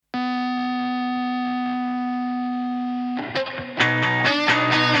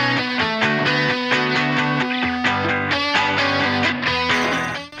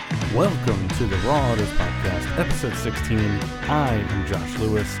to the Raw Autos Podcast, episode 16. I am Josh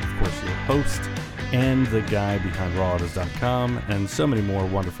Lewis, of course your host, and the guy behind rawautos.com, and so many more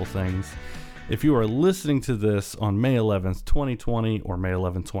wonderful things. If you are listening to this on May 11th, 2020, or May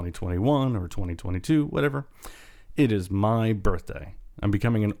 11th, 2021, or 2022, whatever, it is my birthday. I'm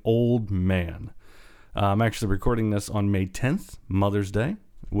becoming an old man. I'm actually recording this on May 10th, Mother's Day,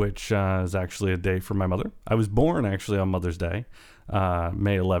 which is actually a day for my mother. I was born actually on Mother's Day,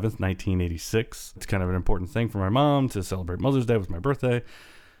 May 11th, 1986. It's kind of an important thing for my mom to celebrate Mother's Day with my birthday.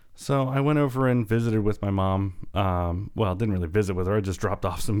 So I went over and visited with my mom. Well, didn't really visit with her. I just dropped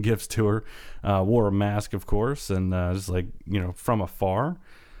off some gifts to her. Wore a mask, of course, and just like, from afar.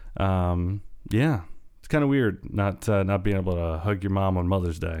 Yeah, it's kind of weird not being able to hug your mom on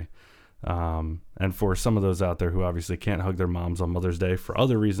Mother's Day. And for some of those out there who obviously can't hug their moms on Mother's Day for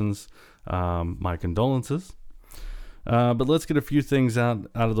other reasons, my condolences. But let's get a few things out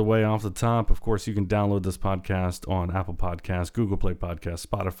of the way off the top. Of course, you can download this podcast on Apple Podcasts, Google Play Podcasts,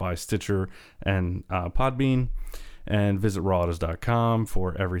 Spotify, Stitcher, and Podbean. And visit rawautos.com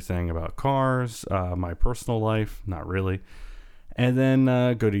for everything about cars, my personal life, not really. And then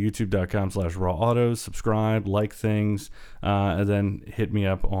go to youtube.com/rawautos, subscribe, like things, and then hit me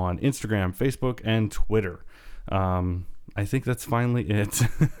up on Instagram, Facebook, and Twitter. I think that's finally it.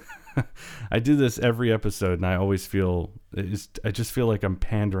 I do this every episode, and I always I just feel like I'm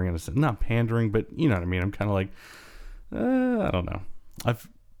pandering in a sense. Not pandering, but you know what I mean. I'm kind of like, I don't know.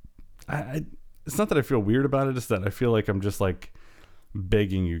 It's not that I feel weird about it. It's that I feel like I'm just like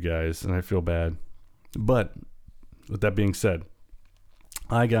begging you guys, and I feel bad. But with that being said,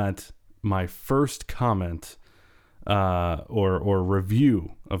 I got my first comment or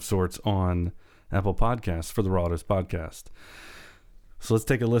review of sorts on Apple Podcasts for the Raw Autos Podcast. So let's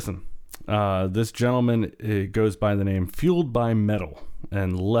take a listen. This gentleman goes by the name Fueled by Metal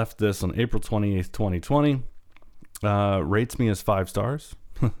and left this on April 28th, 2020. Rates me as 5 stars.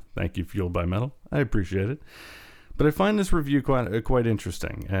 Thank you, Fueled by Metal. I appreciate it. But I find this review quite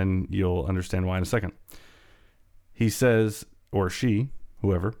interesting, and you'll understand why in a second. He says, or she,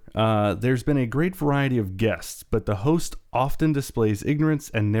 whoever, there's been a great variety of guests, but the host often displays ignorance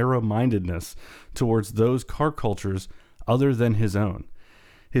and narrow-mindedness towards those car cultures other than his own.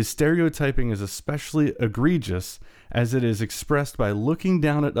 His stereotyping is especially egregious as it is expressed by looking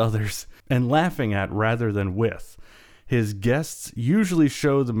down at others and laughing at rather than with. His guests usually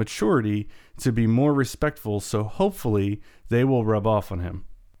show the maturity to be more respectful, so hopefully they will rub off on him.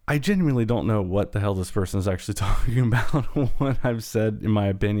 I genuinely don't know what the hell this person is actually talking about, what I've said in my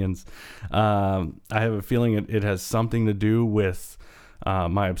opinions. I have a feeling it has something to do with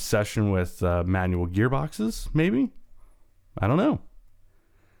my obsession with manual gearboxes, maybe? I don't know.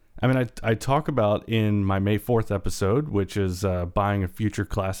 I mean, I talk about in my May 4th episode, which is buying a future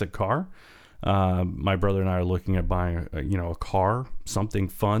classic car. My brother and I are looking at buying a car, something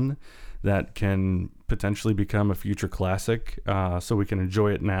fun that can potentially become a future classic, so we can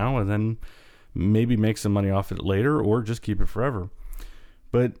enjoy it now and then maybe make some money off it later or just keep it forever.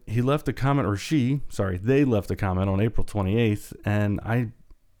 But he left a comment, they left a comment on April 28th, and I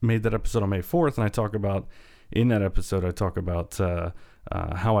made that episode on May 4th, and in that episode, I talk about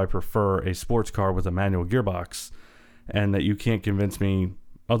how I prefer a sports car with a manual gearbox, and that you can't convince me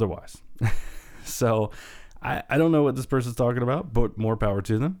otherwise. So I don't know what this person's talking about, but more power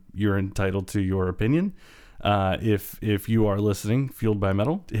to them. You're entitled to your opinion. If you are listening, Fueled by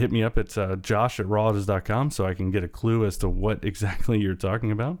Metal, hit me up at josh@rawautos.com so I can get a clue as to what exactly you're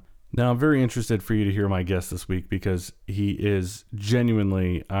talking about. Now, I'm very interested for you to hear my guest this week because he is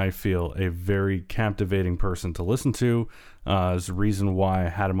genuinely, I feel, a very captivating person to listen to. Is the reason why I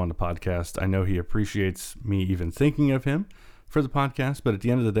had him on the podcast. I know he appreciates me even thinking of him for the podcast, but at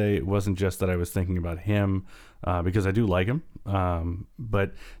the end of the day, it wasn't just that I was thinking about him because I do like him.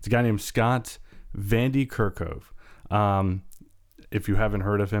 But it's a guy named Scott Vandekerchove. If you haven't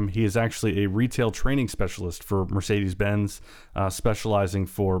heard of him, he is actually a retail training specialist for Mercedes-Benz, specializing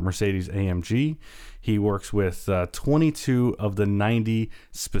for Mercedes-AMG. He works with 22 of the 90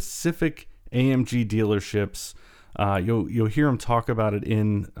 specific AMG dealerships. You'll hear him talk about it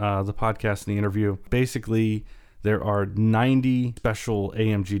in the podcast and the interview. Basically, there are 90 special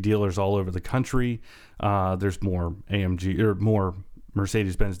AMG dealers all over the country. There's more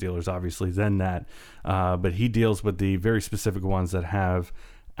Mercedes-Benz dealers, obviously, than that. But he deals with the very specific ones that have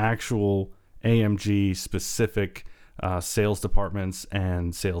actual AMG-specific sales departments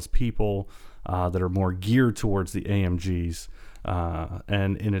and salespeople that are more geared towards the AMGs.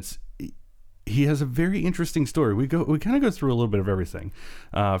 He has a very interesting story. We kind of go through a little bit of everything,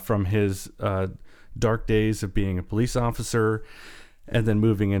 from his dark days of being a police officer, and then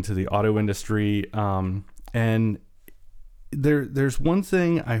moving into the auto industry. And there's one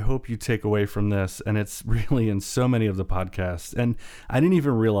thing I hope you take away from this, and it's really in so many of the podcasts. And I didn't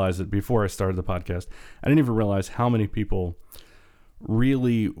even realize it before I started the podcast. I didn't even realize how many people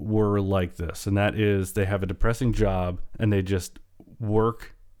really were like this. And that is, they have a depressing job and they just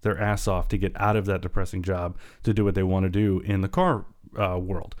work their ass off to get out of that depressing job to do what they want to do in the car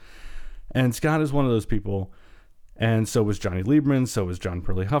world. And Scott is one of those people. And so was Johnny Lieberman. So was John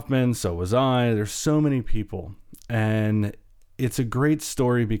Perley Huffman. So was I. There's so many people. And it's a great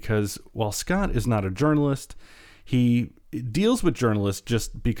story because while Scott is not a journalist, he deals with journalists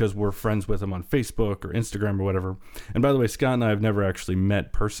just because we're friends with him on Facebook or Instagram or whatever. And by the way, Scott and I have never actually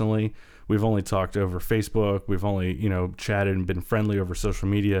met personally. We've only talked over Facebook. We've only, chatted and been friendly over social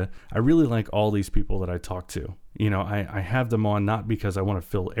media. I really like all these people that I talk to. I have them on not because I want to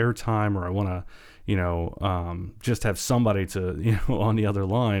fill airtime or I want to, just have somebody to, on the other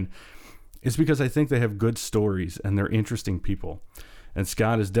line. It's because I think they have good stories and they're interesting people. And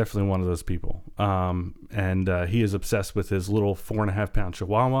Scott is definitely one of those people. And he is obsessed with his little 4.5-pound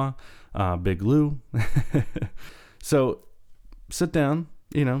Chihuahua, Big Lou. So sit down,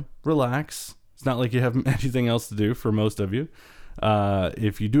 relax. It's not like you have anything else to do for most of you.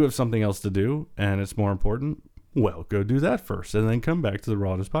 If you do have something else to do and it's more important, well, go do that first and then come back to the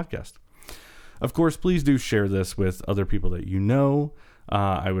Raw podcast. Of course, please do share this with other people that you know.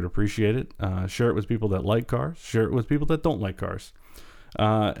 I would appreciate it. Share it with people that like cars. Share it with people that don't like cars.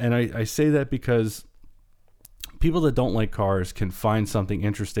 And I say that because people that don't like cars can find something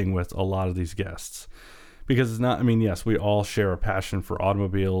interesting with a lot of these guests. Because it's not, yes, we all share a passion for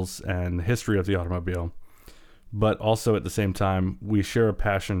automobiles and the history of the automobile. But also at the same time, we share a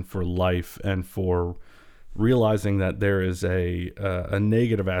passion for life and for realizing that there is a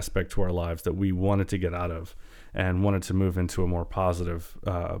negative aspect to our lives that we wanted to get out of and wanted to move into a more positive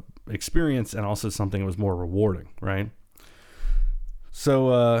experience and also something that was more rewarding, right?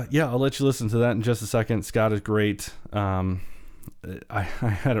 So, I'll let you listen to that in just a second. Scott is great. I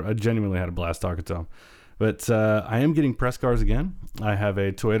genuinely had a blast talking to him. But I am getting press cars again. I have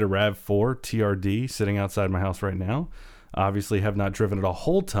a Toyota RAV4 TRD sitting outside my house right now. Obviously have not driven it a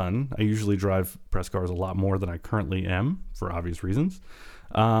whole ton. I usually drive press cars a lot more than I currently am for obvious reasons.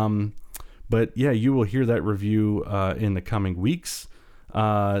 But yeah, you will hear that review in the coming weeks.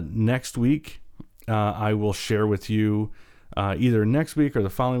 Next week, I will share with you either next week or the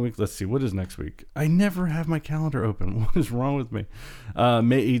following week. Let's see, what is next week? I never have my calendar open. What is wrong with me?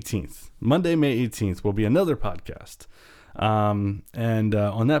 May 18th. Monday, May 18th will be another podcast. And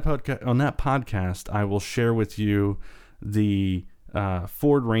on that podcast, I will share with you the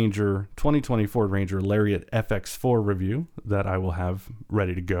Ford Ranger 2020 Ford Ranger Lariat FX4 review that I will have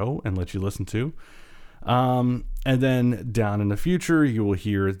ready to go and let you listen to. And then down in the future, you will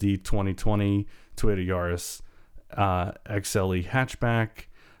hear the 2020 Toyota Yaris XLE hatchback,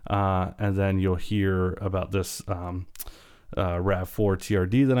 and then you'll hear about this RAV4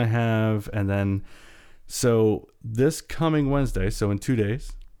 TRD that I have, and then so this coming Wednesday, so in 2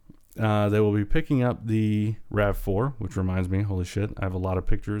 days, they will be picking up the RAV4, which reminds me, holy shit, I have a lot of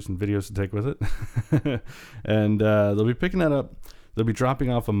pictures and videos to take with it. And they'll be picking that up. They'll be dropping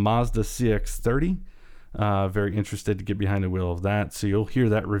off a Mazda CX-30. Very interested to get behind the wheel of that. So you'll hear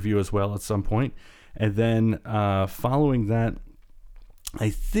that review as well at some point. And then following that, I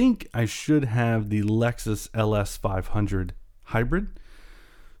think I should have the Lexus LS 500 hybrid.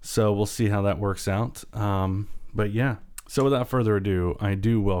 So we'll see how that works out. But yeah. So without further ado, I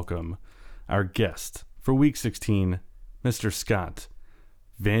do welcome our guest for week 16, Mr. Scott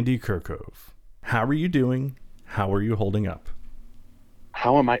Vandekerchove. How are you doing? How are you holding up?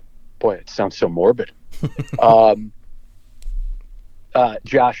 How am I? Boy, it sounds so morbid.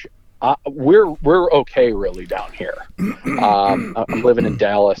 Josh, we're okay really down here. I'm living in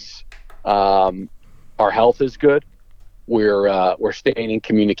Dallas. Our health is good. We're staying in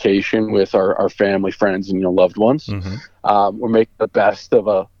communication with our family, friends, and loved ones. Mm-hmm. We're making the best of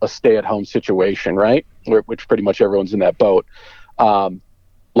a stay-at-home situation, right? Which pretty much everyone's in that boat.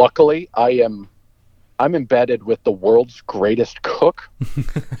 Luckily, I'm embedded with the world's greatest cook,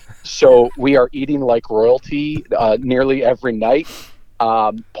 so we are eating like royalty nearly every night.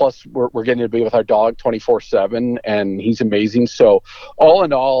 Plus, we're getting to be with our dog 24/7, and he's amazing. So, all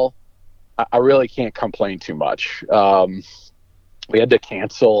in all, I really can't complain too much. We had to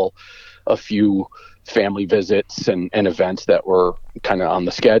cancel a few family visits and events that were kind of on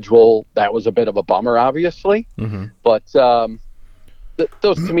the schedule. That was a bit of a bummer, obviously. Mm-hmm. But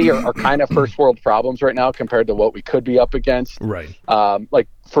those to me are kind of first world problems right now compared to what we could be up against. Right. Like,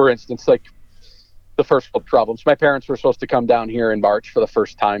 for instance, like the first world problems. My parents were supposed to come down here in March for the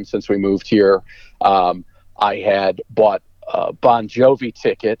first time since we moved here. I had bought Bon Jovi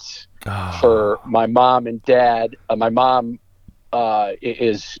tickets for my mom and dad. My mom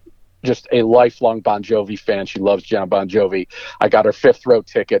is just a lifelong Bon Jovi fan. She loves John Bon Jovi. I got her 5th row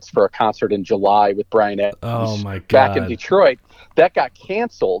tickets for a concert in July with Brian Adams. Oh my God. Back in Detroit. That got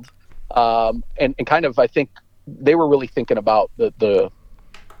canceled. And kind of, I think they were really thinking about the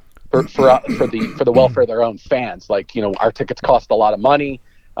welfare of their own fans. Like, our tickets cost a lot of money.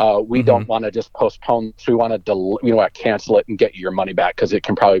 We don't want to just postpone. So we want to cancel it and get your money back because it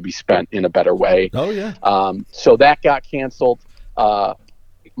can probably be spent in a better way. Oh yeah. So that got canceled.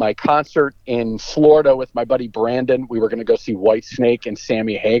 My concert in Florida with my buddy Brandon, we were going to go see Whitesnake and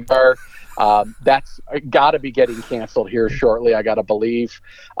Sammy Hagar. That's got to be getting canceled here shortly, I got to believe.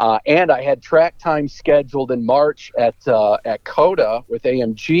 And I had track time scheduled in March at Coda with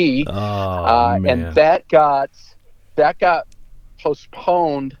AMG. And that got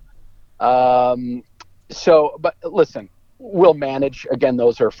postponed. But listen, we'll manage. Again,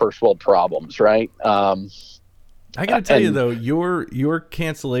 those are first world problems, right? I gotta tell you though, your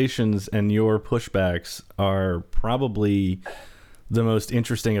cancellations and your pushbacks are probably the most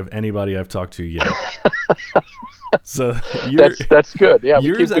interesting of anybody I've talked to yet. So that's good. Yeah,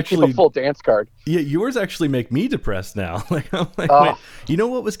 we keep a full dance card. Yeah, yours actually make me depressed now. Like I'm like, wait, you know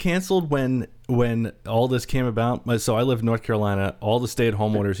what was canceled when all this came about? So I live in North Carolina. All the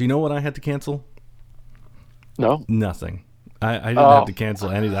stay-at-home orders. You know what I had to cancel? No, nothing. I didn't have to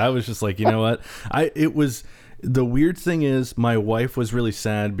cancel anything. I was just like, you know what? The weird thing is my wife was really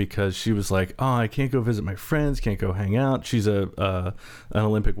sad because she was like, oh, I can't go visit my friends, can't go hang out. She's an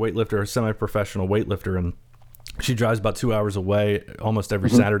Olympic weightlifter, a semi-professional weightlifter, and she drives about 2 hours away almost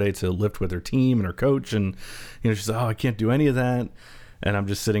every Saturday to lift with her team and her coach. And, she's like, oh, I can't do any of that. And I'm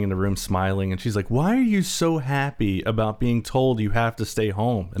just sitting in the room smiling. And she's like, why are you so happy about being told you have to stay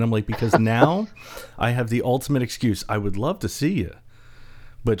home? And I'm like, because now I have the ultimate excuse. I would love to see you.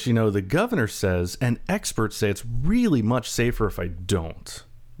 But, the governor says, and experts say it's really much safer if I don't.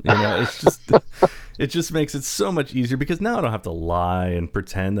 It's just, it just makes it so much easier because now I don't have to lie and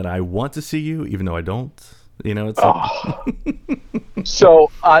pretend that I want to see you, even though I don't. So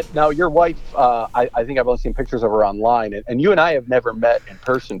now your wife, I think I've only seen pictures of her online, and you and I have never met in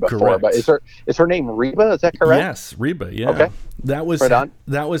person before. Correct. But is her name Reba? Is that correct? Yes, Reba. Yeah. Okay. That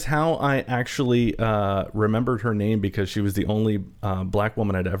was how I actually remembered her name because she was the only black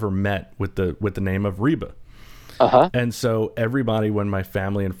woman I'd ever met with the name of Reba. And so everybody, when my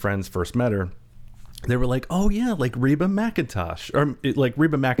family and friends first met her, they were like, "Oh yeah, like Reba McIntosh, or like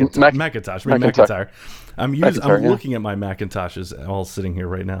Reba McIntosh, McIntyre." I'm looking at my Macintoshes all sitting here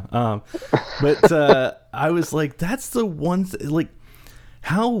right now. But I was like, "That's the one. Like,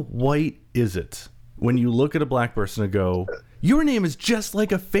 how white is it when you look at a black person and go, your name is just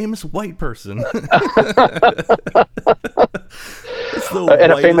like a famous white person."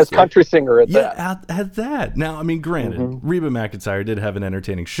 And a famous country singer at that. Yeah, at that. Now, I mean, granted, Reba McIntyre did have an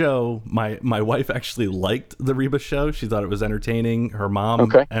entertaining show. My wife actually liked the Reba show. She thought it was entertaining. Her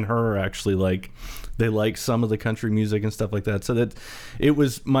mom and her actually they like some of the country music and stuff like that. So that it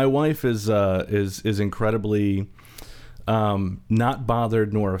was. My wife is incredibly not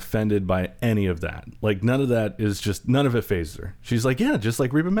bothered nor offended by any of that. Like none of it phases her. She's like, yeah, just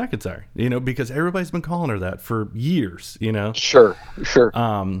like Reba McIntyre, because everybody's been calling her that for years, Sure.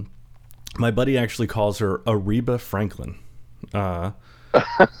 My buddy actually calls her a Reba Franklin. I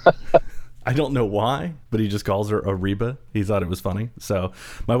don't know why, but he just calls her a Reba. He thought it was funny. So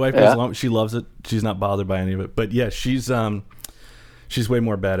my wife goes along, she loves it. She's not bothered by any of it. But yeah, she's way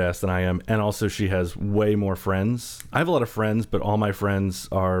more badass than I am, and also she has way more friends. I have a lot of friends, but all my friends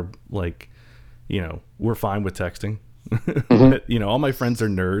are like, we're fine with texting. All my friends are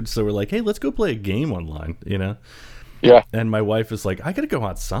nerds, so we're like, hey, let's go play a game online, Yeah. And my wife is like, I gotta go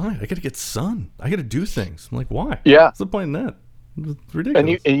outside. I gotta get sun. I gotta do things. I'm like, why? Yeah. What's the point in that? It's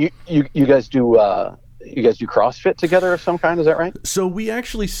ridiculous. And you guys do CrossFit together of some kind, is that right? So we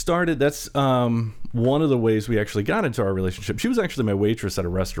actually started, that's one of the ways we actually got into our relationship. She was actually my waitress at a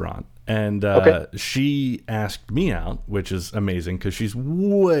restaurant, and she asked me out, which is amazing because she's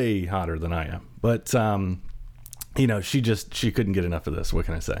way hotter than I am. But she couldn't get enough of this. What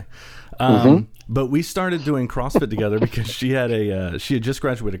can I say? But we started doing CrossFit together because she had just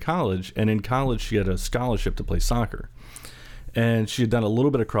graduated college, and in college she had a scholarship to play soccer. And she had done a little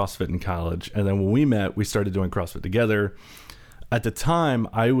bit of CrossFit in college. And then when we met, we started doing CrossFit together. At the time,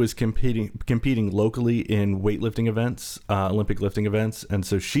 I was competing locally in weightlifting events, Olympic lifting events. And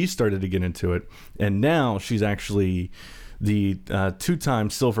so she started to get into it. And now she's actually the 2-time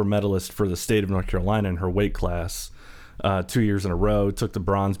silver medalist for the state of North Carolina in her weight class 2 years in a row. Took the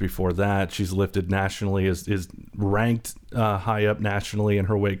bronze before that. She's lifted nationally, is ranked high up nationally in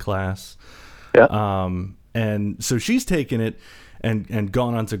her weight class. Yeah. And so she's taken it and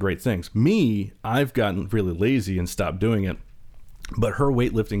gone on to great things. Me, I've gotten really lazy and stopped doing it. But her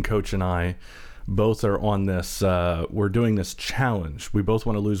weightlifting coach and I both are on this. We're doing this challenge. We both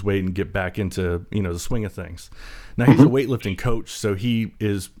want to lose weight and get back into the swing of things. Now he's a weightlifting coach, so he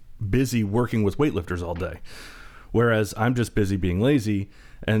is busy working with weightlifters all day, whereas I'm just busy being lazy.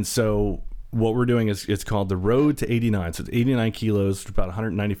 And so what we're doing is it's called the Road to 89. So it's 89 kilos, about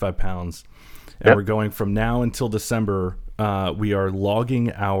 195 pounds, and we're going from now until December. We are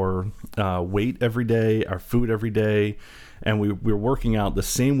logging our weight every day, our food every day. And we're working out the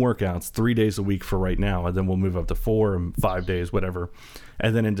same workouts 3 days a week for right now, and then we'll move up to 4 and 5 days, whatever.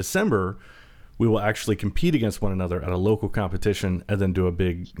 And then in December, we will actually compete against one another at a local competition, and then do a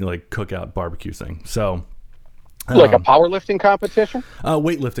big cookout barbecue thing. So, like a powerlifting competition,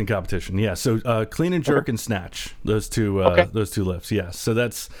 weightlifting competition, yeah. So clean and jerk and snatch, those two lifts, yeah. So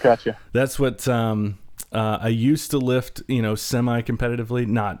that's gotcha. That's what. I used to lift, semi-competitively,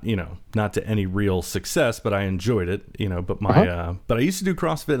 not to any real success, but I enjoyed it, but but I used to do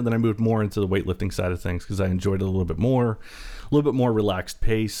CrossFit, and then I moved more into the weightlifting side of things because I enjoyed it a little bit more relaxed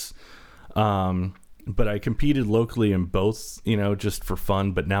pace. But I competed locally in both, just for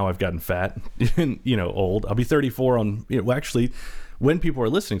fun, but now I've gotten fat and, old. I'll be 34 actually, when people are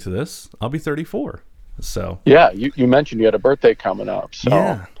listening to this, I'll be 34. So yeah, you mentioned you had a birthday coming up. So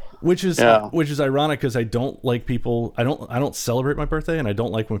yeah. Which is ironic because I don't like people. I don't celebrate my birthday, and I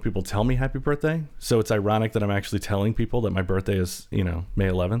don't like when people tell me happy birthday. So it's ironic that I'm actually telling people that my birthday is May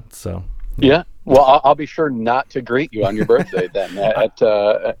 11th. So yeah. Well, I'll be sure not to greet you on your birthday then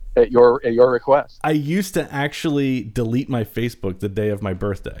at your request. I used to actually delete my Facebook the day of my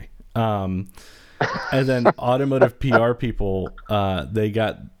birthday, and then automotive PR people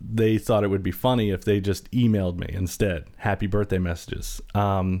they thought it would be funny if they just emailed me instead happy birthday messages.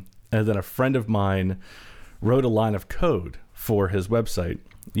 And then a friend of mine wrote a line of code for his website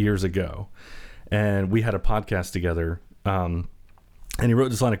years ago, and we had a podcast together. And he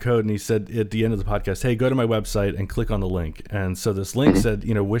wrote this line of code, and he said at the end of the podcast, "Hey, go to my website and click on the link." And so this link said,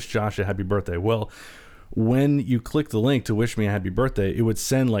 "Wish Josh a happy birthday." Well, when you click the link to wish me a happy birthday, it would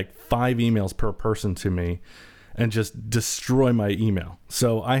send like 5 emails per person to me and just destroy my email.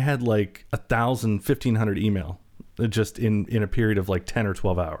 So I had like 1,500 email just in a period of like 10 or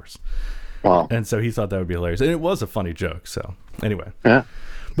 12 hours. Wow. And so he thought that would be hilarious. And it was a funny joke. So anyway. Yeah.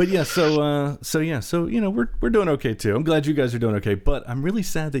 But yeah, so we're doing okay too. I'm glad you guys are doing okay, but I'm really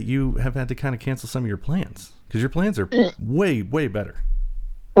sad that you have had to kind of cancel some of your plans because your plans are way, way better.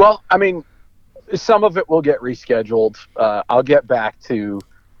 Well, I mean, some of it will get rescheduled. I'll get back to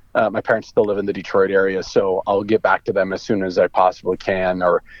my parents still live in the Detroit area, so I'll get back to them as soon as I possibly can,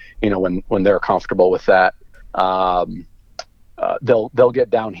 or when they're comfortable with that. They'll get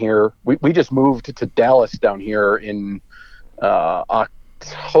down here. We just moved to Dallas down here in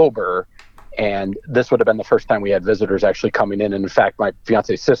October, and this would have been the first time we had visitors actually coming in. And in fact, my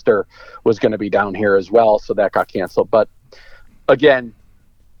fiance's sister was going to be down here as well, so that got canceled. But again,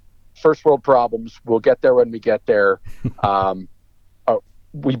 first world problems. We'll get there when we get there.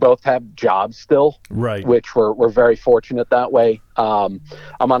 We both have jobs still, right? Which we're very fortunate that way. I'm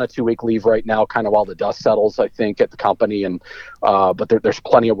on a 2-week leave right now, kind of while the dust settles, I think, at the company, and but there's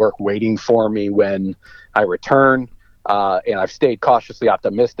plenty of work waiting for me when I return. And I've stayed cautiously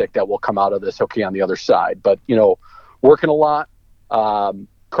optimistic that we'll come out of this okay on the other side. But working a lot,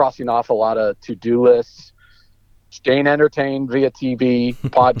 crossing off a lot of to-do lists, staying entertained via TV,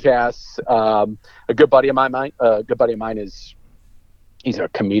 podcasts. A good buddy of mine is. He's a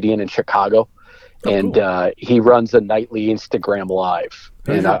comedian in Chicago, and cool. He runs a nightly Instagram live.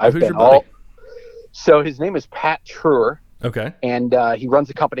 I've been So his name is Pat Truer. Okay. And he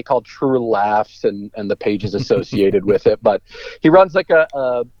runs a company called Truer Laughs and the pages associated with it. But he runs like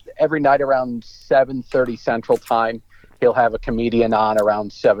every night around 7:30 Central Time. He'll have a comedian on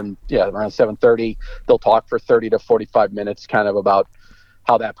around 7:30. They'll talk for 30 to 45 minutes, kind of about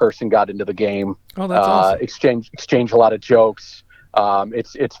how that person got into the game. Oh, that's awesome. Exchange a lot of jokes.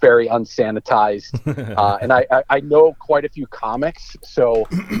 It's very unsanitized, and I know quite a few comics, so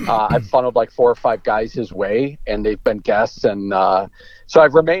I've funneled like 4 or 5 guys his way, and they've been guests, and so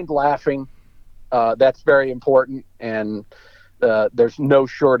I've remained laughing. That's very important, and there's no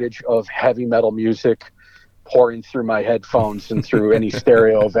shortage of heavy metal music pouring through my headphones and through any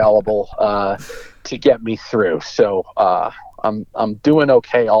stereo available to get me through. So I'm doing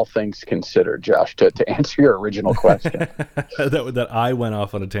okay, all things considered, Josh. To answer your original question, that I went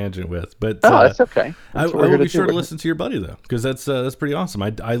off on a tangent with, but no, that's okay. I That's what we're will here be to sure do. to listen to your buddy though, because that's pretty awesome.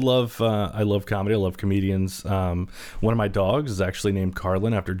 I love comedy. I love comedians. One of my dogs is actually named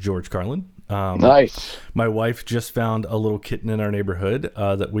Carlin after George Carlin. Nice. My wife just found a little kitten in our neighborhood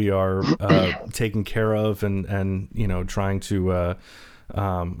that we are taking care of, and trying to.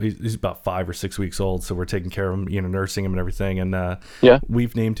 He's about 5 or 6 weeks old, so we're taking care of him, nursing him and everything. And Yeah.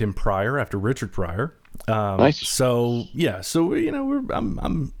 we've named him Pryor after Richard Pryor. Nice. So yeah, so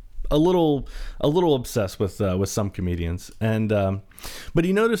I'm a little obsessed with some comedians, and but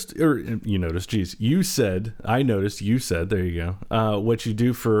you noticed, geez, I noticed you said, there you go, what you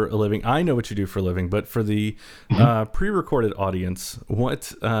do for a living. I know what you do for a living, but for the pre-recorded audience,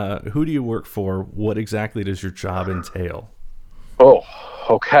 who do you work for? What exactly does your job entail? Oh,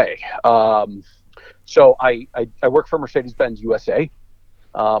 okay. So I work for Mercedes-Benz USA.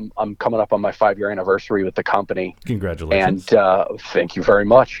 I'm coming up on my 5-year anniversary with the company. Congratulations. And thank you very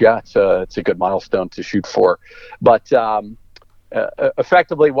much. Yeah, it's a good milestone to shoot for. But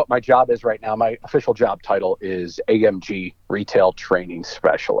effectively, what my job is right now, my official job title is AMG Retail Training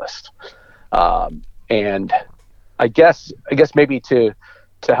Specialist. And I guess maybe to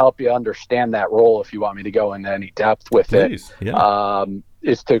help you understand that role, if you want me to go into any depth with Please, it, yeah.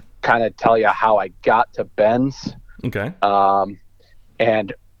 is to kind of tell you how I got to Benz. Okay.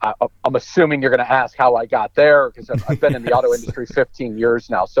 And I'm assuming you're going to ask how I got there, because I've been in the auto industry 15 years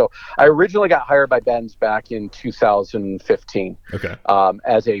now. So I originally got hired by Benz back in 2015 Okay.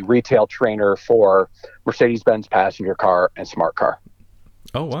 as a retail trainer for Mercedes-Benz passenger car and smart car.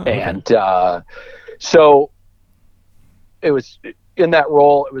 Oh, wow. Okay. And so it was in that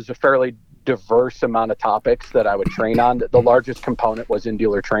role, it was a fairly diverse amount of topics that I would train on. The largest component was in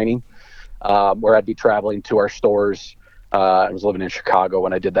dealer training, where I'd be traveling to our stores. I was living in Chicago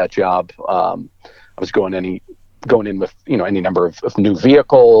when I did that job. I was going in with any number of new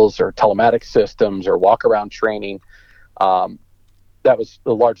vehicles or telematics systems or walk around training. That was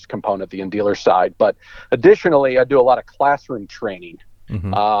the largest component, the in-dealer side. But additionally, I do a lot of classroom training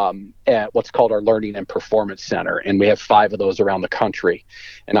at what's called our Learning and Performance Center. And we have 5 of those around the country.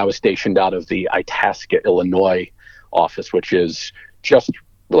 And I was stationed out of the Itasca, Illinois office, which is just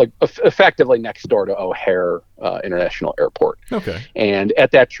like effectively next door to O'Hare International Airport. Okay. And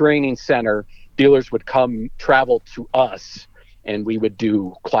at that training center, dealers would travel to us, and we would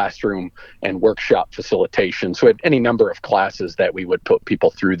do classroom and workshop facilitation. So we had any number of classes that we would put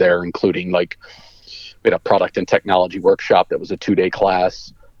people through there, including we had a product and technology workshop that was a 2-day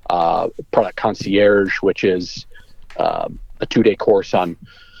class, product concierge, which is a 2-day course on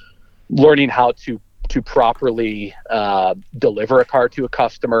learning how to properly deliver a car to a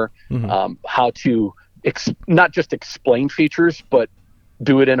customer, how to not just explain features, but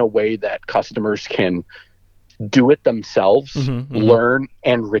do it in a way that customers can do it themselves, learn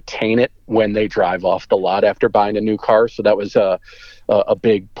and retain it when they drive off the lot after buying a new car. So that was a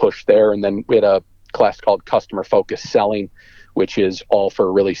big push there. And then we had a class called Customer Focused Selling, which is all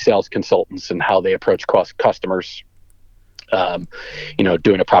for really sales consultants and how they approach customers,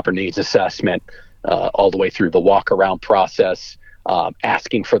 doing a proper needs assessment, all the way through the walk around process,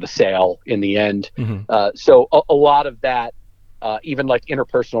 asking for the sale in the end. So a lot of that, even like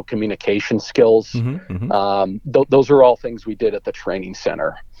interpersonal communication skills, those are all things we did at the training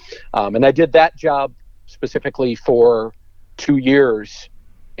center. And I did that job specifically for 2 years,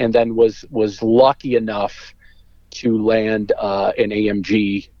 and then was lucky enough to land an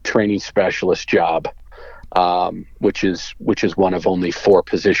AMG training specialist job, which is one of only 4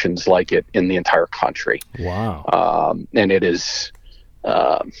 positions like it in the entire country. Wow. And it is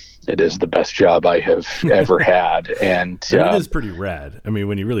the best job I have ever had. And it is pretty rad. I mean,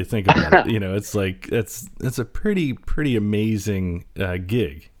 when you really think about it, it's like, it's a pretty amazing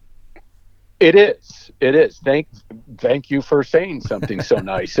gig. It is. Thank you for saying something so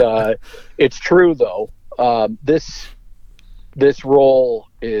nice. It's true though. This role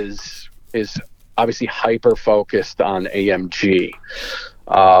is obviously hyper focused on AMG.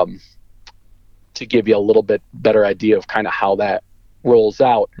 To give you a little bit better idea of kind of how that rolls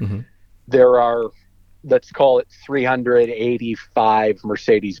out, there are, let's call it 385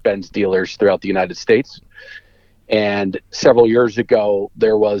 Mercedes-Benz dealers throughout the United States. And several years ago,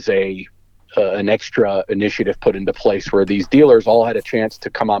 there was an extra initiative put into place where these dealers all had a chance to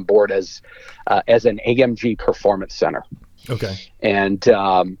come on board as an AMG performance center. Okay. And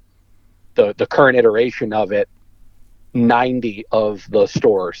the current iteration of it, 90 of the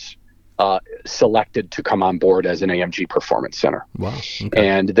stores selected to come on board as an AMG performance center. Wow. Okay.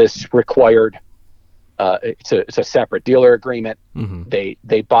 And this required it's a separate dealer agreement. Mm-hmm.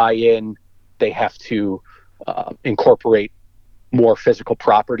 They buy in. They have to incorporate more physical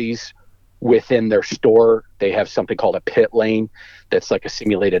properties within their store. They have something called a pit lane that's like a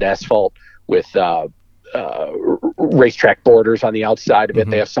simulated asphalt with racetrack borders on the outside of it.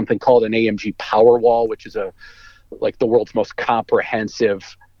 Mm-hmm. They have something called an AMG Power Wall, which is like the world's most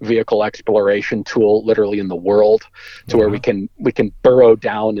comprehensive vehicle exploration tool literally in the world, to where we can burrow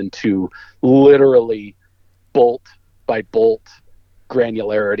down into literally bolt by bolt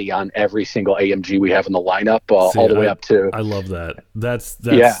granularity on every single AMG we have in the lineup, all the way up to. I love that. That's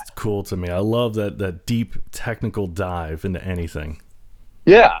cool to me. I love that deep technical dive into anything.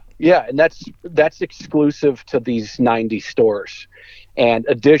 Yeah, and that's exclusive to these 90 stores. And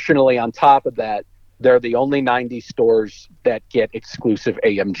additionally, on top of that, they're the only 90 stores that get exclusive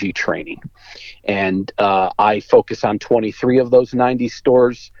AMG training. And I focus on 23 of those 90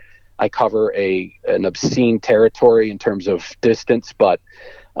 stores. I cover an obscene territory in terms of distance, but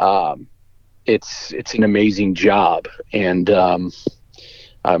it's an amazing job. And I'm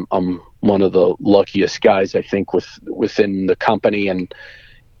one of the luckiest guys, I think, within the company, and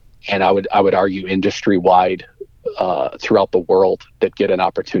I would argue industry wide throughout the world that get an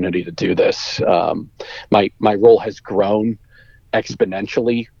opportunity to do this. My role has grown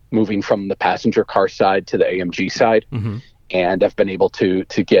exponentially, moving from the passenger car side to the AMG side. Mm-hmm. And I've been able to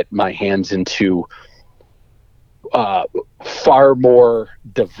get my hands into far more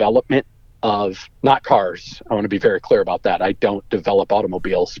development of not cars. I want to be very clear about that. I don't develop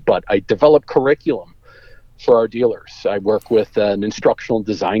automobiles, but I develop curriculum for our dealers. I work with an instructional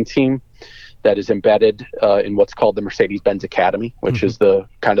design team that is embedded in what's called the Mercedes-Benz Academy, which mm-hmm. is the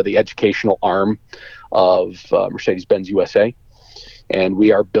kind of the educational arm of Mercedes-Benz USA. And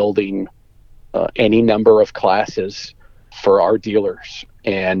we are building any number of classes for our dealers.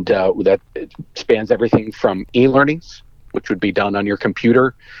 And that spans everything from e-learnings, which would be done on your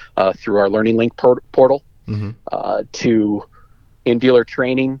computer through our Learning Link portal, mm-hmm. To in-dealer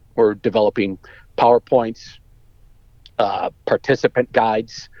training. We're developing PowerPoints, participant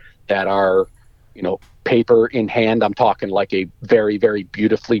guides that are, paper in hand. I'm talking like a very, very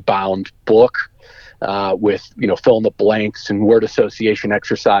beautifully bound book with, fill in the blanks and word association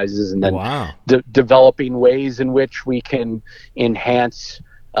exercises, and then wow. Developing ways in which we can enhance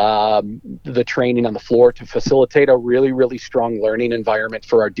the training on the floor to facilitate a really, really strong learning environment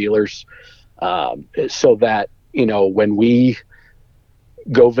for our dealers, so that, when we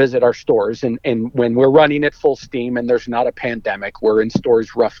go visit our stores and when we're running at full steam and there's not a pandemic, we're in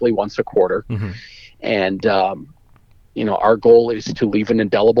stores roughly once a quarter. Mm-hmm. And, our goal is to leave an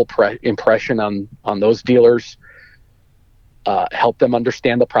indelible impression on those dealers, help them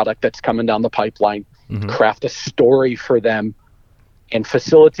understand the product that's coming down the pipeline, mm-hmm. craft a story for them, and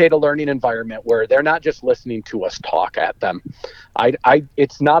facilitate a learning environment where they're not just listening to us talk at them.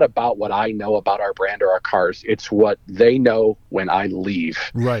 It's not about what I know about our brand or our cars. It's what they know when I leave.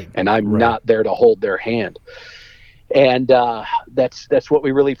 Right. And I'm not there to hold their hand. And that's what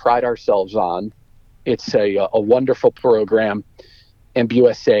we really pride ourselves on. It's a wonderful program.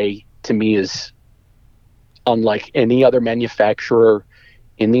 MBUSA, to me, is unlike any other manufacturer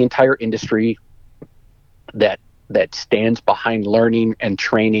in the entire industry that stands behind learning and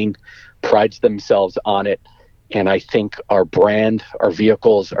training, prides themselves on it. And I think our brand, our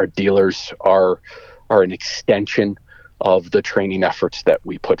vehicles, our dealers are an extension of the training efforts that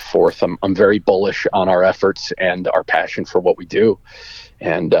we put forth. I'm very bullish on our efforts and our passion for what we do.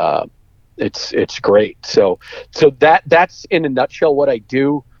 And it's great. So that's in a nutshell what I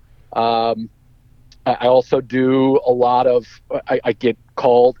do. I also do a lot of, I get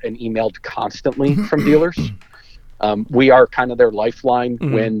called and emailed constantly from dealers. We are kind of their lifeline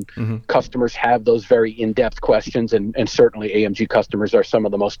mm-hmm. when mm-hmm. customers have those very in-depth questions, and certainly AMG customers are some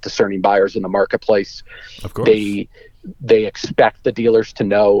of the most discerning buyers in the marketplace. Of course. They expect the dealers to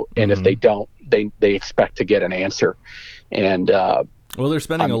know, and mm-hmm. if they don't, they expect to get an answer. And well, they're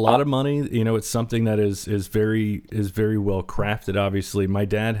spending a lot of money. It's something that is very well crafted. Obviously, my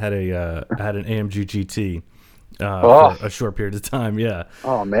dad had an AMG GT. For a short period of time, yeah.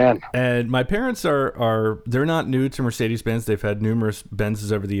 Oh man! And my parents they're not new to Mercedes-Benz. They've had numerous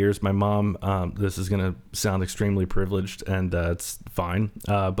Benzes over the years. My mom, this is going to sound extremely privileged, and it's fine.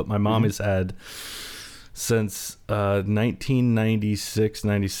 But my mom mm-hmm. has had since 1996,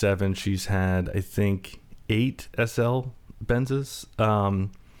 97. She's had, I think, 8 SL Benzes.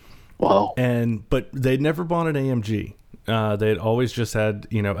 Wow! But they'd never bought an AMG. They had always just had,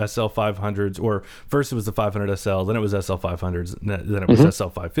 SL 500s, or first it was the 500 SL, then it was SL 500s, then it was SL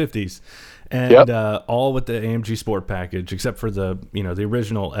 550s, and all with the AMG Sport package, except for the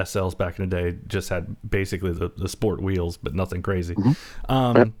original SLs back in the day just had basically the sport wheels, but nothing crazy.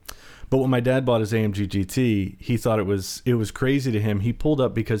 But when my dad bought his AMG GT, he thought it was crazy to him. He pulled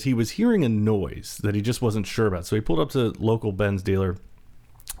up because he was hearing a noise that he just wasn't sure about. So he pulled up to the local Benz dealer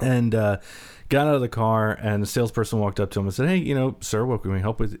and got out of the car, and the salesperson walked up to him and said, "Hey, sir, what can we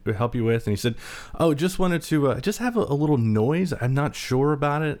help you with?" And he said, "Oh, just wanted to just have a little noise. I'm not sure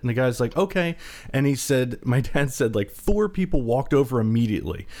about it." And the guy's like, "Okay." And he said, my dad said, like 4 people walked over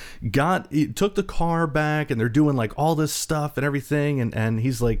immediately, took the car back, and they're doing like all this stuff and everything. And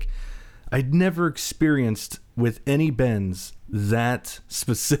he's like, I'd never experienced with any Benz that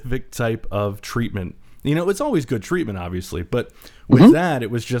specific type of treatment. It's always good treatment, obviously, but with that, it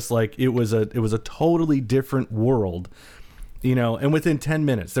was just like it was a totally different world. And within 10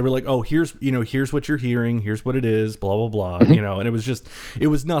 minutes, they were like, "Oh, here's what you're hearing, here's what it is, blah blah blah." And it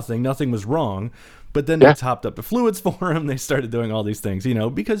was nothing was wrong. But then they topped up the fluids for him. They started doing all these things,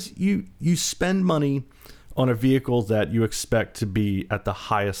 because you spend money on a vehicle that you expect to be at the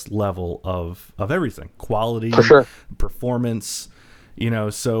highest level of everything, quality, for sure, performance,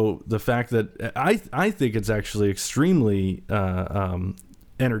 so the fact that I think it's actually extremely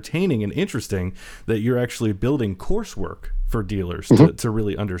entertaining and interesting that you're actually building coursework for dealers to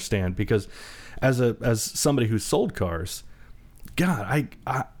really understand, because as somebody who sold cars, God,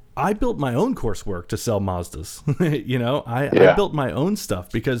 I built my own coursework to sell Mazdas. I built my own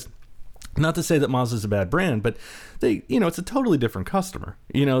stuff because, not to say that Mazda's a bad brand, but they, it's a totally different customer.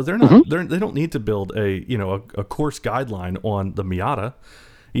 They're not, they don't need to build a course guideline on the Miata,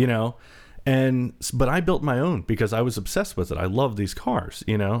 but I built my own because I was obsessed with it. I love these cars,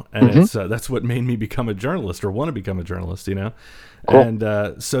 and it's, that's what made me become a journalist, or want to become a journalist, Cool.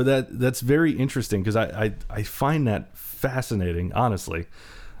 And, so that's very interesting because I find that fascinating, honestly.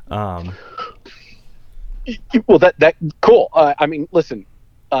 Well, that cool. I mean, listen,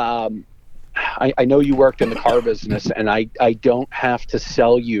 I know you worked in the car business, and I don't have to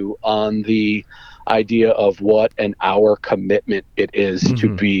sell you on the idea of what an hour commitment it is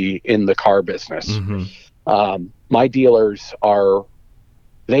to be in the car business. My dealers are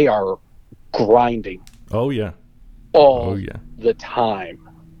grinding. Oh yeah. All the time.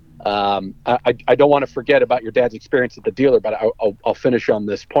 I don't want to forget about your dad's experience at the dealer, but I'll finish on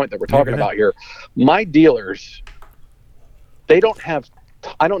this point that we're talking about here. My dealers,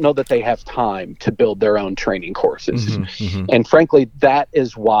 I don't know that they have time to build their own training courses. And frankly, that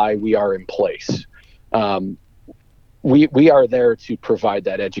is why we are in place. We are there to provide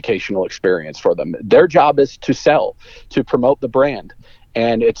that educational experience for them. Their job is to sell, to promote the brand.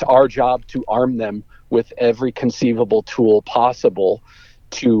 And it's our job to arm them with every conceivable tool possible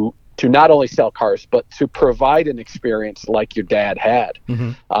to not only sell cars, but to provide an experience like your dad had.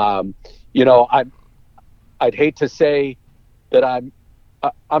 I'd hate to say that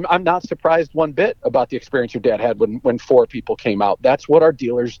I'm not surprised one bit about the experience your dad had when 4 people came out. That's what our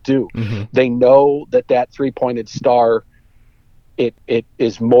dealers do. They know that 3-pointed star, it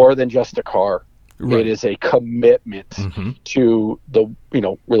is more than just a car. Right. It is a commitment to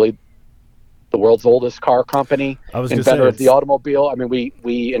really the world's oldest car company, inventor of the automobile. I mean,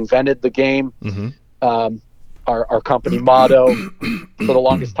 we invented the game. Our company motto for the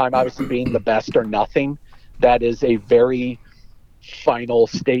longest time, obviously, being the best or nothing. That is a very final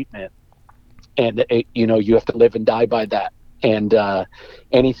statement, and you have to live and die by that, and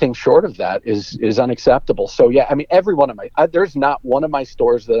anything short of that is unacceptable. So yeah, I mean, every one of there's not one of my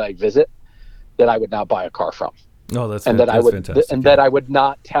stores that I visit that I would not buy a car from. Oh, that's fantastic. And that I would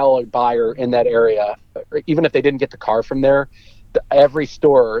not tell a buyer in that area, even if they didn't get the car from there. Every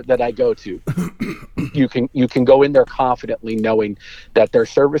store that I go to, you can go in there confidently knowing that their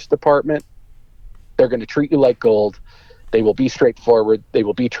service department, they're going to treat you like gold. They will be straightforward. They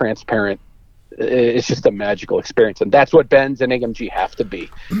will be transparent. It's just a magical experience, and that's what Benz and AMG have to be.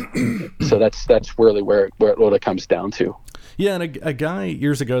 So that's really what it comes down to. Yeah, and a guy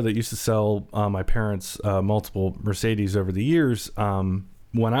years ago that used to sell my parents multiple Mercedes over the years.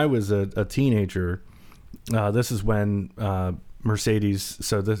 When I was a teenager, this is when Mercedes.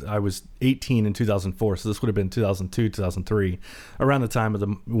 So I was 18 in 2004. So this would have been 2002, 2003, around the time of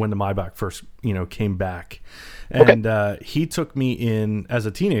when the Maybach first came back. And he took me in as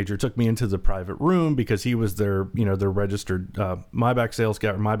a teenager. Took me into the private room because he was their registered Maybach sales guy,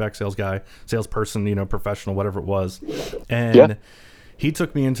 or Maybach salesperson, professional, whatever it was. And he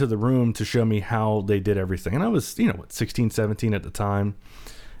took me into the room to show me how they did everything. And I was 16, 17 at the time.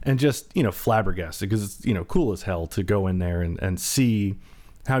 and just, flabbergasted, because it's, cool as hell to go in there and see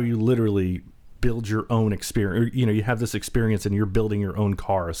how you literally build your own experience. You have this experience and you're building your own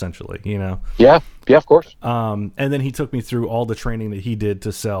car essentially, Yeah, of course. And then he took me through all the training that he did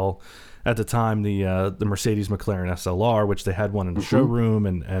to sell at the time the Mercedes McLaren SLR, which they had one in the showroom,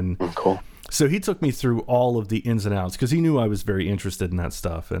 and Cool. So he took me through all of the ins and outs because he knew I was very interested in that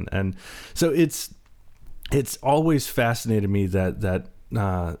stuff, and so it's always fascinated me that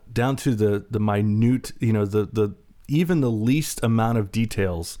down to the minute, the even the least amount of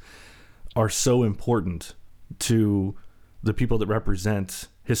details are so important to the people that represent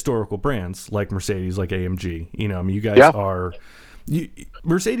historical brands like Mercedes, like AMG. You guys are.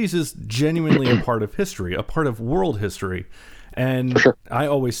 Mercedes is genuinely a part of history, a part of world history. And sure. I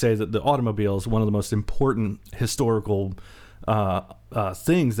always say that the automobile is one of the most important historical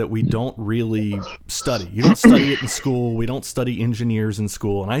things that we don't really study. You don't study it in school. We don't study engineers in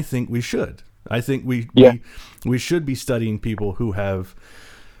school. And I think we should. I think we should be studying people who have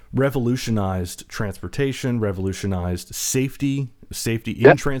revolutionized transportation, revolutionized safety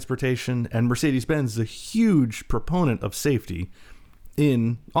in transportation. And Mercedes-Benz is a huge proponent of safety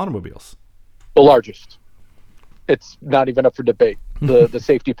in automobiles. The largest. It's not even up for debate. The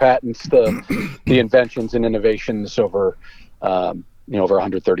safety patents, the inventions and innovations over over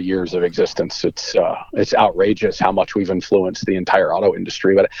 130 years of existence. It's outrageous how much we've influenced the entire auto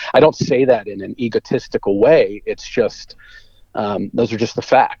industry. But I don't say that in an egotistical way. It's just those are just the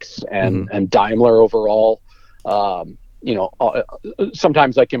facts. And Daimler overall,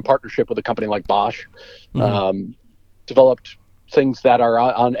 sometimes like in partnership with a company like Bosch, developed things that are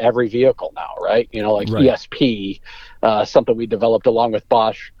on every vehicle now, right? Right. ESP, something we developed along with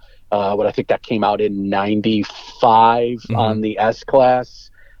Bosch. What I think that came out in 95 on the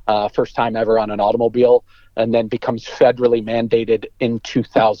S-Class, first time ever on an automobile, and then becomes federally mandated in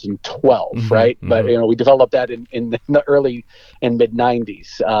 2012, right? But, we developed that in the early and mid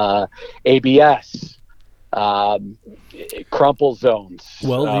 90s. ABS, crumple zones.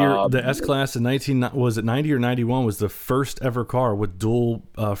 Well, the S-Class in 90 or 91 was the first ever car with dual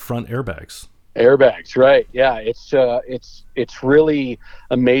front airbags. Airbags, right? Yeah, it's really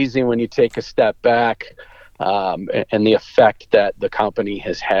amazing when you take a step back, and the effect that the company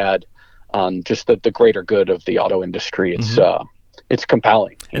has had on just the greater good of the auto industry. It's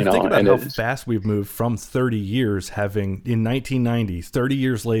compelling. And think about how fast we've moved from 30 years having, in 1990, 30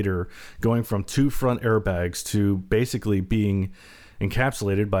 years later, going from two front airbags to basically being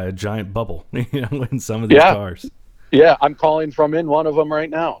encapsulated by a giant bubble, in some of these cars. Yeah, I'm calling from in one of them right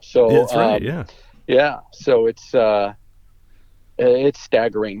now. So that's right. Yeah. Yeah. So it's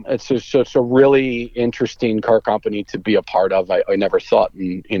staggering. It's a really interesting car company to be a part of. I never thought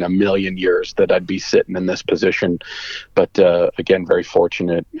in a million years that I'd be sitting in this position, but again, very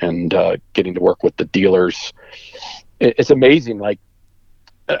fortunate, and getting to work with the dealers. It's amazing. Like,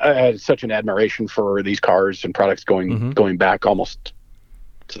 I had such an admiration for these cars and products going back almost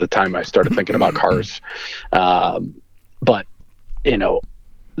to the time I started thinking about cars. But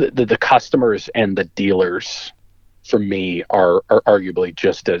the customers and the dealers, for me, are arguably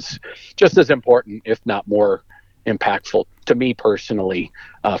just as important, if not more impactful to me personally,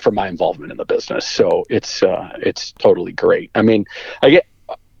 for my involvement in the business. So it's totally great. I mean, I get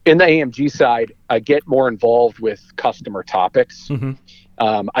in the AMG side, I get more involved with customer topics.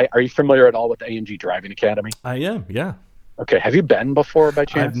 Are you familiar at all with the AMG Driving Academy? I am. Yeah. Okay. Have you been before by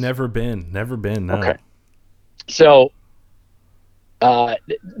chance? I've never been. No. Okay. So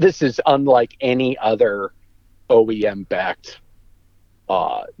this is unlike any other OEM-backed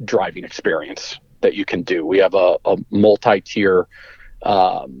driving experience that you can do. We have a multi-tier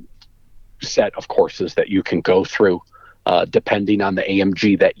set of courses that you can go through, depending on the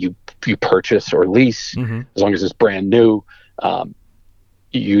AMG that you purchase or lease. As long as it's brand new,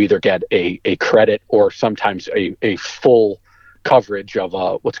 you either get a credit or sometimes a full coverage of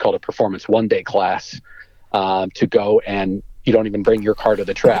what's called a performance one-day class to go, and you don't even bring your car to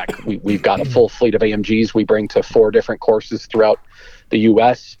the track. We've got a full fleet of AMGs we bring to 4 different courses throughout the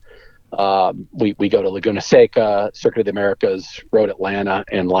U.S. We go to Laguna Seca, Circuit of the Americas, Road Atlanta,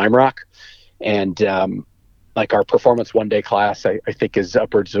 and Lime Rock. And like our performance one-day class, I think is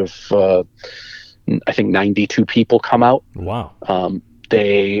upwards of, 92 people come out. Wow.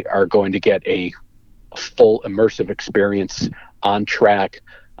 They are going to get a full immersive experience on track,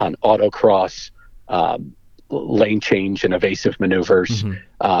 on autocross, lane change and evasive maneuvers,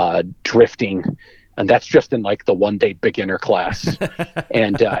 drifting, and that's just in like the one-day beginner class.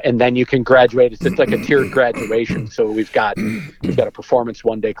 and then you can graduate. It's like a tiered graduation. So we've got a performance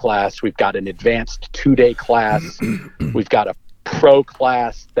one-day class, we've got an advanced 2-day class, we've got a Pro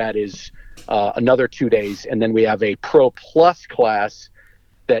class that is another 2 days, and then we have a Pro Plus class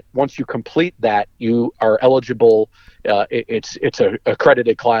that once you complete that, you are eligible. It's a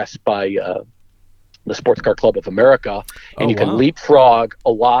accredited class by the Sports Car Club of America, and you can leapfrog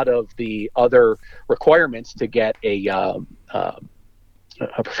a lot of the other requirements to get a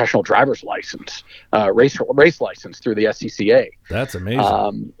professional driver's license, race license through the SCCA. That's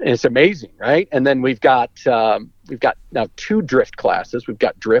amazing. It's amazing, right? And then we've got now 2 drift classes. We've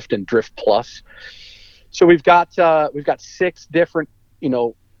got Drift and Drift Plus. So we've got 6 different,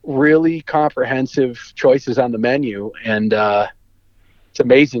 really comprehensive choices on the menu, and it's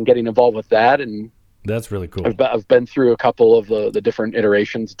amazing getting involved with that. And that's really cool. I've been through a couple of the different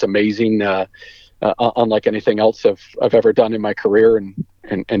iterations. It's amazing. Unlike anything else I've ever done in my career,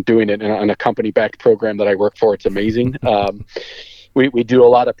 and doing it in a company-backed program that I work for, it's amazing. We do a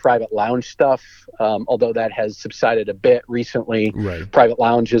lot of private lounge stuff, although that has subsided a bit recently. Right. Private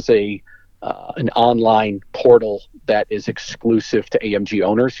lounge is an online portal that is exclusive to AMG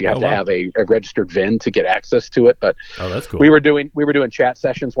owners. You have to have a registered VIN to get access to it. But that's cool. we were doing chat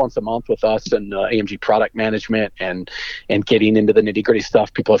sessions once a month with us and AMG product management, and getting into the nitty gritty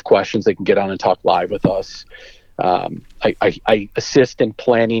stuff. People have questions, they can get on and talk live with us. I assist in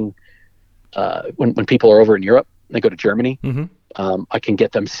planning when people are over in Europe, they go to Germany. Mm-hmm. I can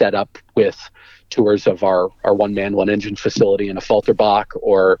get them set up with tours of our one-man, one-engine facility in a Falterbach,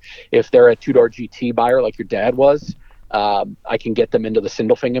 or if they're a two-door GT buyer like your dad was, I can get them into the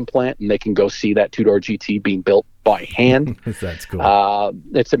Sindelfingen plant, and they can go see that two-door GT being built by hand. That's cool.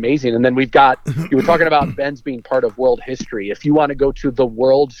 It's amazing. And then we've got, you were talking about Benz being part of world history. If you want to go to the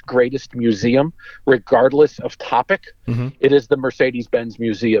world's greatest museum, regardless of topic, mm-hmm. it is the Mercedes-Benz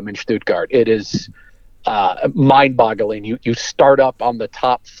Museum in Stuttgart. It is mind-boggling. You start up on the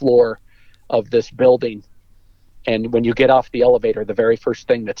top floor of this building, and when you get off the elevator, the very first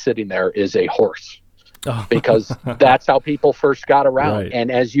thing that's sitting there is a horse, because that's how people first got around. Right.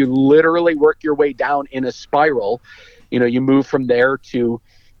 And as you literally work your way down in a spiral, you move from there to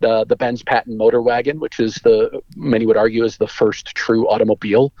the Benz patent motor wagon, which is many would argue is the first true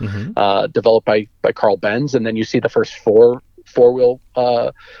automobile, mm-hmm. Developed by Carl Benz. And then you see the first four-wheel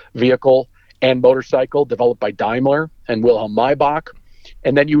vehicle and motorcycle developed by Daimler and Wilhelm Maybach.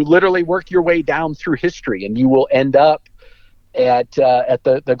 And then you literally work your way down through history, and you will end up at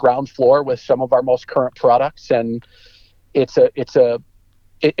the ground floor with some of our most current products. And it's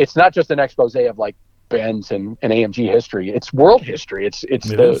not just an expose of like Benz and AMG history. It's world history. It's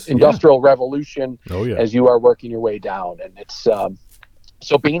the Industrial Revolution as you are working your way down. And it's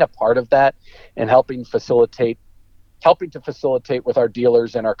so being a part of that and helping to facilitate with our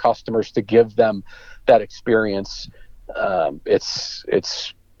dealers and our customers to give them that experience. It's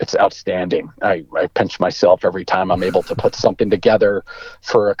outstanding. I pinch myself every time I'm able to put something together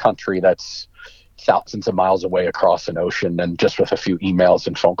for a country that's thousands of miles away across an ocean, and just with a few emails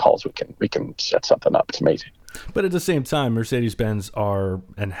and phone calls, we can set something up. It's amazing. But at the same time, Mercedes-Benz are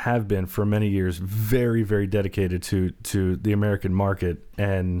and have been for many years very, very dedicated to the American market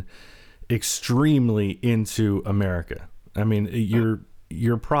and extremely into America. I mean,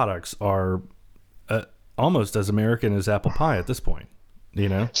 your products are almost as American as apple pie at this point,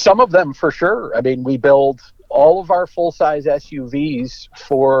 Some of them for sure. I mean, we build all of our full-size SUVs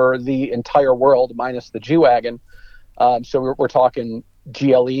for the entire world minus the G-Wagon. So we're talking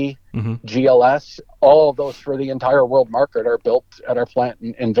GLE, mm-hmm. GLS, all of those for the entire world market are built at our plant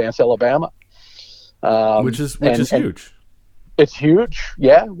in Vance, Alabama. Which is huge. It's huge.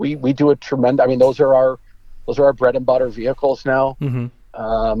 Yeah. We do a tremendous, I mean, those are our bread and butter vehicles now.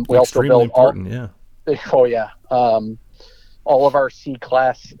 Mm-hmm. We also build important, yeah. Oh yeah. All of our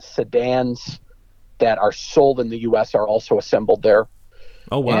C-Class sedans that are sold in the U.S. are also assembled there.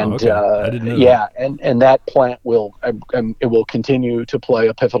 Oh wow! And, okay. I didn't know. Yeah, and that plant will continue to play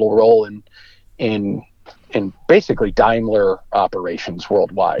a pivotal role in basically Daimler operations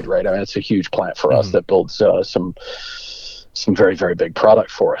worldwide, right? I mean, it's a huge plant for us that builds some very, very big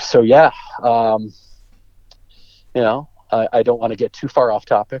product for us. So yeah, I don't want to get too far off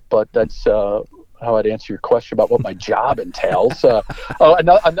topic, but that's how I'd answer your question about what my job entails.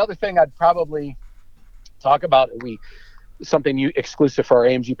 Another thing I'd probably talk about, something exclusive for our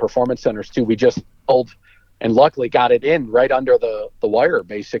AMG Performance Centers too. We just pulled and luckily got it in right under the wire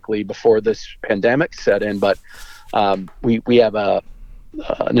basically before this pandemic set in. But we have an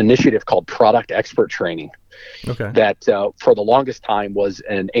initiative called Product Expert Training. Okay. That for the longest time was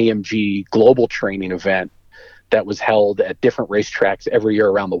an AMG global training event that was held at different racetracks every year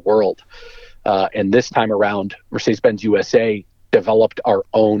around the world. And this time around, Mercedes-Benz USA developed our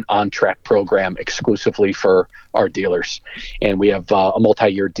own on-track program exclusively for our dealers. And we have a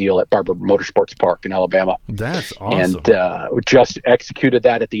multi-year deal at Barber Motorsports Park in Alabama. That's awesome. And we just executed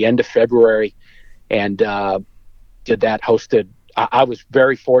that at the end of February and did that, hosted. I was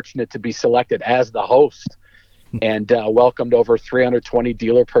very fortunate to be selected as the host and welcomed over 320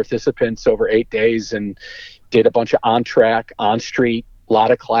 dealer participants over 8 days and did a bunch of on-track, on-street, a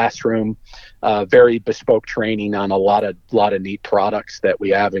lot of classroom, very bespoke training on a lot of neat products that we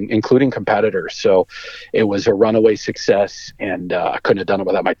have, including competitors. So it was a runaway success, and I couldn't have done it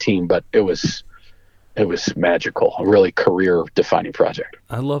without my team, but it was magical, a really career-defining project.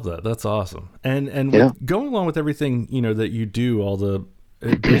 I love that. That's awesome. And Yeah. going along with everything, that you do,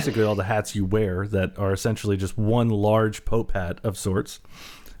 basically all the hats you wear that are essentially just one large Pope hat of sorts.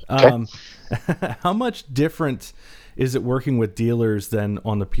 Okay. How much different is it working with dealers than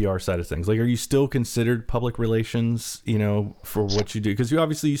on the PR side of things? Like, are you still considered public relations, for what you do? Because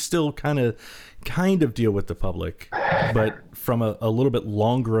you still kind of deal with the public, but from a little bit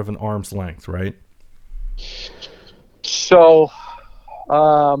longer of an arm's length, right? So,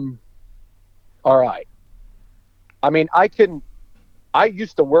 all right. I mean, I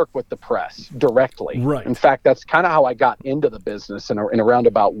used to work with the press directly. Right. In fact, that's kind of how I got into the business in a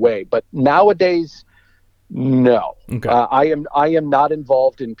roundabout way. But nowadays, no. Okay. I am not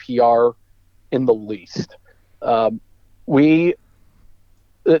involved in PR in the least. The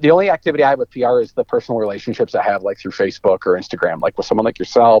only activity I have with PR is the personal relationships I have, like through Facebook or Instagram, like with someone like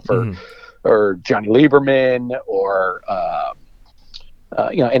yourself or Johnny Lieberman or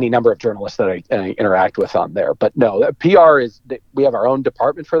any number of journalists that I interact with on there. But no, PR we have our own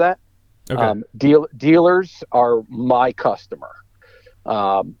department for that. Okay. Dealers are my customer.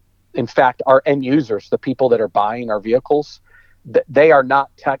 In fact, our end users, the people that are buying our vehicles, they are not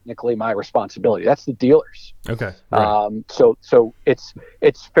technically my responsibility. That's the dealers. Okay. Right. So it's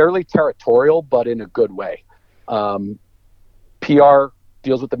fairly territorial, but in a good way. PR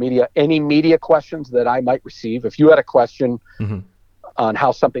deals with the media. Any media questions that I might receive, if you had a question on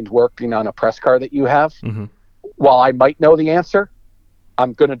how something's working on a press car that you have, while I might know the answer,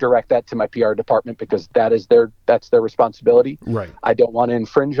 I'm going to direct that to my PR department because that's their responsibility. Right. I don't want to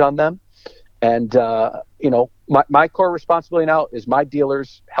infringe on them. And, my core responsibility now is my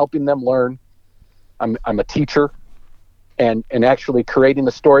dealers, helping them learn. I'm a teacher and actually creating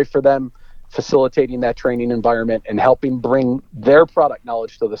the story for them, facilitating that training environment and helping bring their product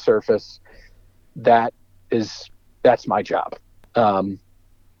knowledge to the surface. That's my job.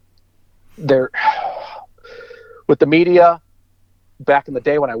 With the media, back in the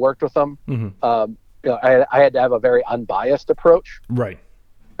day when I worked with them, I had to have a very unbiased approach. Right.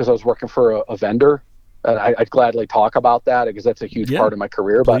 Because I was working for a vendor, and I'd gladly talk about that because that's a huge part of my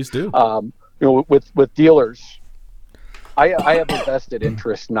career. Please do. With dealers, I have a vested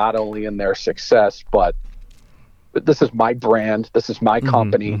interest not only in their success, but this is my brand. This is my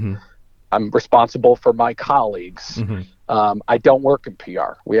company. I'm responsible for my colleagues. I don't work in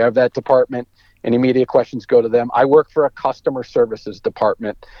PR. We have that department. Any media questions go to them. I work for a customer services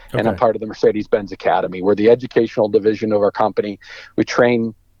department, and I'm part of the Mercedes-Benz Academy. We're the educational division of our company. We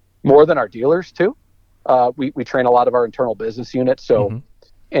train more than our dealers, too. We train a lot of our internal business units. So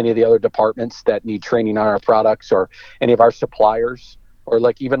any of the other departments that need training on our products or any of our suppliers or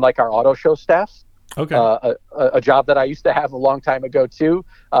even our auto show staff. Okay. A job that I used to have a long time ago, too.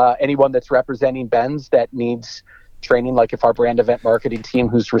 Anyone that's representing Benz that needs training, like if our brand event marketing team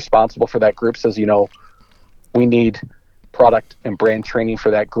who's responsible for that group says, we need product and brand training for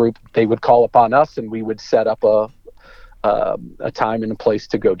that group, they would call upon us and we would set up a time and a place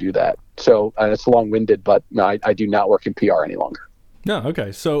to go do that. So it's long-winded, but no, I do not work in PR any longer. No.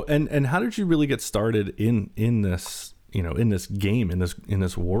 Okay. So, and how did you really get started in this, in this game, in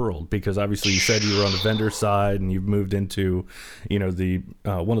this world? Because obviously you said you were on the vendor side and you've moved into, the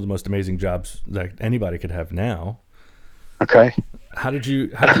one of the most amazing jobs that anybody could have now. Okay. How did you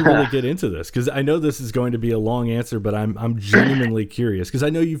really get into this? Because I know this is going to be a long answer, but I'm genuinely curious because I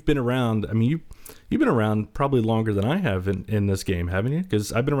know you've been around. I mean, you've been around probably longer than I have in this game, haven't you?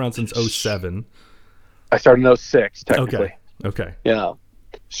 Because I've been around since 2007. I started in 2006, technically. Okay. Yeah.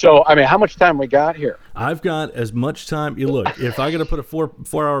 So, I mean, how much time we got here? I've got as much time. You look, if I got to put a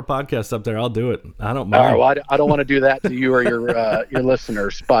 4-hour podcast up there, I'll do it. I don't mind. All right, well, I don't want to do that to you or your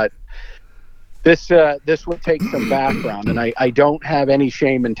listeners, but this would take some background, and I don't have any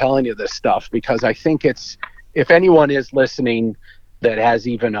shame in telling you this stuff because I think if anyone is listening that has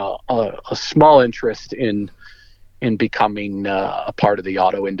even a small interest in becoming a part of the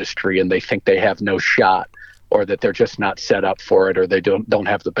auto industry and they think they have no shot or that they're just not set up for it or they don't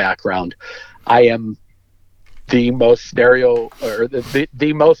have the background, I am the most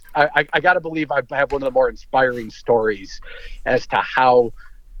the most, I got to believe I have one of the more inspiring stories as to how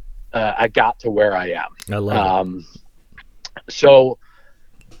I got to where I am. I love it. So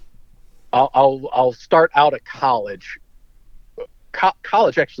I'll start out at college.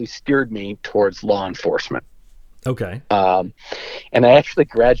 College actually steered me towards law enforcement. Okay. And I actually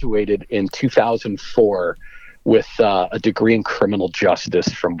graduated in 2004 with a degree in criminal justice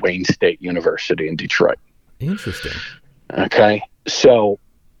from Wayne State University in Detroit. Interesting. Okay. So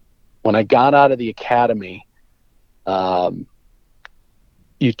when I got out of the academy,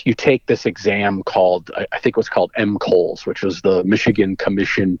 you take this exam called, I think it was called MCOLS, which was the Michigan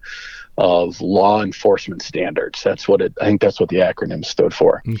Commission of Law Enforcement Standards. I think that's what the acronym stood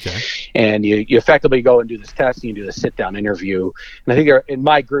for. Okay. And you effectively go and do this test, and you do the sit-down interview. And I think in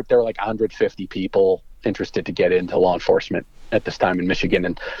my group, there were like 150 people interested to get into law enforcement at this time in Michigan.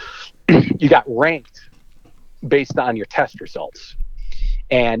 And you got ranked based on your test results.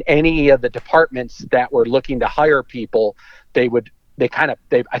 And any of the departments that were looking to hire people, I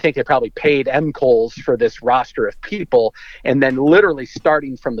think they probably paid MCOLs for this roster of people. And then literally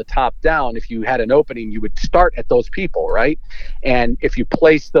starting from the top down, if you had an opening, you would start at those people, right? And if you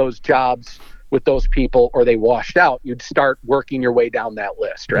placed those jobs with those people or they washed out, you'd start working your way down that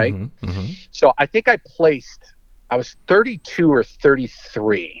list, right? Mm-hmm, mm-hmm. So I think I was 32 or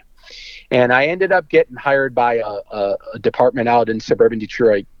 33. And I ended up getting hired by a department out in suburban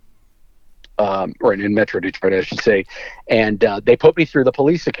Detroit, or in Metro Detroit, I should say. And they put me through the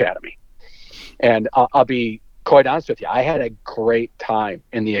police academy. And I'll be quite honest with you, I had a great time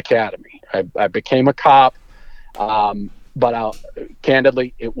in the academy. I became a cop, but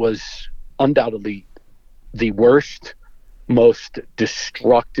candidly, it was undoubtedly the worst, most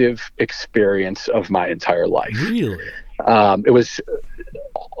destructive experience of my entire life. Really? It was,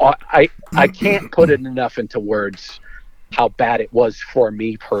 I can't put it enough into words how bad it was for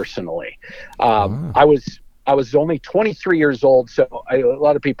me personally. I was only 23 years old, so a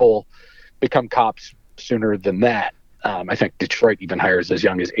lot of people become cops sooner than that. I think Detroit even hires as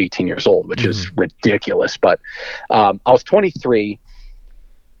young as 18 years old, which is ridiculous. But I was 23.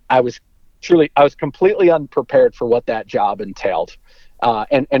 I was completely unprepared for what that job entailed.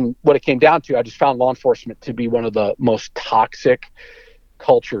 And what it came down to, I just found law enforcement to be one of the most toxic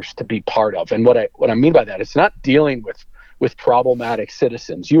cultures to be part of. And what I mean by that, it's not dealing with problematic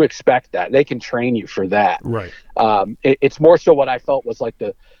citizens. You expect that. They can train you for that. Right. It's more so what I felt was like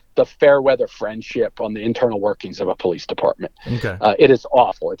the fair weather friendship on the internal workings of a police department. Okay. It is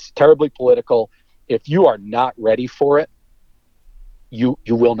awful. It's terribly political. If you are not ready for it, you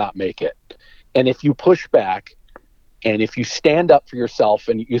will not make it. And if you push back, and if you stand up for yourself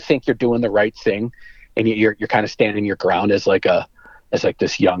and you think you're doing the right thing, and you're kind of standing your ground as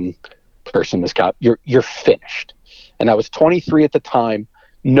this young person, this cop, you're finished. And I was 23 at the time,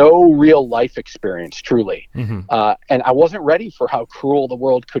 no real life experience, truly. Mm-hmm. And I wasn't ready for how cruel the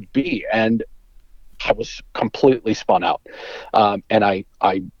world could be. And I was completely spun out. And I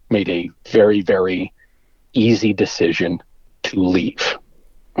made a very, very easy decision to leave.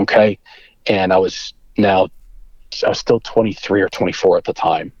 Okay. And I was still 23 or 24 at the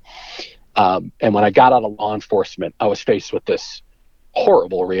time. And when I got out of law enforcement, I was faced with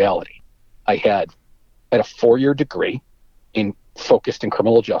horrible reality. I had a 4-year degree focused in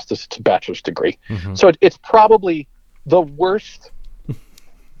criminal justice. It's a bachelor's degree. Mm-hmm. So it's probably the worst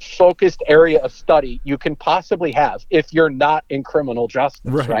focused area of study you can possibly have if you're not in criminal justice,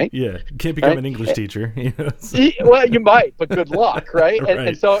 right? Yeah. You can't become an English teacher. You know, so. Well, you might, but good luck, right? Right.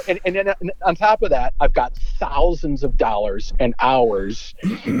 And so then on top of that, I've got thousands of dollars and hours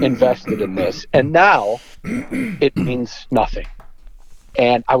invested in this. And now it means nothing.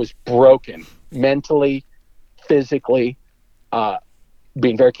 And I was broken mentally, physically.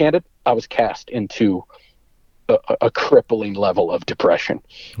 Being very candid, I was cast into a crippling level of depression.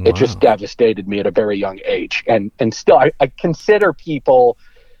 Wow. It just devastated me at a very young age. And still, I consider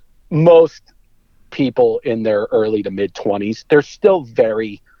most people in their early to mid 20s, they're still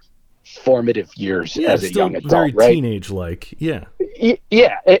very formative years as a young adult, very right? Teenage-like, yeah.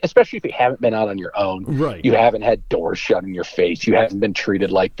 Yeah, especially if you haven't been out on your own. Right. You haven't had doors shut in your face. You haven't been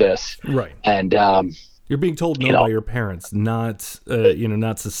treated like this. Right. And you're being told no by your parents, not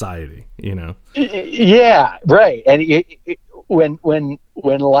not society. Yeah, right. And when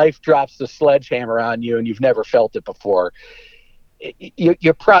life drops the sledgehammer on you and you've never felt it before,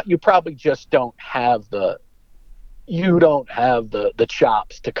 you probably just don't have the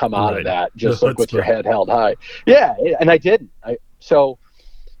chops to come out of that just like with your head held high. Yeah, and I didn't.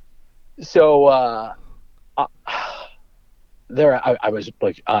 there I was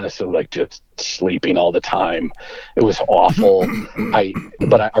like honestly like just sleeping all the time. It was awful.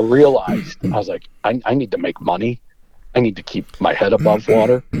 But I realized I was like, I need to make money. I need to keep my head above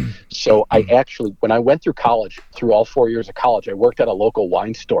water. So I actually, when I went through college, through all 4 years of college, I worked at a local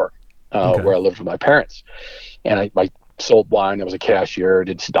wine store where I lived with my parents, and I sold wine. I was a cashier,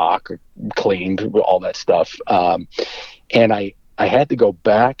 did stock, cleaned, all that stuff. And I had to go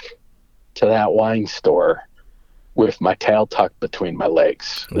back to that wine store with my tail tucked between my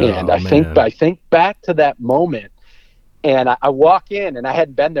legs. And I think back to that moment, and I walk in, and I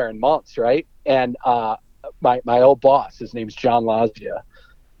hadn't been there in months, right? And my old boss, his name's John Lazia,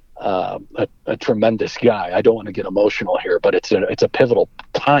 a tremendous guy. I don't want to get emotional here, but it's a pivotal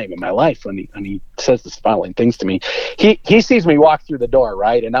time in my life when he says the following things to me. He sees me walk through the door,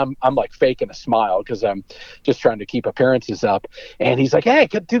 right, and I'm like faking a smile because I'm just trying to keep appearances up. And he's like, "Hey,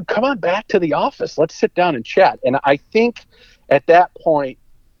 dude, come on back to the office. Let's sit down and chat." And I think at that point,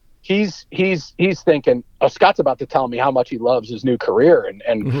 he's thinking, "Oh, Scott's about to tell me how much he loves his new career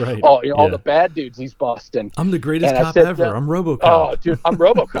and right. all the bad dudes he's busting. I'm the greatest cop ever. I'm RoboCop." Oh, dude, I'm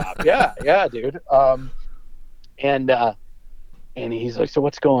RoboCop. yeah, dude. And he's like, "So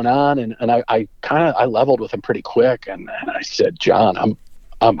what's going on?" And I leveled with him pretty quick, and I said, "John,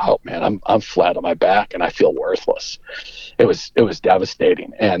 I'm out, man. I'm flat on my back, and I feel worthless." It was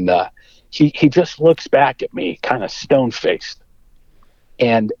devastating, and he just looks back at me, kind of stone faced.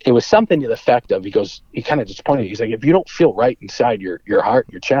 And it was something to the effect of, he kind of just pointed, he's like, "If you don't feel right inside your heart,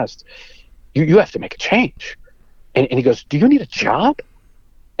 your chest, you have to make a change." And he goes, "Do you need a job?"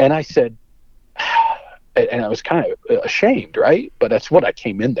 And I said, and I was kind of ashamed, right? But that's what I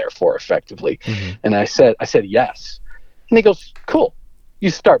came in there for, effectively. Mm-hmm. And I said, "Yes." And he goes, "Cool. You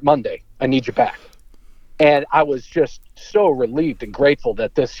start Monday. I need you back." And I was just so relieved and grateful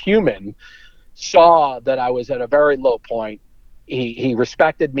that this human saw that I was at a very low point. He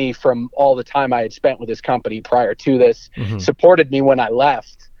respected me from all the time I had spent with his company prior to this, mm-hmm. supported me when I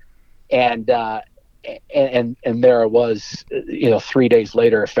left, and there I was, 3 days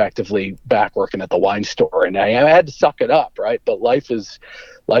later, effectively back working at the wine store, and I had to suck it up, right? But life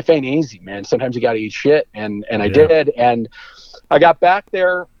ain't easy, man. Sometimes you got to eat shit, and I did, and I got back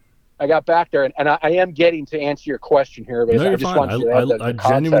there. And I am getting to answer your question here, but I just want you to have I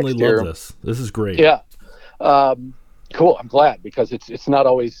genuinely love this. This is great. Yeah. Cool. I'm glad, because it's not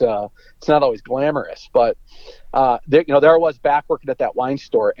always glamorous, but there I was back working at that wine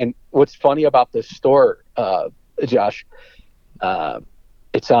store. And what's funny about this store, Josh,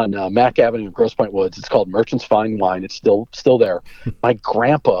 it's on Mack Avenue in Grosse Pointe Woods. It's called Merchant's Fine Wine. It's still there. My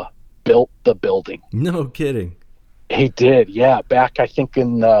grandpa built the building. No kidding. He did, yeah. Back, I think,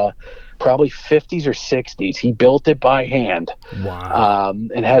 in probably 50s or 60s, he built it by hand. Wow.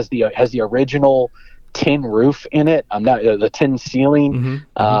 And has the original tin roof in it. I'm not the tin ceiling.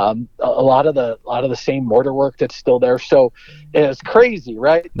 Mm-hmm. A lot of the same mortar work that's still there. So it's crazy,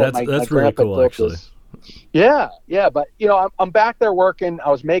 right? That's really cool, actually. Yeah. But I'm back there working. I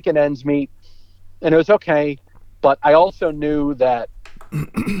was making ends meet, and it was okay. But I also knew that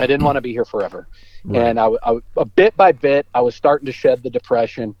I didn't want to be here forever. Right. And I bit by bit, I was starting to shed the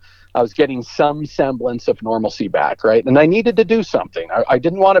depression. I was getting some semblance of normalcy back, right? And I needed to do something. I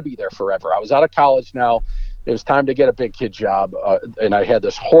didn't want to be there forever. I was out of college now. It was time to get a big kid job. And I had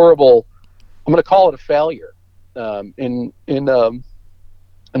this horrible, I'm going to call it a failure in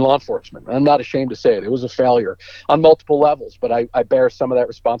law enforcement. I'm not ashamed to say it. It was a failure on multiple levels, but I bear some of that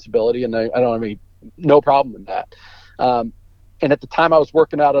responsibility, and I don't have no problem in that. And at the time I was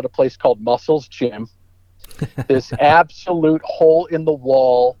working out at a place called Muscles Gym, this absolute hole in the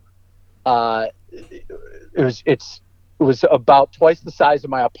wall. It was about twice the size of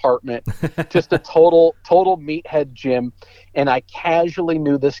my apartment, just a total meathead gym. And I casually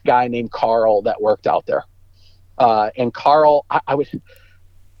knew this guy named Carl that worked out there. And Carl, I would,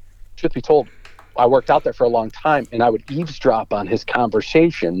 truth be told, I worked out there for a long time, and I would eavesdrop on his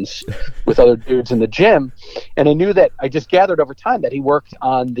conversations with other dudes in the gym. And I knew that I just gathered over time that he worked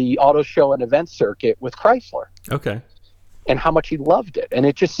on the auto show and event circuit with Chrysler. Okay. And how much he loved it. And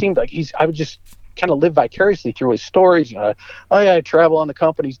it just seemed like I would just kind of live vicariously through his stories. I travel on the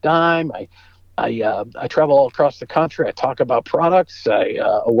company's dime. I travel all across the country. I talk about products. I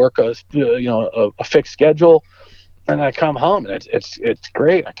work a fixed schedule. And I come home, and it's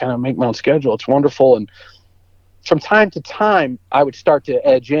great. I kind of make my own schedule. It's wonderful. And from time to time, I would start to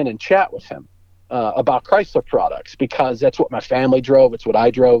edge in and chat with him about Chrysler products, because that's what my family drove. It's what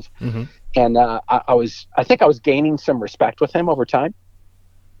I drove. Mm-hmm. And I think I was gaining some respect with him over time.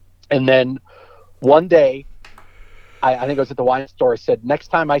 And then one day, I think I was at the wine store. I said, "Next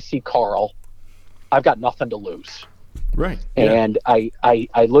time I see Carl, I've got nothing to lose." Right. Yeah. And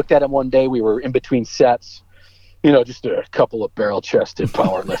I looked at him one day. We were in between sets, just a couple of barrel-chested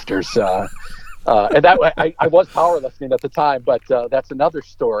power lifters. And that I was powerlifting at the time, but that's another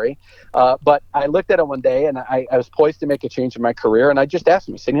story. But I looked at him one day, and I was poised to make a change in my career. And I just asked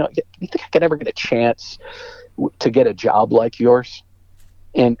him, I said, you think I could ever get a chance to get a job like yours?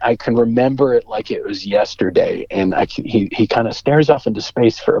 And I can remember it like it was yesterday. And he kind of stares off into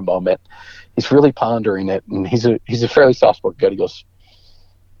space for a moment. He's really pondering it, and he's a fairly soft-spoken guy. He goes,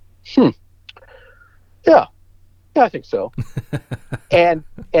 yeah, I think so. and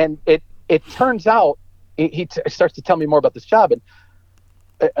it turns out he starts to tell me more about this job, and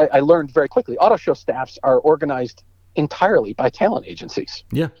I learned very quickly auto show staffs are organized entirely by talent agencies.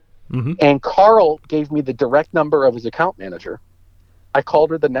 Yeah. Mm-hmm. And Carl gave me the direct number of his account manager. I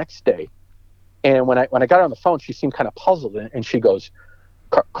called her the next day, and when I got her on the phone, she seemed kind of puzzled, and she goes,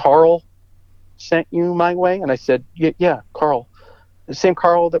 Carl sent you my way? And I said, yeah, Carl. The same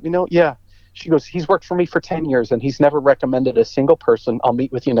Carl that we know? Yeah. She goes, he's worked for me for 10 years, and he's never recommended a single person. I'll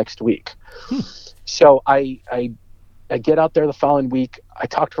meet with you next week. So I get out there the following week. I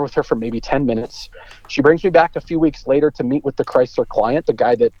talked with her for maybe 10 minutes. She brings me back a few weeks later to meet with the Chrysler client, the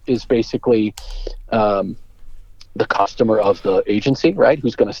guy that is basically the customer of the agency, right,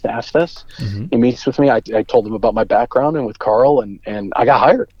 who's going to staff this. Mm-hmm. He meets with me. I told him about my background and with Carl, and I got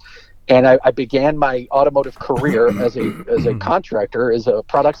hired. And I began my automotive career as a contractor, as a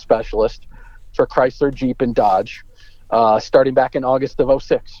product specialist for Chrysler, Jeep, and Dodge, starting back in August of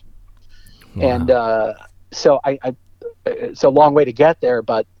 2006. Wow. And so it's a long way to get there,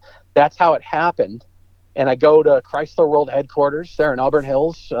 but that's how it happened. And I go to Chrysler World Headquarters there in Auburn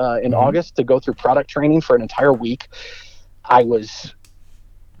Hills in August to go through product training for an entire week. I was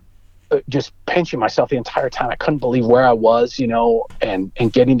just pinching myself the entire time. I couldn't believe where I was, and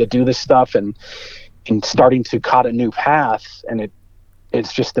getting to do this stuff and starting to cut a new path. And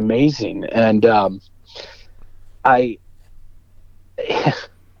it's just amazing. And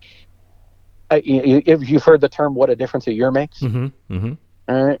if you've heard the term, what a difference a year makes. Mm-hmm. Mm-hmm.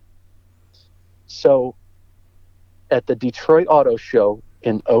 All right. So at the Detroit Auto Show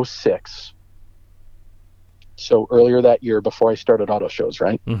in 2006, so earlier that year before I started auto shows,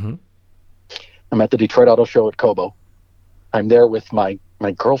 right? Mm-hmm. I'm at the Detroit Auto Show at Kobo. I'm there with my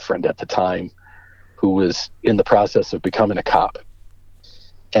girlfriend at the time, who was in the process of becoming a cop.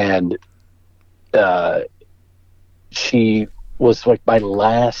 And she was like my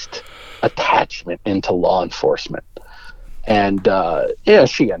last attachment into law enforcement. And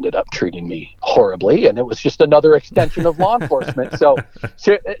she ended up treating me horribly, and it was just another extension of law enforcement. So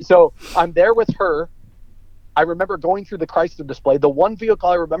I'm there with her. I remember going through the Chrysler display. The one vehicle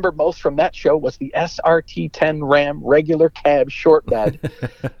I remember most from that show was the SRT-10 Ram regular cab short bed.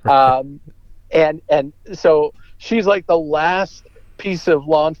 And so she's like the last piece of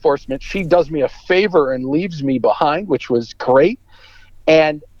law enforcement. She does me a favor and leaves me behind, which was great.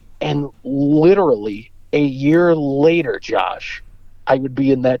 And literally a year later, Josh, I would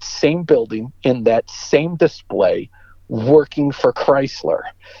be in that same building, in that same display, working for Chrysler.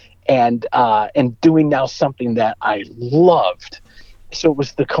 And doing now something that I loved. So it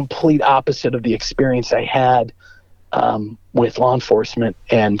was the complete opposite of the experience I had with law enforcement,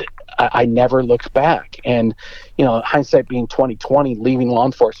 and I never looked back. And hindsight being 2020, leaving law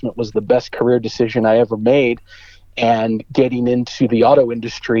enforcement was the best career decision I ever made. And getting into the auto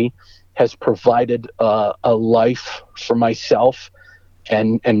industry has provided a life for myself,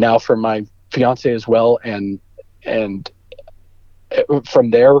 and now for my fiance as well. And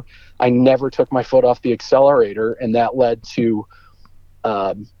from there, I never took my foot off the accelerator, and that led to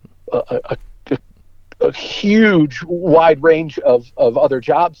a huge, wide range of other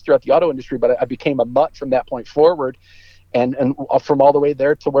jobs throughout the auto industry. But I became a mutt from that point forward, and from all the way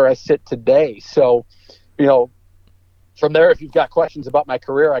there to where I sit today. So, from there, if you've got questions about my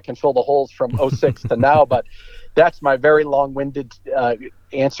career, I can fill the holes from 2006 to now. But that's my very long-winded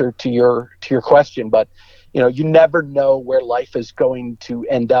answer to your question. But you never know where life is going to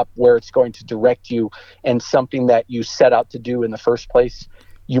end up, where it's going to direct you, and something that you set out to do in the first place,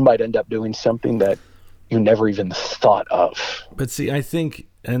 you might end up doing something that you never even thought of. But see, I think,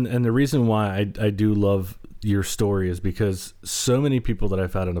 and the reason why I do love your story is because so many people that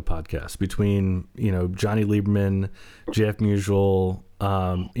I've had on a podcast, between, Johnny Lieberman, Jeff Musial,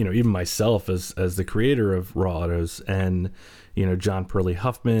 even myself as the creator of Raw Autos, and, John Perley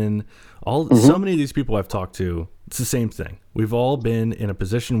Huffman, so many of these people I've talked to, it's the same thing. We've all been in a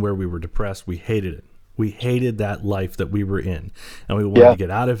position where we were depressed. We hated it. We hated that life that we were in, and we wanted to get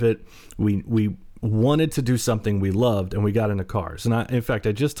out of it. We wanted to do something we loved, and we got into cars. And in fact,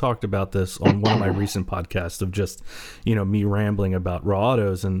 I just talked about this on one of my recent podcasts of just, me rambling about raw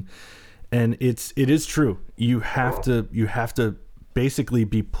autos, and it is true. You have to basically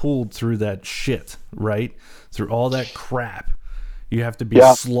be pulled through that shit, right? Through all that crap. You have to be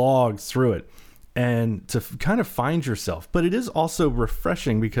slogged through it and to kind of find yourself. But it is also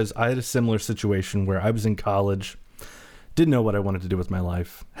refreshing because I had a similar situation where I was in college, didn't know what I wanted to do with my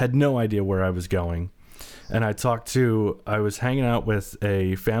life, had no idea where I was going. And I was hanging out with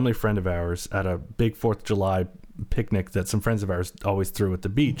a family friend of ours at a big 4th of July picnic that some friends of ours always threw at the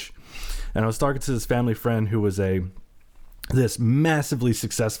beach. And I was talking to this family friend who was this massively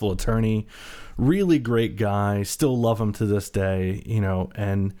successful attorney, really great guy, still love him to this day,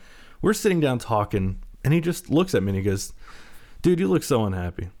 and we're sitting down talking, and he just looks at me and he goes, "Dude, you look so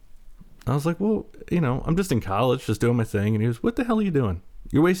unhappy." I was like, "Well, I'm just in college, just doing my thing." And he goes, "What the hell are you doing?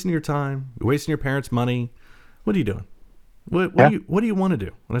 You're wasting your time. You're wasting your parents' money. What are you doing? What do you want to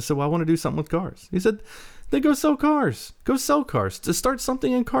do?" And I said, "Well, I want to do something with cars." He said, "Then go sell cars. Go sell cars. To start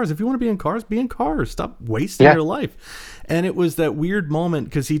something in cars. If you want to be in cars, be in cars. Stop wasting your life." And it was that weird moment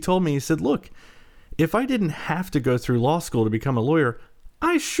because he told me, he said, "Look, if I didn't have to go through law school to become a lawyer,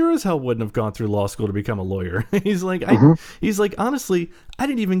 I sure as hell wouldn't have gone through law school to become a lawyer." He's like, he's like, "Honestly, I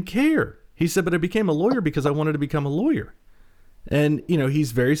didn't even care." He said, "But I became a lawyer because I wanted to become a lawyer." And,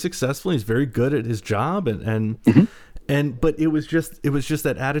 he's very successful. He's very good at his job. But it was just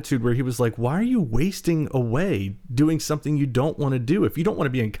that attitude where he was like, "Why are you wasting away doing something you don't want to do? If you don't want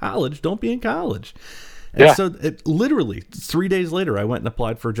to be in college, don't be in college." And so literally 3 days later, I went and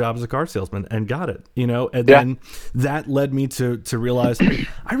applied for a job as a car salesman and got it, and then that led me to realize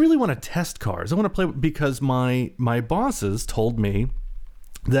I really want to test cars. I want to play because my bosses told me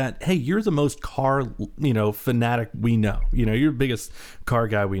that, "Hey, you're the most car, fanatic we know. You're the biggest car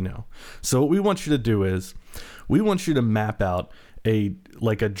guy we know. So what we want you to do is we want you to map out a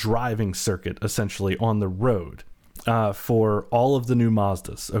driving circuit essentially on the road for all of the new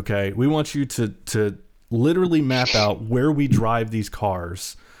Mazdas. Okay. We want you to literally map out where we drive these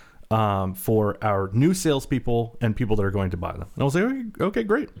cars for our new salespeople and people that are going to buy them." And I was like, "Okay,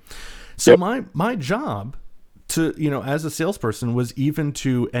 great." So my job to, as a salesperson was even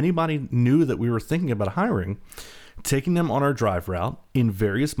to anybody new that we were thinking about hiring, taking them on our drive route in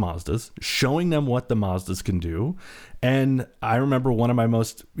various Mazdas, showing them what the Mazdas can do. And I remember one of my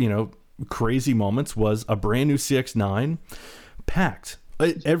most, crazy moments was a brand new CX-9 packed.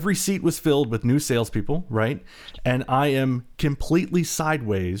 Every seat was filled with new salespeople, right? And I am completely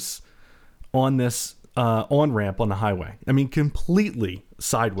sideways on this on-ramp on the highway. I mean, completely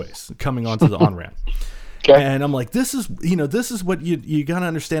sideways coming onto the on-ramp. Okay. And I'm like, this is what you got to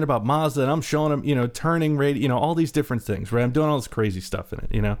understand about Mazda. And I'm showing them, turning rate, all these different things, right? I'm doing all this crazy stuff in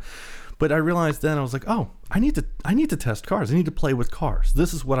it, But I realized then I was like, oh, I need to test cars. I need to play with cars.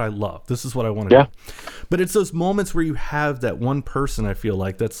 This is what I love. This is what I want to do. But it's those moments where you have that one person, I feel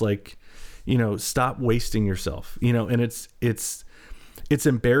like, that's like, stop wasting yourself, and it's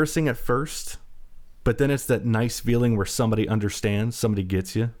embarrassing at first, but then it's that nice feeling where somebody understands, somebody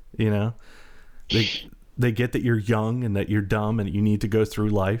gets you, They get that you're young and that you're dumb and you need to go through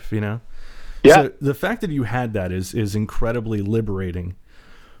life, So the fact that you had that is incredibly liberating,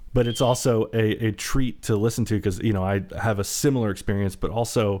 but it's also a treat to listen to because, I have a similar experience, but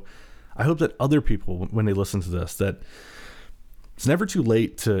also I hope that other people, when they listen to this, that it's never too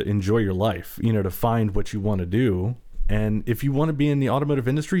late to enjoy your life, to find what you want to do. And if you want to be in the automotive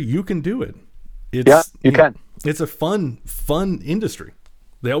industry, you can do it. You can. It's a fun industry.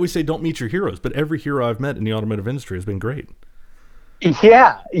 They always say don't meet your heroes, but every hero I've met in the automotive industry has been great.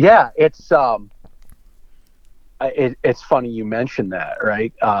 Yeah. It's it's funny you mentioned that,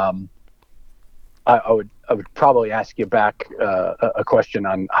 right? I would probably ask you back a question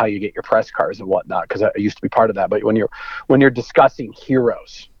on how you get your press cars and whatnot, because I used to be part of that. But when you're discussing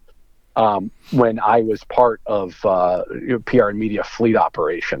heroes, when I was part of PR and media fleet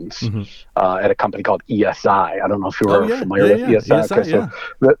operations at a company called ESI. I don't know if you were familiar with ESI. ESI, so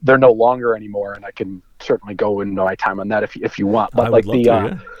they're no longer anymore, and I can certainly go into my time on that if you want. But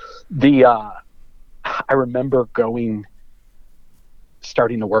I remember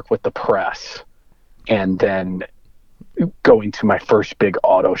starting to work with the press, and then going to my first big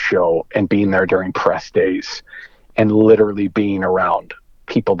auto show and being there during press days, and literally being around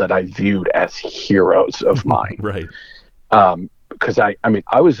people that I viewed as heroes of mine. Right. Because I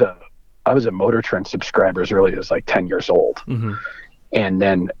was a Motor Trend subscriber as early as like 10 years old. And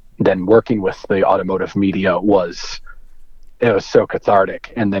then working with the automotive media was so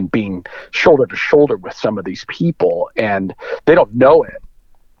cathartic. And then being shoulder to shoulder with some of these people, and they don't know it,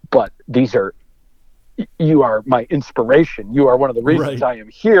 but these are you are my inspiration. You are one of the reasons I am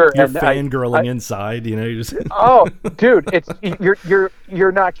here. You're and fangirling inside, you just. Oh, dude,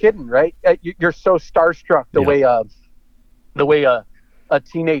 you're not kidding, right? You're so starstruck the way a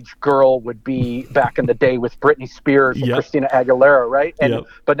teenage girl would be back in the day with Britney Spears and Christina Aguilera, right? And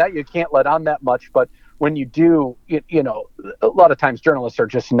but now you can't let on that much. But when you do, you know, a lot of times journalists are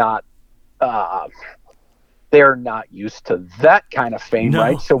just not. They're not used to that kind of fame,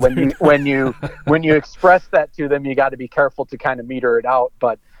 right? So when you express that to them, you got to be careful to kind of meter it out.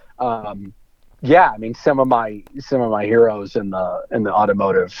 But yeah, I mean, some of my heroes in the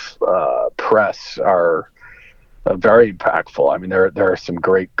automotive press are very impactful. I mean, there are some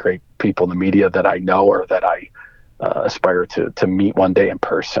great people in the media that I know or that I aspire to meet one day in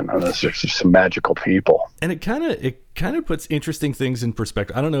person. And those are just some magical people. And it kind of puts interesting things in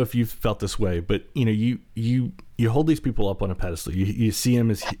perspective. I don't know if you've felt this way, but you know, you hold these people up on a pedestal. You see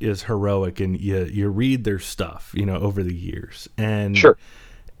them as heroic, and you read their stuff, you know, over the years, and sure.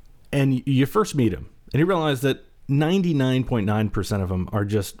 And you first meet them, and you realize that 99.9% of them are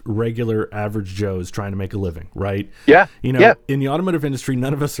just regular average Joes trying to make a living, right? Yeah. You know, in the automotive industry,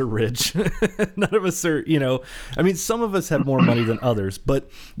 none of us are rich. None of us are, you know, I mean, some of us have more money than others, but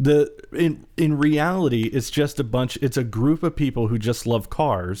in reality, it's just it's a group of people who just love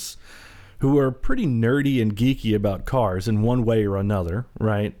cars, who are pretty nerdy and geeky about cars in one way or another,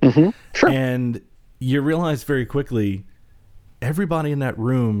 right? Mm-hmm. Sure. And you realize very quickly, everybody in that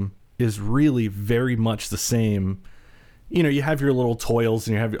room is really very much the same. You know, you have your little toils,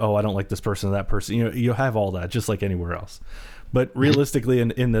 and you have, I don't like this person or that person. You know, you have all that just like anywhere else. But realistically,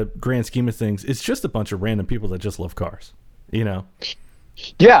 in the grand scheme of things, it's just a bunch of random people that just love cars, you know?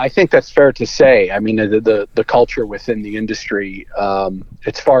 Yeah, I think that's fair to say. I mean, the culture within the industry,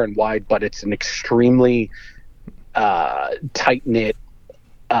 it's far and wide, but it's an extremely tight-knit,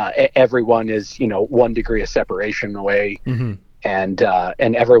 everyone is, you know, 1 degree of separation away. Mm-hmm. And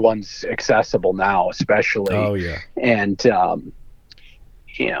everyone's accessible now, especially. Oh yeah. And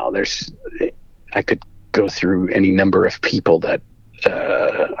you know, I could go through any number of people that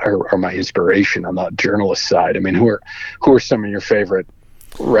are my inspiration on the journalist side. I mean, who are some of your favorite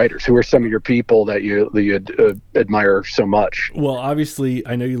writers? Who are some of your people that you admire so much? Well, obviously,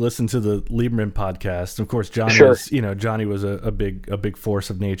 I know you listen to the Lieberman podcast. Of course, Johnny was a big force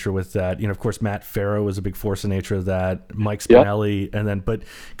of nature with that. You know, of course, Matt Farrow was a big force of nature of that. Mike Spinelli, and then, but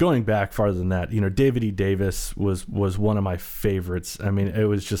going back farther than that, you know, David E. Davis was one of my favorites. I mean, it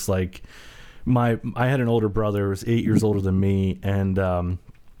was just like I had an older brother who was 8 years older than me, and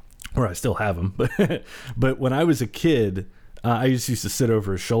or I still have him, but when I was a kid. I just used to sit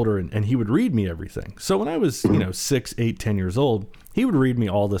over his shoulder, and he would read me everything. So when I was, you know, 6, 8, 10 years old, he would read me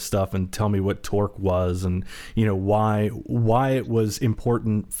all this stuff and tell me what torque was, and, you know, why it was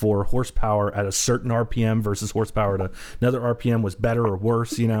important for horsepower at a certain RPM versus horsepower at another RPM was better or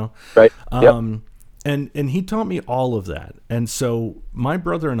worse, you know? Right. And he taught me all of that. And so my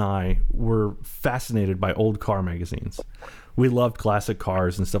brother and I were fascinated by old car magazines. We loved classic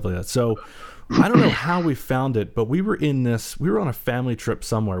cars and stuff like that. So I don't know how we found it, but we were on a family trip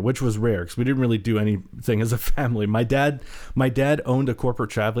somewhere, which was rare because we didn't really do anything as a family. My dad owned a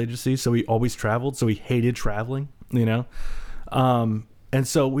corporate travel agency, so he always traveled. So he hated traveling, you know? And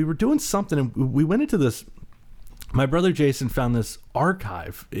so we were doing something, and we went into this. My brother Jason found this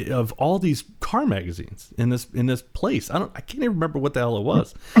archive of all these car magazines in this place. I can't even remember what the hell it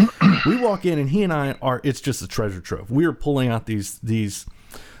was. We walk in, and he and I it's just a treasure trove. We are pulling out these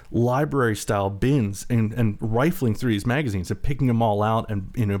library style bins and rifling through these magazines and picking them all out and,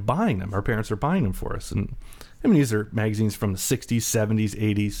 you know, buying them. Our parents are buying them for us. And I mean, these are magazines from the 60s, 70s,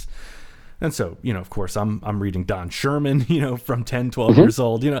 80s. And so, you know, of course, I'm reading Don Sherman, you know, from 10, 12 years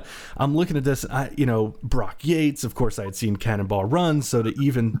old. You know, I'm looking at this, you know, Brock Yates. Of course, I had seen Cannonball Run. So to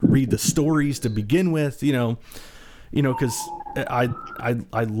even read the stories to begin with, you know, because I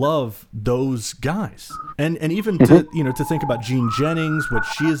love those guys, and even to think about Jean Jennings, what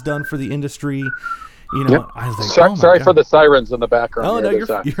she has done for the industry, you know. Yep. I think, sorry for the sirens in the background. Oh no, you're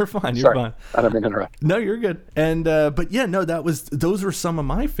fine. You're fine. I don't mean to interrupt. No, you're good. And but yeah, no, those were some of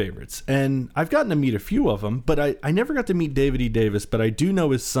my favorites, and I've gotten to meet a few of them, but I never got to meet David E. Davis, but I do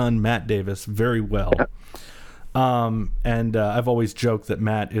know his son Matt Davis very well. Yep. And I've always joked that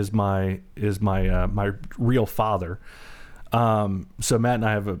Matt is my real father. So Matt and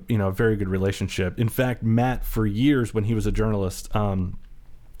I have a very good relationship. In fact, Matt, for years when he was a journalist,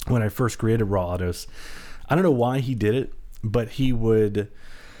 when I first created Raw Autos, I don't know why he did it, but he would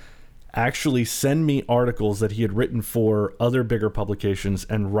actually send me articles that he had written for other bigger publications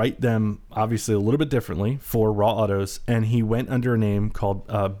and write them obviously a little bit differently for Raw Autos. And he went under a name called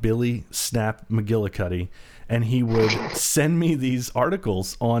Billy Snap McGillicuddy, and he would send me these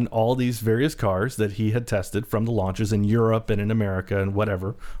articles on all these various cars that he had tested from the launches in Europe and in America and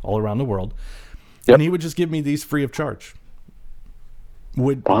whatever, all around the world. Yep. And he would just give me these free of charge.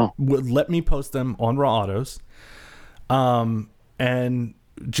 Would let me post them on Raw Autos. And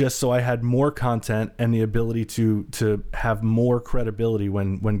just so I had more content and the ability to have more credibility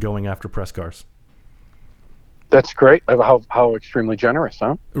when going after press cars. That's great. How extremely generous,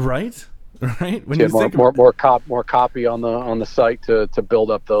 huh? Right. Right. When you you think more copy on the site to build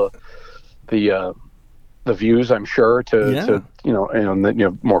up the views, I'm sure, to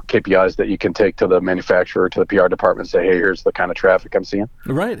more KPIs that you can take to the manufacturer, to the PR department, and say, hey, here's the kind of traffic I'm seeing.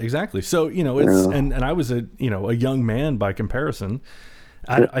 Right. Exactly. So, it's, and I was a young man by comparison.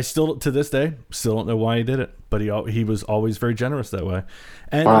 I still, to this day, still don't know why he did it, but he was always very generous that way.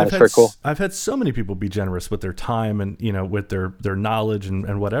 And that's very cool. I've had so many people be generous with their time and, with their knowledge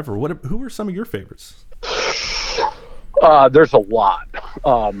and whatever. Who are some of your favorites? There's a lot.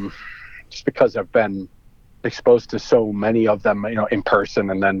 Just because I've been exposed to so many of them, in person.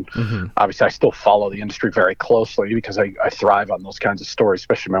 And then obviously I still follow the industry very closely because I thrive on those kinds of stories,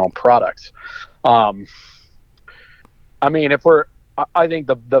 especially my own products. I think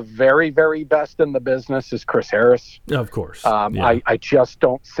the very, very best in the business is Chris Harris. Of course. I just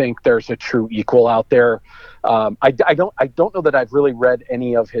don't think there's a true equal out there. I don't know that I've really read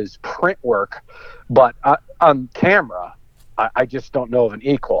any of his print work, but on camera, I just don't know of an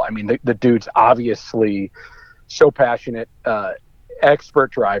equal. I mean, the dude's obviously so passionate,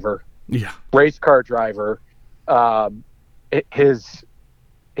 expert driver, race car driver. His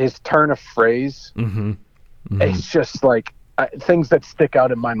turn of phrase, it's just like, things that stick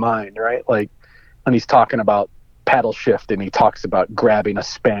out in my mind, right? Like when he's talking about paddle shift and he talks about grabbing a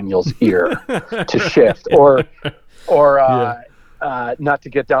spaniel's ear to shift, or not to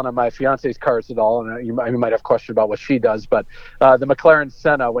get down on my fiance's cars at all, and you might have a question about what she does, but the McLaren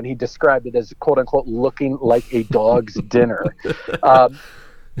Senna, when he described it as quote unquote looking like a dog's dinner,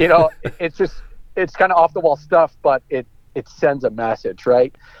 it's kind of off the wall stuff, but it sends a message,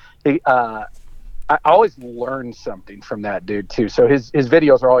 right? I always learn something from that dude too. So his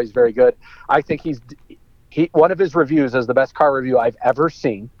videos are always very good. I think one of his reviews is the best car review I've ever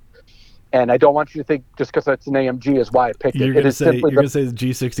seen. And I don't want you to think just because it's an AMG is why I picked it. You're going to say the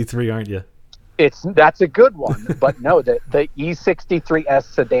G63, aren't you? That's a good one, but no, the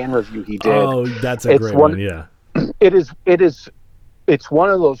E63S sedan review he did. Oh, that's a great one. Yeah. It's one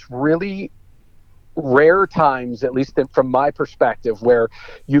of those really rare times, at least from my perspective, where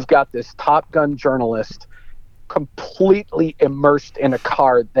you've got this Top Gun journalist completely immersed in a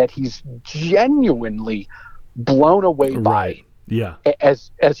car that he's genuinely blown away by. Yeah.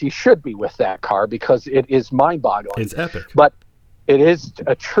 As he should be with that car, because it is mind-boggling. It's epic. But it is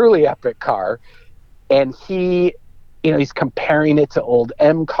a truly epic car. And he's comparing it to old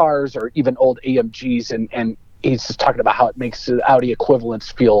M cars or even old AMGs, and he's just talking about how it makes the Audi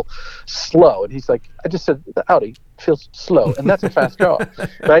equivalents feel slow. And he's like, I just said the Audi feels slow, and that's a fast car,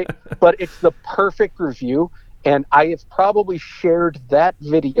 right? But it's the perfect review. And I have probably shared that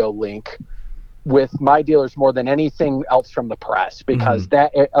video link with my dealers more than anything else from the press, because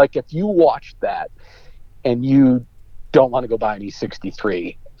that, like, if you watch that and you don't want to go buy an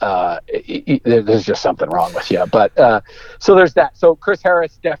E63, there's just something wrong with you. But so there's that. So Chris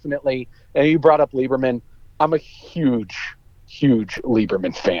Harris, definitely. And you brought up Lieberman. I'm a huge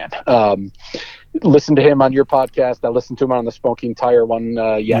Lieberman fan. Listened to him on your podcast. I listened to him on the Smoking Tire one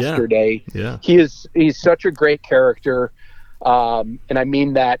yesterday. Yeah. He's such a great character. And I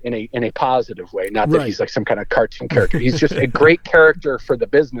mean that in a positive way, not that he's like some kind of cartoon character. He's just a great character for the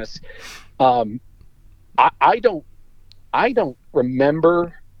business. I don't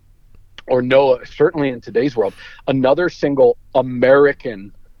remember or know, certainly in today's world, another single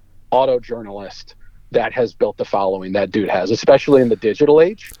American auto journalist that has built the following that dude has, especially in the digital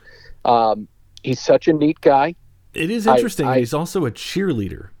age. He's such a neat guy. It is interesting. He's also a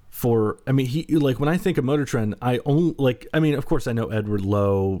cheerleader for, he, like, when I think of Motor Trend, of course I know Edward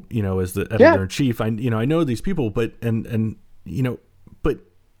Lowe, as the editor in chief. I know these people, but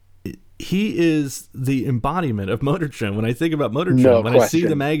he is the embodiment of Motor Trend. When I think about Motor Trend, when I see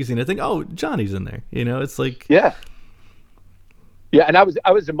the magazine, I think, oh, Johnny's in there. It's like, yeah. And I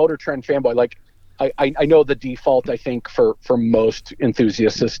was a Motor Trend fanboy. Like, I know the default, I think, for most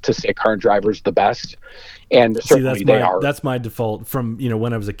enthusiasts is to say current driver's the best, and certainly they are. That's my default from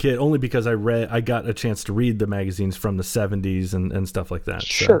when I was a kid, only because I got a chance to read the magazines from the 70s and stuff like that.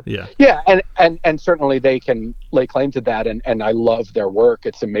 Sure. So, yeah, and certainly they can lay claim to that, and I love their work.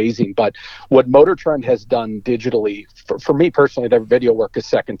 It's amazing. But what Motor Trend has done digitally, for me personally, their video work is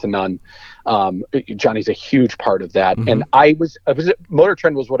second to none. Johnny's a huge part of that, and Motor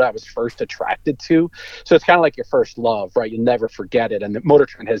Trend was what I was first attracted to. So it's kind of like your first love, right? You never forget it, and the Motor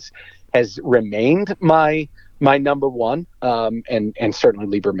Trend has remained my number one, and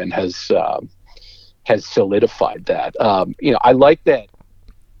certainly Lieberman has solidified that. I like that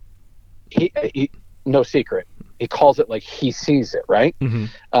he no secret, he calls it like he sees it, right?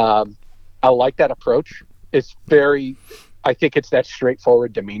 I like that approach. It's I think it's that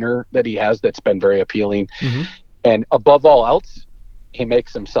straightforward demeanor that he has that's been very appealing, and above all else, he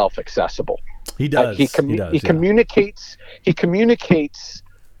makes himself accessible. He does. He communicates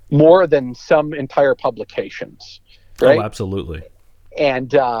more than some entire publications, right? Oh, absolutely.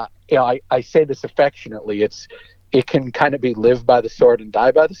 And I say this affectionately. It can kind of be live by the sword and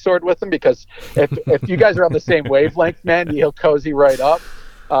die by the sword with him, because if you guys are on the same wavelength, man, he'll cozy right up.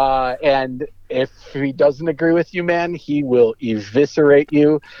 And if he doesn't agree with you, man, he will eviscerate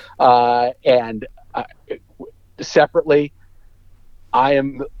you. Separately, I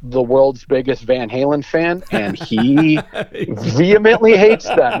am the world's biggest Van Halen fan, and he vehemently hates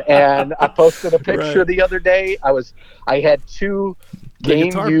them. And I posted a picture the other day. I had two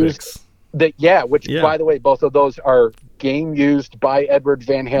game used by the way, both of those are game used by Edward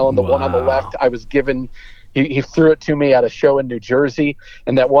Van Halen. The one on the left, I was given. He threw it to me at a show in New Jersey,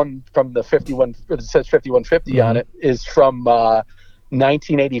 and that one from the 51, it says 5150 on it, is from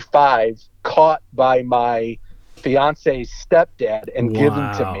 1985, caught by my fiance's stepdad and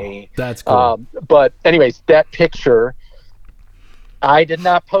given to me. That's cool. But anyways, that picture, I did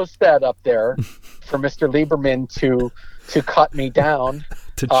not post that up there for Mr. Lieberman to cut me down.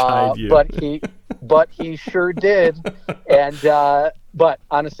 To chide you. But he sure did. And but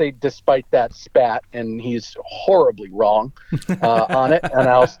honestly, despite that spat, and he's horribly wrong on it, and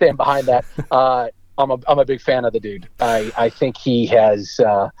I'll stand behind that. I'm a big fan of the dude. I think he has.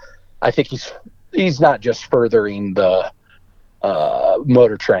 I think he's not just furthering the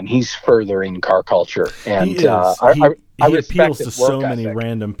motor trend. He's furthering car culture, and he I appeals to his so work many ethic.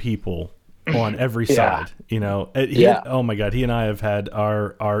 random people on every side. Oh my God, he and I have had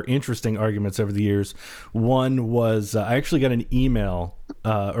our interesting arguments over the years. One was I actually got an email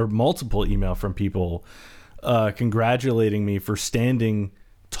or multiple email from people congratulating me for standing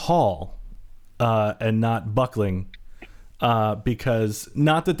tall and not buckling. Because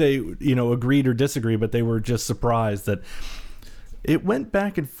not that they, agreed or disagreed, but they were just surprised that it went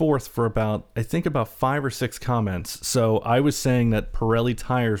back and forth for about 5 or 6 comments. So I was saying that Pirelli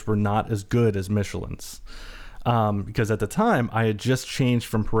tires were not as good as Michelin's. Because at the time I had just changed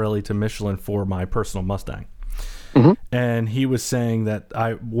from Pirelli to Michelin for my personal Mustang. And he was saying that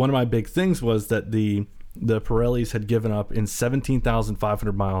one of my big things was that the Pirellis had given up in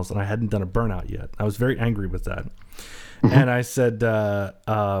 17,500 miles and I hadn't done a burnout yet. I was very angry with that. And I said,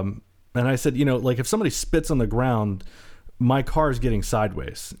 like if somebody spits on the ground, my car is getting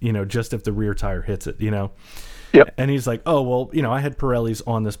sideways, just if the rear tire hits it, Yep. And he's like, oh, well, I had Pirellis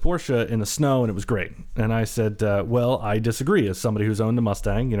on this Porsche in the snow and it was great. And I said, well, I disagree. As somebody who's owned a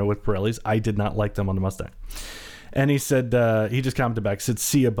Mustang, with Pirellis, I did not like them on the Mustang. And he said, he just commented back, said,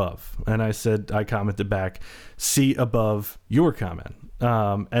 see above. And I commented back, see above your comment.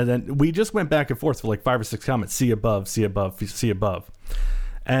 And then we just went back and forth for like 5 or 6 comments, see above, see above, see above.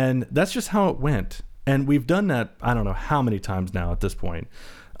 And that's just how it went. And we've done that, I don't know how many times now at this point.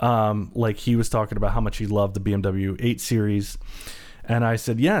 Like he was talking about how much he loved the BMW 8 Series. And I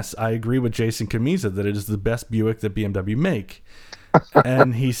said, yes, I agree with Jason Camisa that it is the best Buick that BMW make.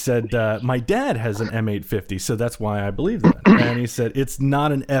 And he said, my dad has an M850, so that's why I believe that. And he said, it's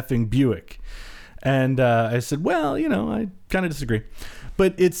not an effing Buick. And I said, well, I kind of disagree.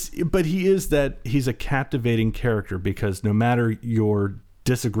 But he's a captivating character because no matter your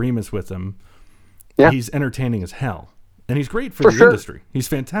disagreements with him, he's entertaining as hell. And he's great for the industry. He's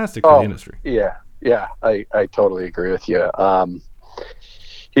fantastic for the industry. Yeah, I totally agree with you.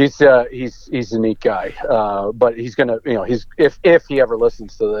 He's a neat guy, but he's gonna, if he ever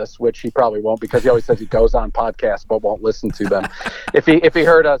listens to this, which he probably won't, because he always says he goes on podcasts but won't listen to them. If he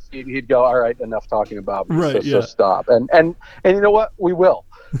heard us, he'd go, all right, enough talking about me, right, so stop. And you know what, we will.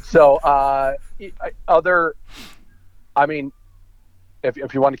 So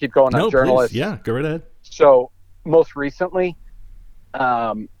if you want to keep going on journalists, please. Yeah, go right ahead. So most recently,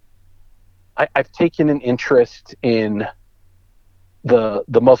 I've taken an interest in the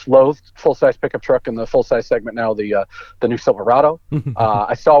most loathed full-size pickup truck in the full-size segment now, the new Silverado.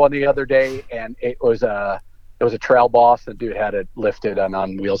 I saw one the other day, and it was a Trail Boss. The dude had it lifted and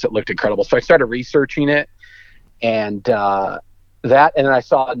on wheels. It looked incredible. So I started researching it, and and then I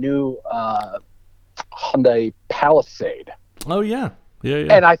saw a new Hyundai Palisade. Oh yeah.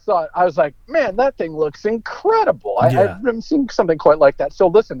 Yeah. And I was like, man, that thing looks incredible. I haven't seen something quite like that. So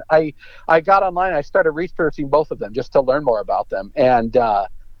listen, I got online. I started researching both of them just to learn more about them. And I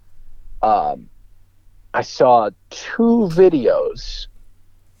saw 2 videos,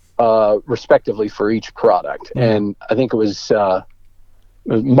 respectively, for each product. And I think it was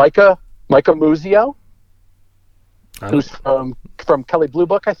Micah Muzio, who's from Kelly Blue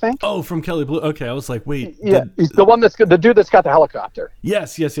Book, I think. Oh, from Kelly Blue. Okay, I was like, wait. Yeah, he's the one the dude that's got the helicopter.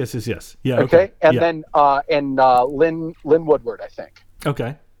 Yes. Yeah. Okay. And then Lynn Woodward, I think.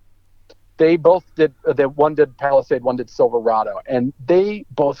 Okay. They both did. One did Palisade, one did Silverado, and they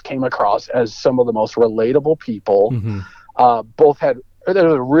both came across as some of the most relatable people. Both had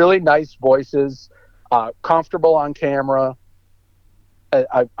really nice voices, comfortable on camera.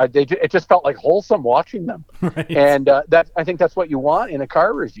 It just felt like wholesome watching them, right. And I think that's what you want in a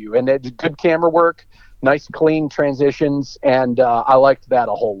car review. And it's good camera work, nice clean transitions, and I liked that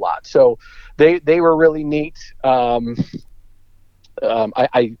a whole lot. So they were really neat. I've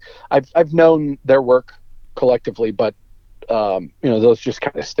known their work collectively, but those just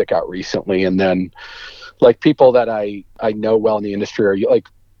kind of stick out recently. And then like people that I know well in the industry are like,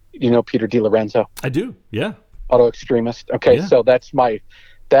 Peter DiLorenzo. I do, yeah. Auto Extremist. Okay, yeah. So that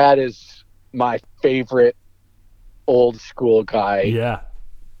is my favorite old school guy. Yeah.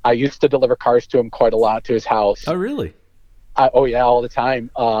 I used to deliver cars to him quite a lot, to his house. Oh, really? Oh yeah, all the time.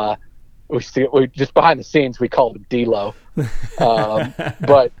 We just behind the scenes we called him D-Lo.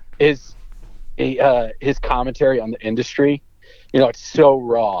 But his commentary on the industry, it's so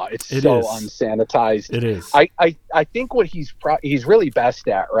raw. It's so unsanitized. It is. I think what he's really best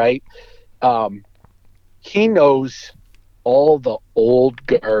at, right? He knows all the old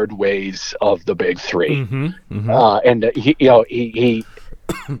guard ways of the big 3, and he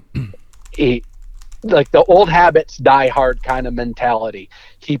like the old habits die hard kind of mentality.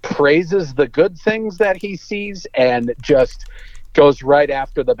 He praises the good things that he sees and just goes right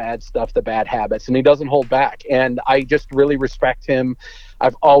after the bad stuff, the bad habits, and he doesn't hold back. And I just really respect him.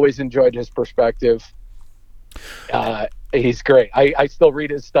 I've always enjoyed his perspective. He's great. I still read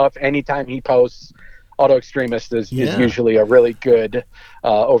his stuff anytime he posts. Auto Extremist is usually a really good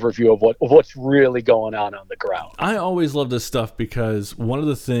overview of what's really going on the ground. I always love this stuff because one of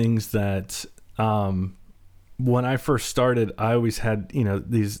the things that when I first started, I always had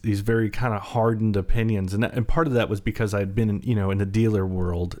these very kind of hardened opinions, and part of that was because I had been in the dealer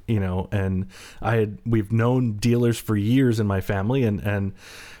world, and we've known dealers for years in my family, and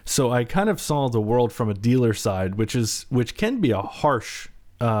so I kind of saw the world from a dealer side, which can be a harsh,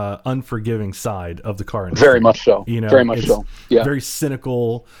 unforgiving side of the car industry. Very much so. Very much so. Yeah. Very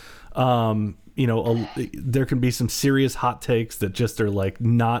cynical. There can be some serious hot takes that just are like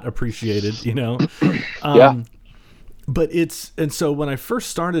not appreciated. Yeah. But so when I first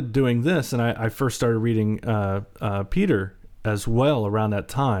started doing this, and I first started reading Peter as well around that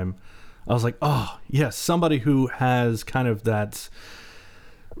time, I was like, oh yes, somebody who has kind of that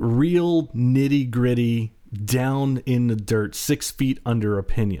real nitty gritty, down in the dirt, 6 feet under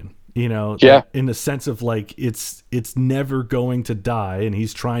opinion, yeah. In the sense of like, it's never going to die. And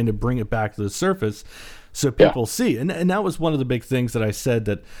he's trying to bring it back to the surface so people see. And that was one of the big things that I said,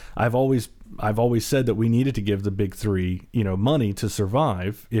 that I've always said that we needed to give the big 3, money to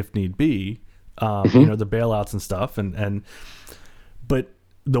survive if need be, the bailouts and stuff. But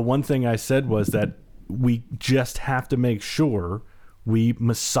the one thing I said was that we just have to make sure we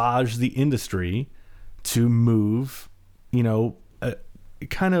massage the industry to move,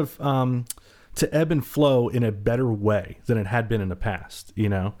 kind of to ebb and flow in a better way than it had been in the past,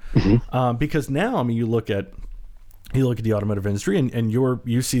 because now, you look at the automotive industry, and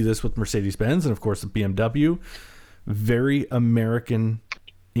you see this with Mercedes-Benz and of course the BMW, very American,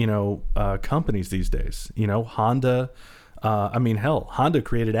 companies these days. Honda, Honda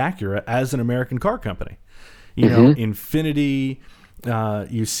created Acura as an American car company. Infiniti.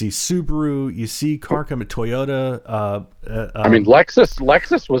 You see Subaru, you see car company, Toyota.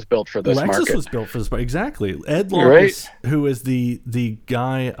 Lexus was built for this market. Lexus was built for this market, exactly. Ed Locus, who is the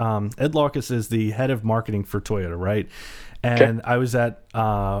guy, Ed Locus is the head of marketing for Toyota, right? And I was at a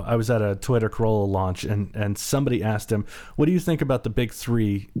Toyota Corolla launch, and somebody asked him, "What do you think about the big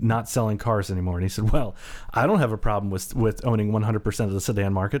three not selling cars anymore?" And he said, "Well, I don't have a problem with owning 100% of the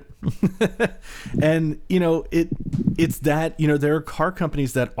sedan market." And it's that there are car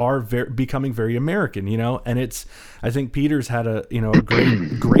companies that are becoming very American, and I think Peter's had a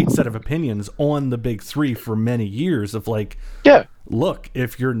great set of opinions on the big three for many years of like, yeah, look,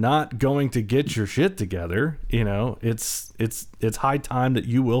 if you're not going to get your shit together, it's high time that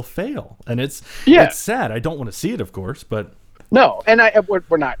you will fail. And it's sad. I don't want to see it, of course, but no. And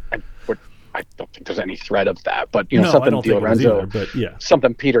we're not. I don't think there's any threat of that. But something DiLorenzo, but yeah,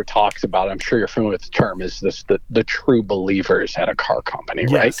 something Peter talks about. I'm sure you're familiar with the term. Is this the true believers at a car company,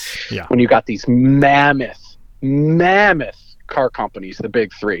 right? Yeah. When you got these mammoth car companies, the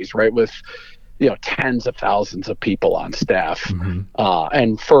big threes, right, with tens of thousands of people on staff,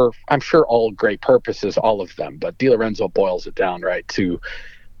 and for, I'm sure, all great purposes, all of them. But DiLorenzo boils it down right to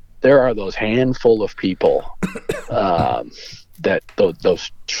there are those handful of people, that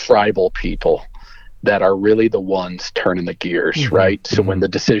those tribal people that are really the ones turning the gears, right? So when the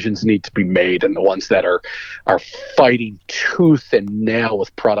decisions need to be made, and the ones that are fighting tooth and nail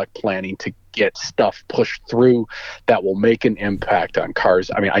with product planning to get stuff pushed through that will make an impact on cars.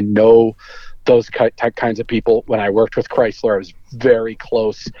 I mean, I know those kinds of people. When I worked with Chrysler, I was very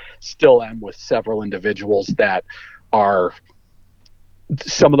close, still am, with several individuals that are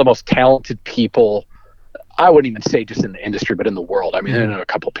some of the most talented people. I wouldn't even say just in the industry, but in the world. I mean, I know a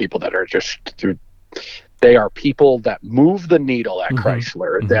couple of people that are they are people that move the needle at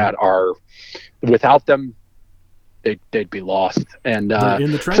Chrysler, that are, without them, they'd be lost. And they're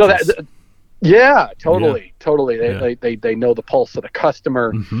in the trenches. So yeah, totally. They know the pulse of the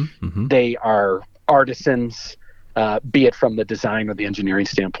customer. They are artisans, be it from the design or the engineering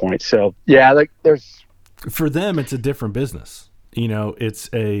standpoint. So yeah, for them, it's a different business. It's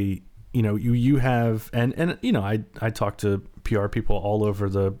a you have and I talk to PR people all over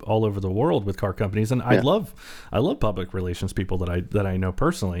the world with car companies, and I love public relations people that I know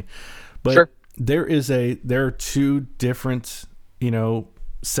personally. But sure. there are two different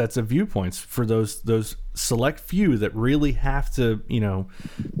sets of viewpoints for those select few that really have to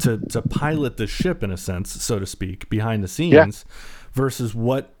to pilot the ship, in a sense, so to speak, behind the scenes, versus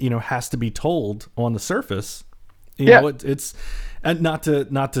what has to be told on the surface. It's, and not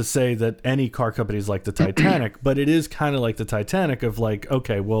to say that any car company is like the Titanic, but it is kind of like the Titanic of like,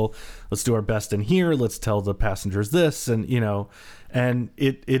 okay, well, let's do our best in here, let's tell the passengers this, and and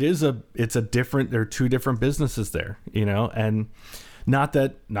it's a different, there are two different businesses there, and not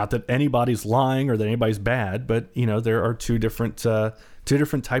that anybody's lying or that anybody's bad, but there are two different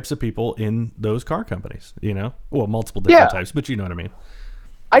types of people in those car companies, well, multiple different types, but you know what I mean.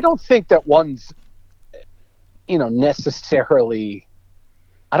 I don't think that one's necessarily,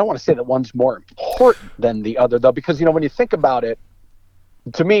 I don't want to say that one's more important than the other, though, because when you think about it,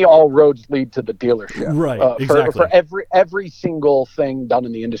 to me, all roads lead to the dealership. Right, exactly. For every single thing done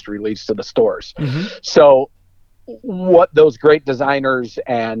in the industry leads to the stores. So what those great designers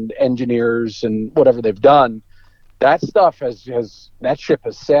and engineers and whatever they've done, that stuff has that ship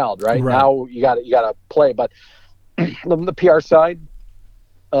has sailed, right? Now you got to play. But on the PR side,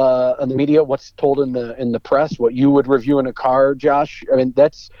 on the media, what's told in the press, what you would review in a car, Josh, I mean,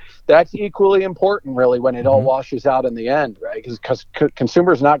 that's equally important, really, when it all washes out in the end, right? Because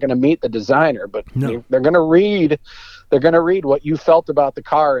consumers not going to meet the designer, but they're going to read what you felt about the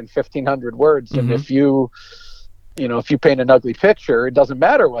car in 1,500 words, and if you paint an ugly picture, it doesn't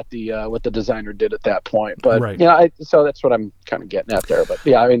matter what the designer did at that point. But so that's what I'm kind of getting at there. But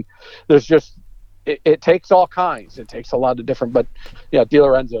yeah, I mean, there's just. It takes all kinds. It takes a lot of different, but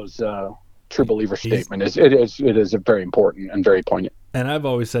DiLorenzo's true believer statement is a very important and very poignant. And I've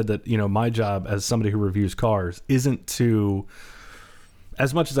always said that my job as somebody who reviews cars isn't to,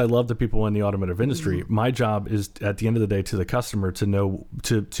 as much as I love the people in the automotive industry, my job is at the end of the day to the customer to know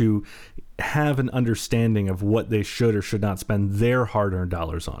to have an understanding of what they should or should not spend their hard-earned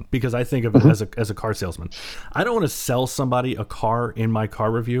dollars on. Because I think of it as a car salesman. I don't want to sell somebody a car in my car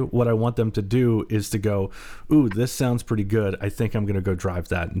review. What I want them to do is to go, ooh, this sounds pretty good. I think I'm going to go drive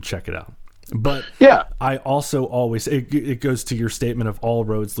that and check it out. But I also always, it goes to your statement of all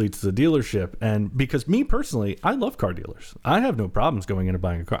roads lead to the dealership. And because me personally, I love car dealers. I have no problems going in and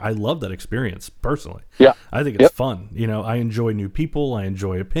buying a car. I love that experience personally. Yeah. I think it's fun. I enjoy new people. I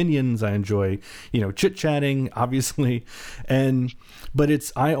enjoy opinions. I enjoy, chit chatting, obviously.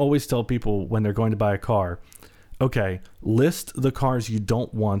 But I always tell people when they're going to buy a car, okay, list the cars you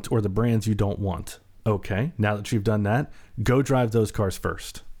don't want or the brands you don't want. Okay. Now that you've done that, go drive those cars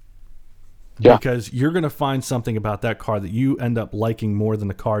first. Yeah. because you're going to find something about that car that you end up liking more than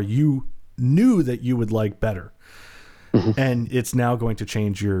the car you knew that you would like better. And it's now going to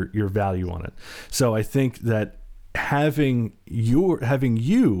change your value on it. So I think that having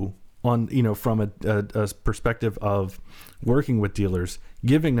you on, you know, from a perspective of working with dealers,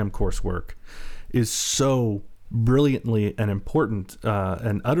 giving them coursework is so brilliantly and important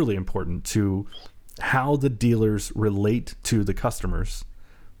and utterly important to how the dealers relate to the customers,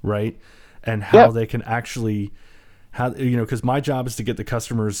 right? And how they can actually, because my job is to get the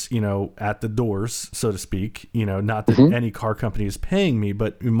customers, you know, at the doors, so to speak, you know, not that any car company is paying me,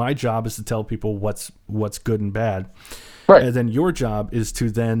 but my job is to tell people what's good and bad. Right. And then your job is to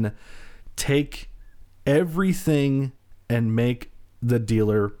then take everything and make the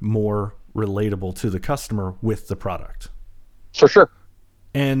dealer more relatable to the customer with the product. For sure.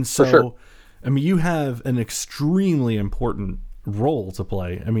 And so, I mean, you have an extremely important role to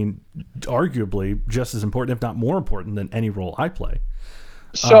play. I mean, arguably just as important, if not more important, than any role I play.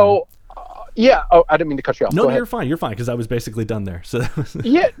 So, yeah. Oh, I didn't mean to cut you off. No, Go ahead. you're fine. You're fine, because I was basically done there. So that was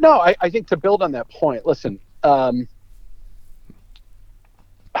Yeah. No, I think to build on that point, listen, how do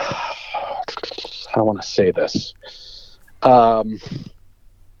I want to say this?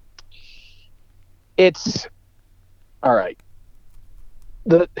 It's all right.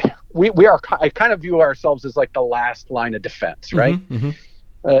 I kind of view ourselves as like the last line of defense, right?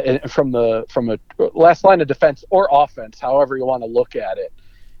 And from a last line of defense or offense, however you want to look at it.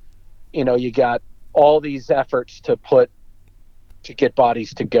 You know, you got all these efforts to get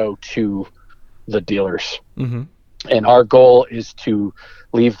bodies to go to the dealers, and our goal is to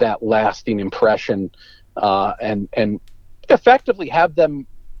leave that lasting impression, and effectively have them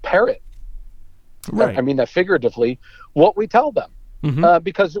parrot. right. I mean that figuratively, what we tell them.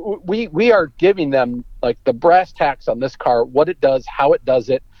 Because we are giving them like the brass tacks on this car, what it does, how it does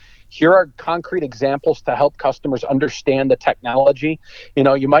it. Here are concrete examples to help customers understand the technology. You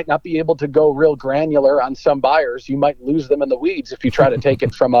know, you might not be able to go real granular on some buyers. You might lose them in the weeds if you try to take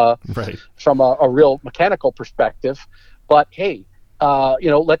it from a real mechanical perspective. But hey, you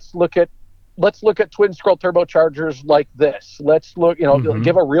know, let's look at twin scroll turbochargers like this. Let's look, you know,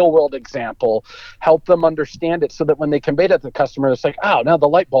 give a real world example, help them understand it so that when they convey it to the customer, it's like, oh, now the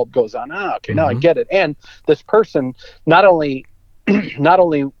light bulb goes on. Oh, okay, now I get it. And this person not only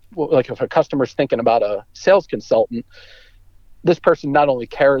like if a customer's thinking about a sales consultant, this person not only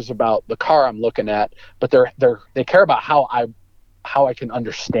cares about the car I'm looking at, but they care about how I can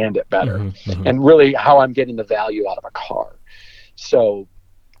understand it better and really how I'm getting the value out of a car. So,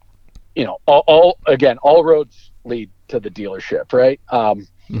 you know, all roads lead to the dealership, right?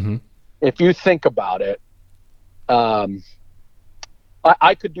 If you think about it, I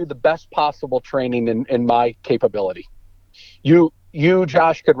could do the best possible training in my capability. You,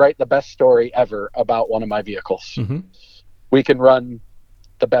 Josh, could write the best story ever about one of my vehicles. We can run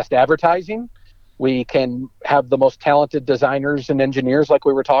the best advertising. We can have the most talented designers and engineers like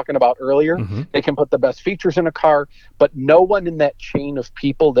we were talking about earlier. They can put the best features in a car, but no one in that chain of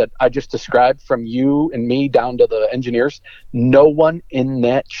people that I just described, from you and me down to the engineers, no one in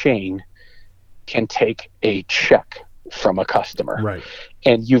that chain can take a check from a customer. Right.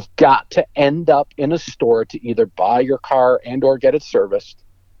 And you've got to end up in a store to either buy your car and or get it serviced.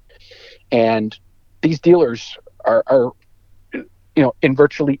 And these dealers are you know, in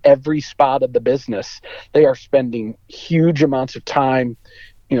virtually every spot of the business, they are spending huge amounts of time,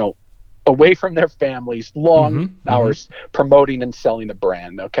 you know, away from their families, long hours promoting and selling a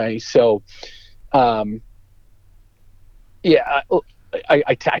brand. Okay. So, yeah,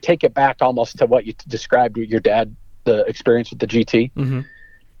 I take it back almost to what you described with your dad, the experience with the GT.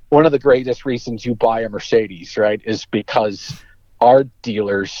 One of the greatest reasons you buy a Mercedes, right, is because our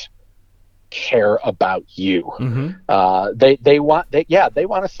dealers care about you. They want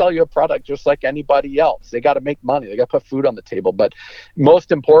to sell you a product just like anybody else. They got to make money. They got to put food on the table. But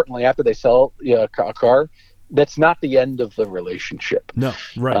most importantly, after they sell you a car, that's not the end of the relationship. No,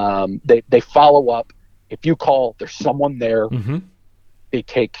 right. They follow up. If you call, there's someone there. They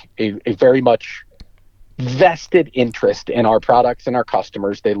take a very much vested interest in our products and our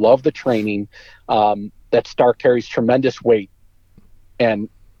customers. They love the training. That star carries tremendous weight. And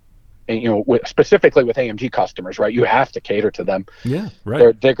you know, specifically with AMG customers, right? You have to cater to them. Yeah,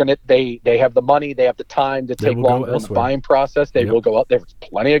 right. They have the money, they have the time to take longer in the buying process. They will go up. There's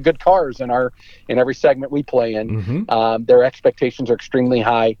plenty of good cars in every segment we play in. Their expectations are extremely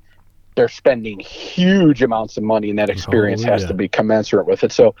high. They're spending huge amounts of money, and that experience has to be commensurate with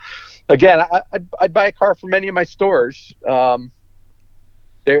it. So, again, I'd buy a car from any of my stores.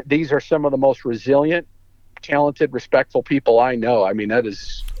 These are some of the most resilient, talented, respectful people I know. I mean, that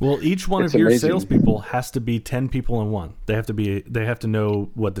is, well, each one of your amazing. salespeople has to be 10 people in one. They have to know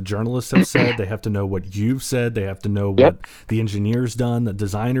what the journalists have said. They have to know what you've said. They have to know what the engineer's done, the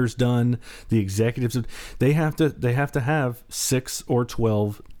designer's done, the executives. They have to have 6 or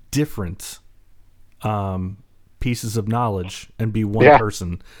 12 different pieces of knowledge and be one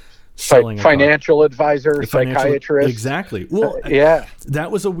person selling a financial advisor, psychiatrist. Exactly. Well,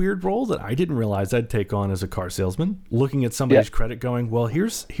 that was a weird role that I didn't realize I'd take on as a car salesman, looking at somebody's credit going, well,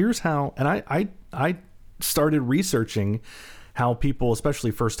 here's how, and I started researching how people, especially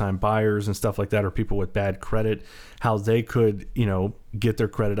first-time buyers and stuff like that, or people with bad credit, how they could, get their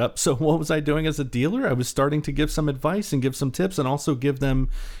credit up. So what was I doing as a dealer? I was starting to give some advice and give some tips, and also give them,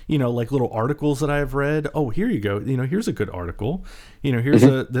 like little articles that I have read. Oh, here you go. Here's a good article.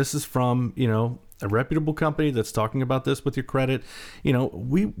 This is from, a reputable company that's talking about this with your credit.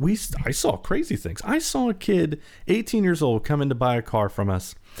 I saw crazy things. I saw a kid, 18 years old, come in to buy a car from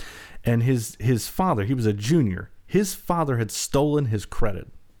us, and his father, he was a junior. His father had stolen his credit.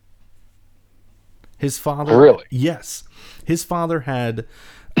 His father, really? Yes, his father had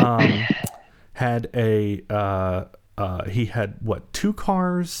he had 2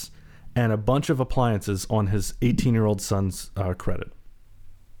 cars and a bunch of appliances on his 18-year-old son's credit.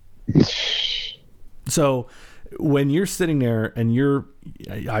 So when you're sitting there and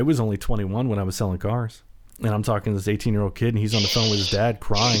I was only 21 when I was selling cars. And I'm talking to this 18-year-old kid, and he's on the phone with his dad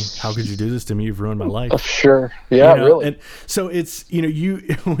crying. How could you do this to me? You've ruined my life. Sure. Yeah, really. And so it's, you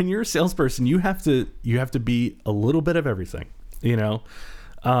when you're a salesperson, you have to be a little bit of everything, And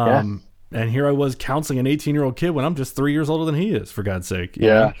here I was counseling an 18-year-old kid when I'm just 3 years older than he is, for God's sake.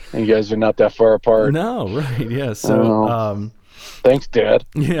 And you guys are not that far apart. No, right. Yeah. So, thanks, Dad.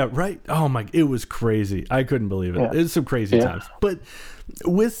 Yeah, right. Oh my, it was crazy. I couldn't believe it. Yeah. It's some crazy times. But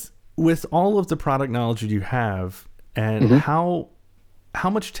with all of the product knowledge that you have, and how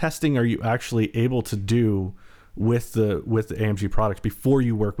much testing are you actually able to do with the AMG products before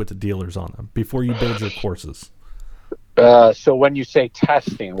you work with the dealers on them, before you build your courses? So when you say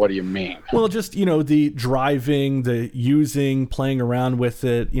testing, what do you mean? Well, just, the driving, the using, playing around with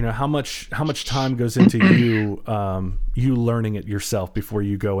it, how much time goes into you learning it yourself before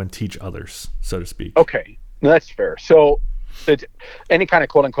you go and teach others, so to speak. Okay, that's fair. So any kind of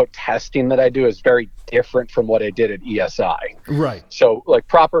quote unquote testing that I do is very different from what I did at ESI. Right. So like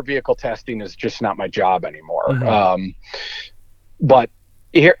proper vehicle testing is just not my job anymore. But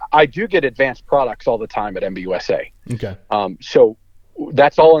here I do get advanced products all the time at MBUSA. Okay. So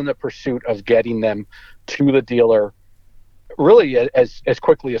that's all in the pursuit of getting them to the dealer really as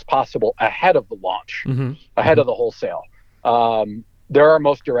quickly as possible ahead of the launch, ahead of the wholesale. They're our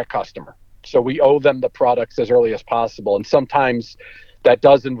most direct customer. So we owe them the products as early as possible. And sometimes that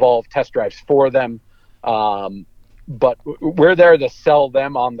does involve test drives for them. But we're there to sell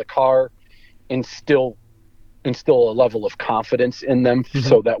them on the car, instill a level of confidence in them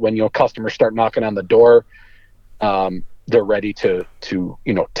so that when customers start knocking on the door, they're ready to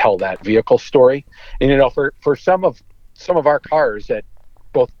tell that vehicle story. And for some of our cars at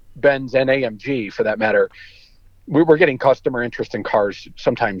both Benz and AMG for that matter, we're getting customer interest in cars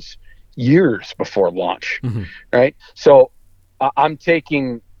sometimes years before launch, right? So I'm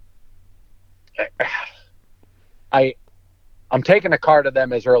taking a car to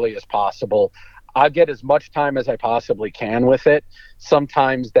them as early as possible. I get as much time as I possibly can with it.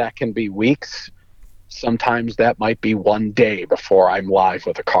 Sometimes that can be weeks. Sometimes that might be one day before I'm live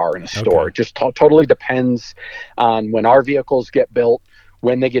with a car in a store. It just totally depends on when our vehicles get built,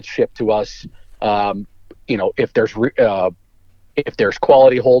 when they get shipped to us. If there's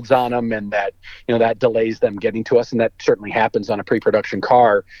quality holds on them and that, that delays them getting to us. And that certainly happens on a pre-production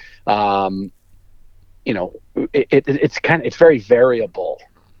car. It's very variable.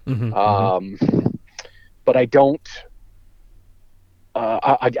 But I don't,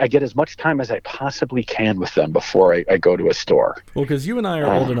 I get as much time as I possibly can with them before I go to a store. Well, because you and I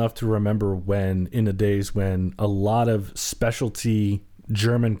are old enough to remember in the days when a lot of specialty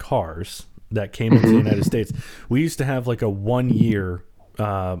German cars that came into the United States, we used to have like a 1 year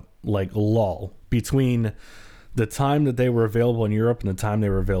lull between the time that they were available in Europe and the time they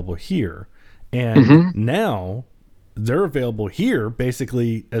were available here. And now they're available here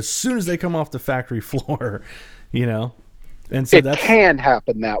basically as soon as they come off the factory floor, And so that can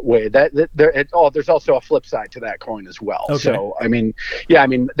happen that way. There's also a flip side to that coin as well. Okay. So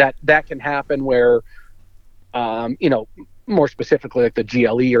that can happen where, more specifically like the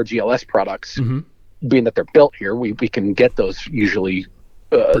GLE or GLS products, being that they're built here, we can get those usually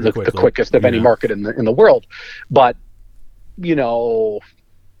the quickest of any market in the world. But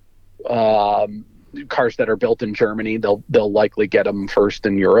cars that are built in Germany, they'll likely get them first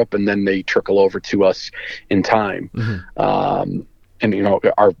in Europe, and then they trickle over to us in time. And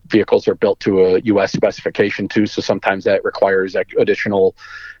our vehicles are built to a U.S. specification too, so sometimes that requires additional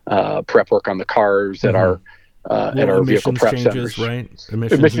prep work on the cars at our vehicle prep changes, centers. Right?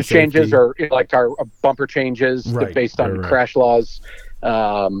 Emissions changes, or like our bumper changes based on crash laws.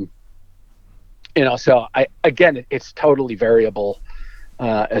 So it's totally variable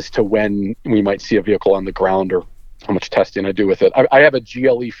as to when we might see a vehicle on the ground or how much testing I do with it. I have a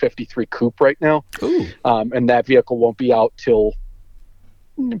GLE 53 coupe right now, and that vehicle won't be out till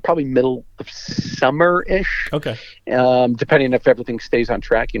probably middle of summer-ish. Okay. Depending if everything stays on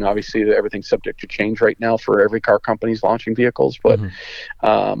track. Obviously everything's subject to change right now for every car company's launching vehicles, but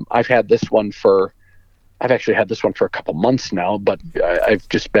I've actually had this one for a couple months now, but I've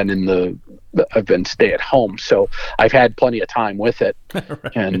just been I've been stay at home, so I've had plenty of time with it.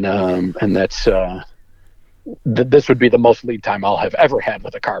 Right. And that's this would be the most lead time I'll have ever had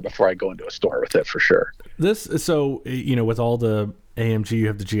with a car before I go into a store with it, for sure. With all the AMG, you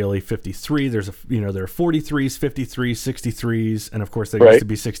have the GLE 53. There are 43s, 53s, 63s, and of course there used to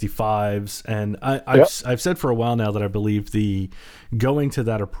be 65s. And I've said for a while now that I believe going to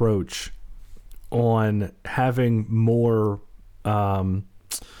that approach on having more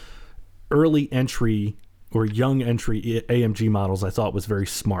early entry or young entry AMG models, I thought was very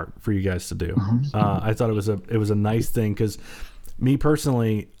smart for you guys to do. I thought it was a nice thing, because me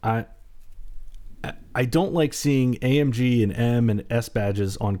personally, I don't like seeing AMG and M and S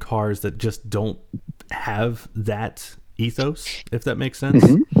badges on cars that just don't have that ethos, if that makes sense.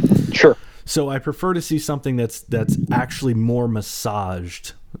 Sure. So I prefer to see something that's actually more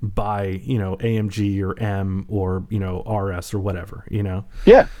massaged by AMG or M or RS or whatever. Yeah.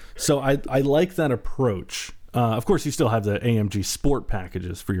 So I like that approach. Of course, you still have the AMG Sport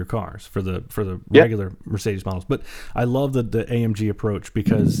packages for your cars, for the regular Mercedes models. But I love the AMG approach,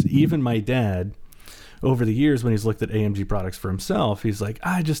 because even my dad, over the years, when he's looked at AMG products for himself, he's like,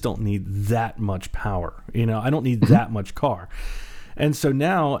 I just don't need that much power. I don't need that much car. And so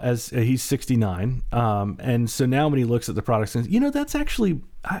now, as he's 69, and so now when he looks at the products, and that's actually,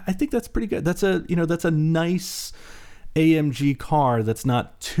 I think that's pretty good. That's a nice AMG car that's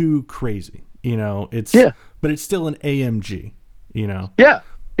not too crazy. But it's still an AMG. Yeah,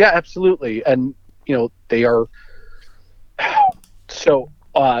 absolutely. And they are so.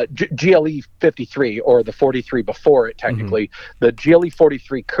 GLE 53, or the 43 before it, technically, the GLE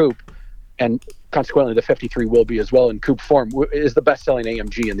 43 coupe, and consequently the 53 will be as well in coupe form, is the best-selling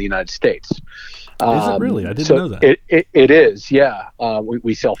AMG in the United States. Is it really? I didn't know that. It is, yeah.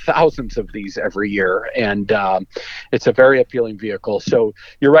 We sell thousands of these every year, and it's a very appealing vehicle. So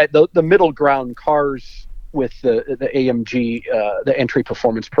you're right. The middle ground cars with the AMG, the entry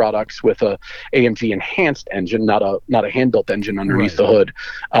performance products with a AMG enhanced engine, not a hand-built engine underneath the hood.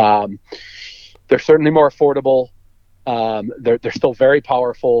 They're certainly more affordable. They're still very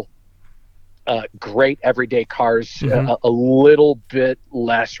powerful. Great everyday cars, a little bit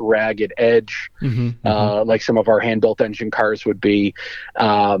less ragged edge, like some of our hand-built engine cars would be.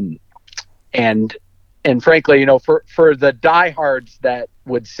 And frankly, for the diehards that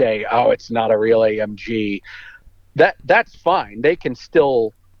would say, "Oh, it's not a real AMG," that's fine. They can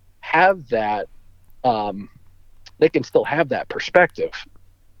still have that. They can still have that perspective.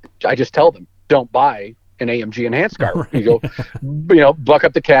 I just tell them, don't buy an AMG enhanced car. Right. You go, buck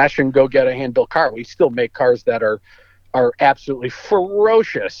up the cash and go get a hand-built car. We still make cars that are absolutely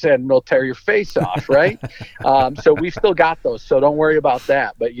ferocious and will tear your face off, right? So we've still got those, so don't worry about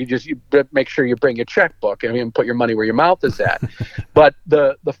that. But you make sure you bring a checkbook and put your money where your mouth is at. But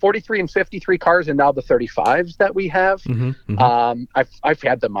the 43 and 53 cars, and now the 35s that we have, I've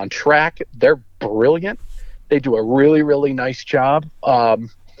had them on track. They're brilliant. They do a really, really nice job.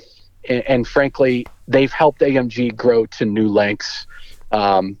 And frankly, they've helped AMG grow to new lengths.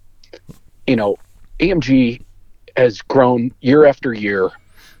 AMG has grown year after year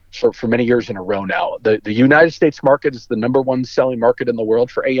for many years in a row now. The United States market is the number one selling market in the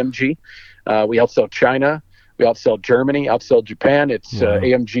world for AMG. We outsell China. We outsell Germany, outsell Japan. It's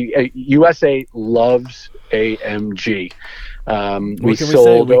AMG. USA loves AMG. We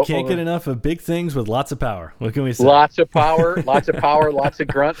can't get enough of big things with lots of power. What can we say? Lots of power, lots of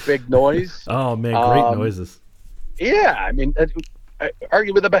grunt, big noise. Oh, man, great noises. Yeah,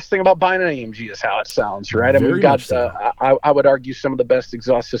 arguably the best thing about buying an AMG is how it sounds, right? We've got, I would argue, some of the best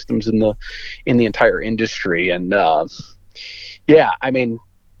exhaust systems in the entire industry. And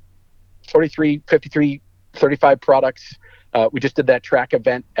 43, 53, 35 products, we just did that track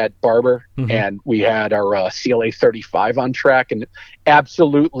event at Barber, and we had our CLA 35 on track, and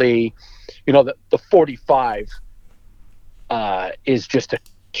absolutely, the 45 is just a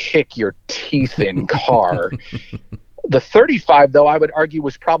kick your teeth in car. The 35, though, I would argue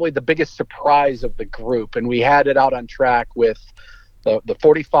was probably the biggest surprise of the group, and we had it out on track with the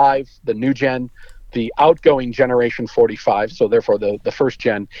 45, the new gen, the outgoing generation 45, so therefore the first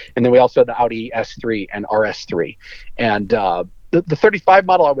gen, and then we also had the Audi S3 and RS3. And the 35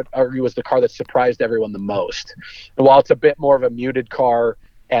 model, I would argue, was the car that surprised everyone the most. And while it's a bit more of a muted car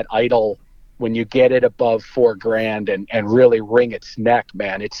at idle, when you get it above $4,000 and really wring its neck,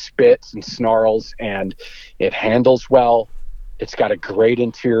 man, it spits and snarls and it handles well. It's got a great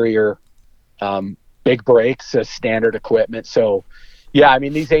interior, big brakes as standard equipment. So, yeah, I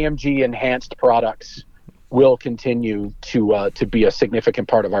mean, these AMG enhanced products will continue to be a significant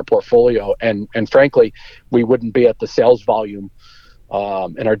part of our portfolio. And frankly, we wouldn't be at the sales volume,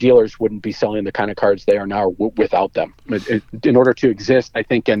 and our dealers wouldn't be selling the kind of cars they are now without them. In order to exist, I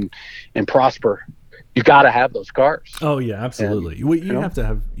think, and prosper, you got to have those cars. Oh yeah, absolutely. And, you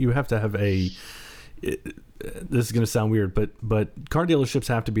have to have a. This is going to sound weird, but car dealerships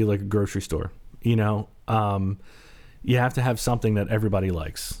have to be like a grocery store. You have to have something that everybody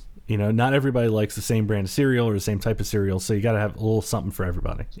likes. Not everybody likes the same brand of cereal or the same type of cereal, so you got to have a little something for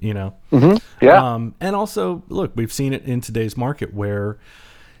everybody. Mm-hmm. Yeah. And also, look, we've seen it in today's market where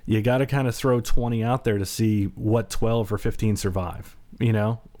you got to kind of throw 20 out there to see what 12 or 15 survive.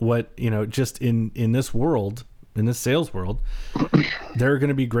 Just in this world, in this sales world, there are going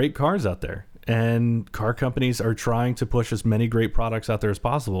to be great cars out there. And car companies are trying to push as many great products out there as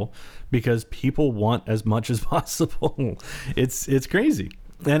possible because people want as much as possible. It's crazy.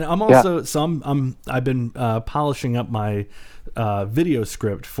 And I'm also I've been polishing up my video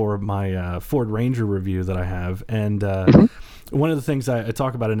script for my Ford Ranger review that I have, and one of the things I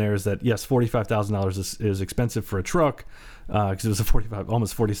talk about in there is that yes, $45,000 is expensive for a truck because it was a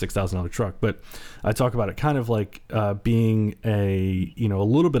almost $46,000 truck. But I talk about it kind of like being a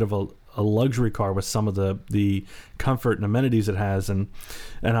little bit of a luxury car with some of the comfort and amenities it has, and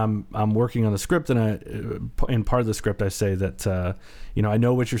I'm working on the script, and in part of the script I say that I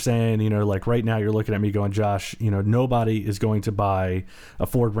know what you're saying. Like right now you're looking at me going, Josh, nobody is going to buy a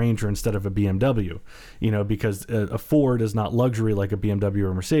Ford Ranger instead of a BMW, because a Ford is not luxury like a BMW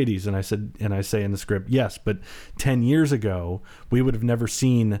or Mercedes. And I say in the script, yes, but 10 years ago we would have never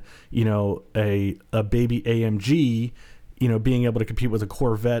seen a baby AMG being able to compete with a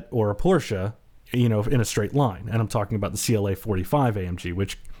Corvette or a Porsche, in a straight line. And I'm talking about the CLA 45 AMG,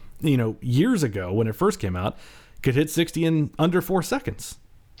 which, years ago when it first came out, could hit 60 in under 4 seconds.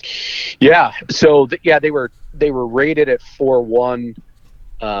 Yeah. So they were rated at 4.1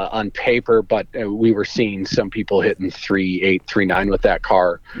 on paper, but we were seeing some people hitting 3.8, 3.9 with that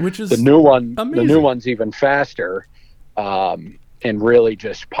car. Which is the new one. Amazing. The new one's even faster. And really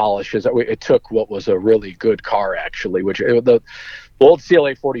just polishes. It took what was a really good car, actually, which the old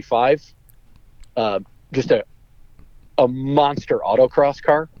CLA 45, just a monster autocross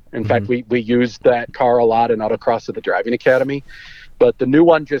car. In fact, we used that car a lot in autocross at the driving academy. But the new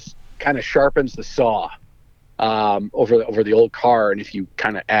one just kind of sharpens the saw over the old car. And if you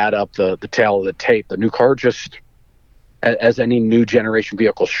kind of add up the tail of the tape, the new car just, as any new generation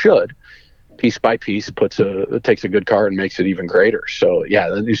vehicle should, piece by piece, takes a good car and makes it even greater. So yeah,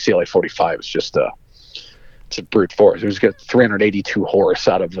 the new CLA 45 is just it's a brute force. It was got 382 horse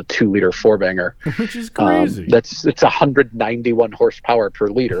out of a 2-liter 4-banger, which is crazy. It's 191 horsepower per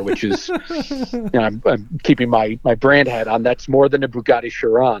liter, which is I'm keeping my brand hat on. That's more than a Bugatti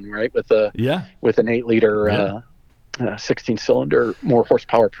Chiron, right? With an 8-liter 16-cylinder, more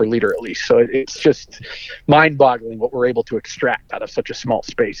horsepower per liter at least. So it's just mind-boggling what we're able to extract out of such a small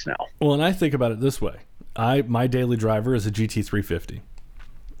space now. Well, and I think about it this way. My daily driver is a GT350.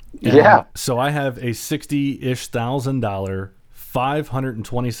 Yeah. So I have a $60-ish thousand,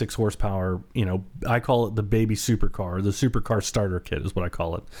 526 horsepower, I call it the baby supercar, the supercar starter kit is what I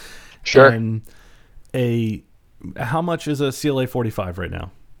call it. Sure. And how much is a CLA 45 right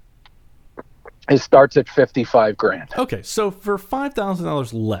now? It starts at $55,000. Okay, so for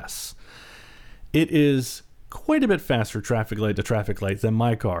 $5,000 less, it is quite a bit faster traffic light to traffic light than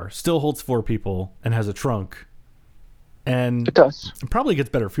my car. Still holds 4 people and has a trunk, and it does. It probably gets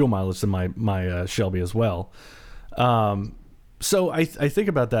better fuel mileage than my Shelby as well. So I think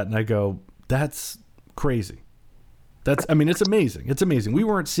about that and I go, that's crazy. It's amazing. It's amazing. We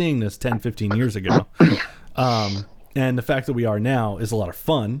weren't seeing this 10, 15 years ago. And the fact that we are now is a lot of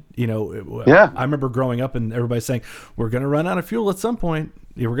fun. Yeah. I remember growing up and everybody saying, we're going to run out of fuel at some point.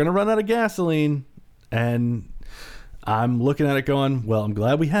 We're going to run out of gasoline. And I'm looking at it going, well, I'm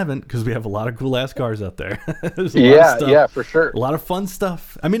glad we haven't, because we have a lot of cool ass cars out there. There's a lot of stuff, yeah, for sure. a lot of fun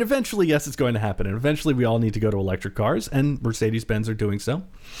stuff. I mean, eventually, yes, it's going to happen, and eventually we all need to go to electric cars, and Mercedes-Benz are doing so.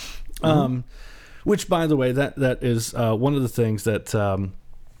 Which, by the way, that is one of the things that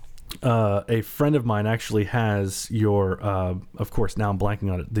a friend of mine actually has your, of course, now I'm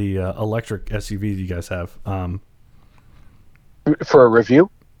blanking on it, the electric SUV that you guys have. For a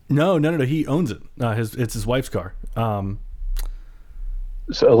review? No, he owns it. It's his wife's car. So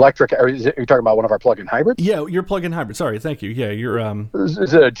electric, are you talking about one of our plug-in hybrids? Yeah, your plug-in hybrid. Sorry, thank you. Yeah, you're.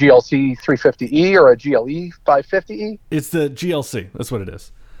 Is it a GLC 350E or a GLE 550E? It's the GLC. That's what it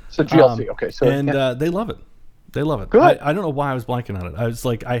is. It's a GLC. Okay, so they love it. They love it. Good. I don't know why I was blanking on it. I was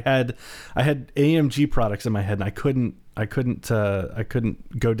like, I had AMG products in my head, and I couldn't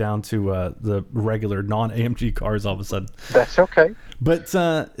go down to the regular non-AMG cars all of a sudden. That's okay. But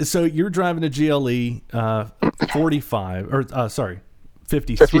so you're driving a GLE 45 or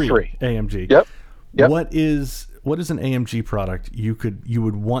 53 AMG. Yep. What is an AMG product you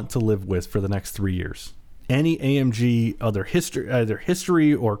would want to live with for the next 3 years? Any AMG, either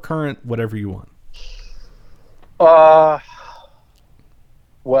history or current, whatever you want.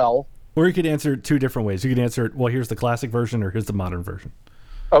 Well. Or you could answer it two different ways. You could answer it, well, here's the classic version, or here's the modern version.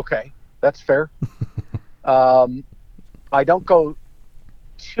 Okay, that's fair. I don't go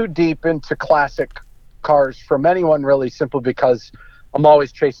too deep into classic cars from anyone, really, simply because I'm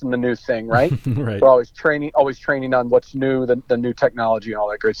always chasing the new thing, right? Right. We're always training on what's new, the new technology and all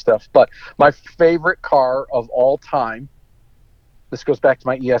that great stuff. But my favorite car of all time, this goes back to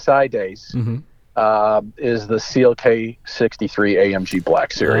my ESI days, is the CLK 63 AMG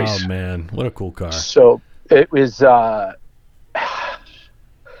Black Series. Oh man, what a cool car! So it was. I'm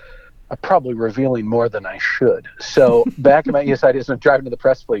probably revealing more than I should. So back in my ESI days, when I'm driving to the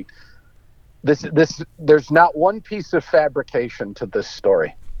press fleet, there's not one piece of fabrication to this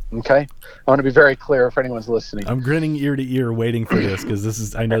story. Okay, I want to be very clear if anyone's listening. I'm grinning ear to ear waiting for this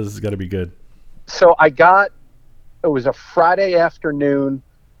because I know this is going to be good. So it was a Friday afternoon,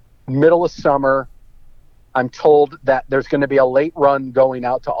 middle of summer. I'm told that there's going to be a late run going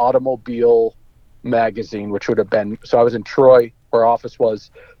out to Automobile magazine, which would have been, so I was in Troy, where our office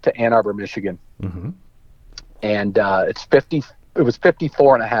was, to Ann Arbor, Michigan. And it was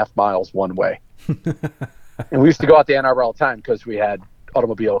 54 and a half miles one way. And we used to go out to Ann Arbor all the time because we had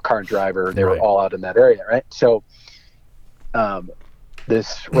Automobile, Car and Driver. They were all out in that area, right? So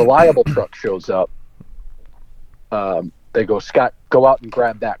this reliable truck shows up. They go, Scott, go out and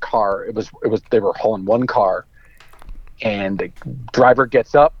grab that car. They were hauling one car, and the driver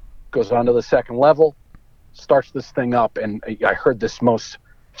gets up, goes onto the second level, starts this thing up, and I heard this most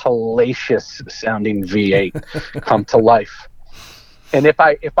hellacious sounding V8 come to life. And if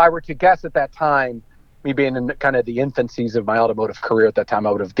I were to guess at that time, me being in kind of the infancies of my automotive career at that time,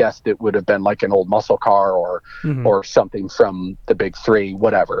 I would have guessed it would have been like an old muscle car or something from the big three,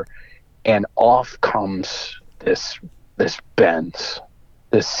 whatever. And off comes this Benz,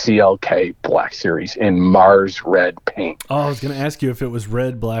 this CLK Black Series in Mars red paint. Oh, I was going to ask you if it was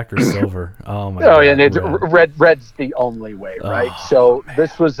red, black, or silver. Oh my God. And red's the only way, right? Oh, so man.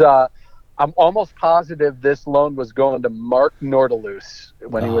 This was I'm almost positive this loan was going to Mark Nordelus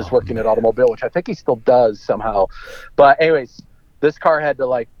when he was working at Automobile, which I think he still does somehow. But anyways, this car had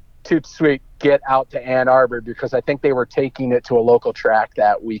to toot sweet get out to Ann Arbor because I think they were taking it to a local track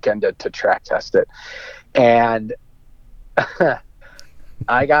that weekend to track test it. And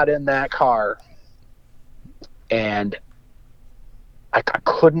I got in that car, and I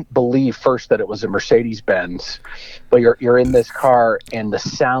couldn't believe first that it was a Mercedes-Benz, but you're in this car, and the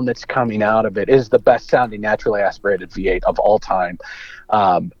sound that's coming out of it is the best sounding naturally aspirated V8 of all time.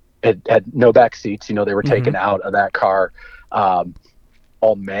 It had no back seats, they were taken out of that car.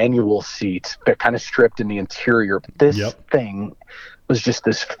 All manual seats, but kind of stripped in the interior. But this thing was just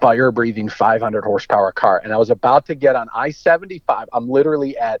this fire-breathing 500 horsepower car. And I was about to get on I-75. I'm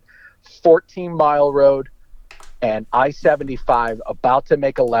literally at 14-mile road and I-75, about to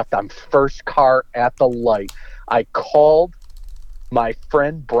make a left. I'm first car at the light. I called my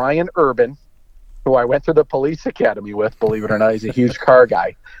friend Brian Urban, who I went through the police academy with, believe it or not. He's a huge car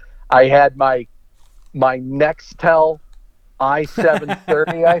guy. I had my Nextel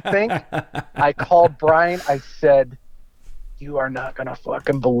I-730, I think. I called Brian. I said, you are not going to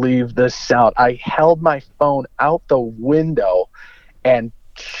fucking believe this sound. I held my phone out the window and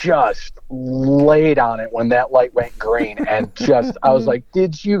just laid on it when that light went green. And I was like,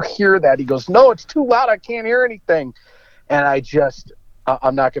 did you hear that? He goes, no, it's too loud. I can't hear anything. And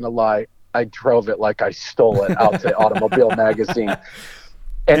I'm not going to lie. I drove it like I stole it out to Automobile magazine.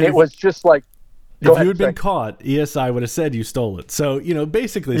 And it was just like, If you had been caught, ESI would have said you stole it. So,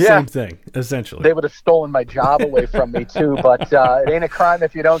 basically same thing, essentially. They would have stolen my job away from me too, but it ain't a crime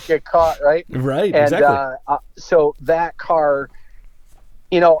if you don't get caught, right? Right, and, exactly. So that car,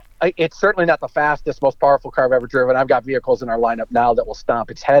 it's certainly not the fastest, most powerful car I've ever driven. I've got vehicles in our lineup now that will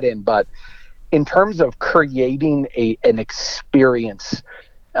stomp its head in, but in terms of creating an experience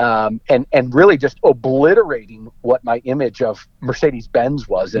and really just obliterating what my image of Mercedes-Benz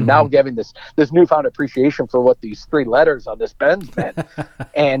was, and now giving this newfound appreciation for what these three letters on this Benz meant.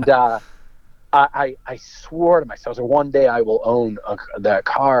 And I swore to myself, so one day I will own that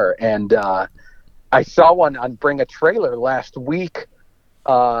car. And I saw one on Bring a Trailer last week,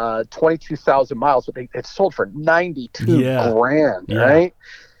 22,000 miles, but it sold for $92,000, right?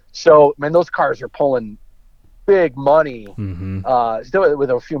 So, man, those cars are pulling big money, still with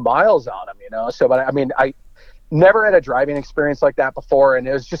a few miles on them, So, but I mean, I never had a driving experience like that before, and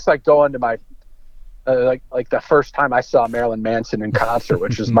it was just like going to my like the first time I saw Marilyn Manson in concert,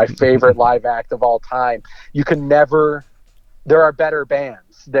 which is my favorite live act of all time. There are better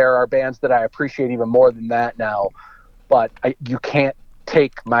bands. There are bands that I appreciate even more than that now, but you can't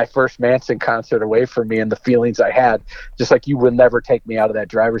take my first Manson concert away from me and the feelings I had, just like you will never take me out of that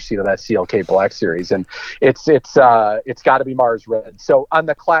driver's seat of that CLK Black Series. And it's got to be Mars Red. So on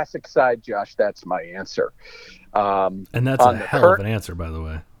the classic side, Josh, that's my answer. And that's a hell of an answer, by the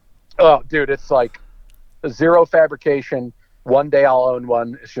way. Oh, dude, it's like zero fabrication. One day I'll own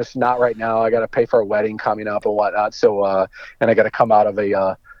one. It's just not right now. I got to pay for a wedding coming up and whatnot. So, and I got to come out of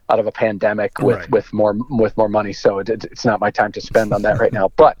a pandemic with more money. So it's not my time to spend on that right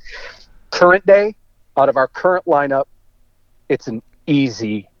now. But current day, out of our current lineup, it's an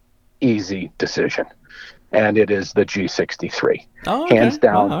easy decision. And it is the G63. Oh, okay. Hands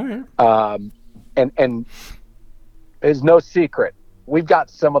down. Oh, all right. And there's no secret. We've got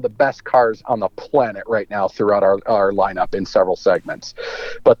some of the best cars on the planet right now throughout our lineup in several segments.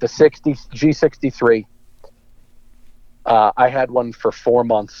 But the G63, I had one for 4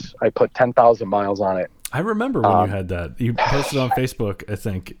 months. I put 10,000 miles on it. I remember when you had that. You posted on Facebook, I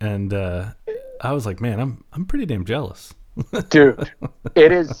think, and I was like, man, I'm pretty damn jealous. Dude,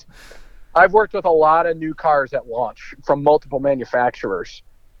 it is. I've worked with a lot of new cars at launch from multiple manufacturers.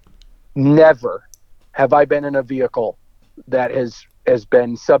 Never have I been in a vehicle that has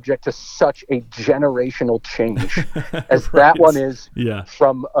been subject to such a generational change as that one is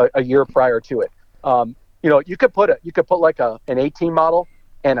from a year prior to it. You could put like an 18 model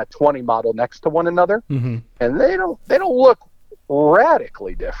and a 20 model next to one another, and they don't look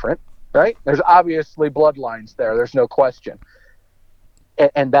radically different, right? There's obviously bloodlines there. There's no question,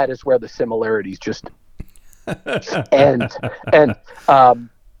 and that is where the similarities just end. And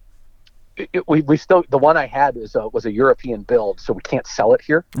we still, the one I had was a European build, so we can't sell it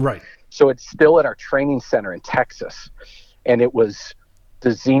here. Right. So it's still at our training center in Texas, and it was the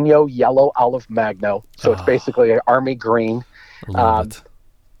Zinio Yellow Olive Magno. So it's basically an army green,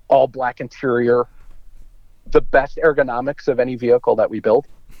 all black interior, the best ergonomics of any vehicle that we build.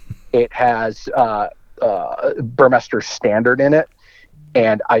 It has Burmester standard in it,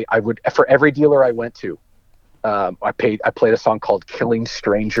 and I would, for every dealer I went to, I played a song called "Killing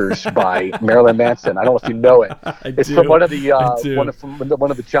Strangers" by Marilyn Manson. I don't know if you know it. It's from one of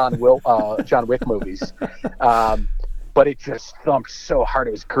the John Wick movies. But it just thumped so hard.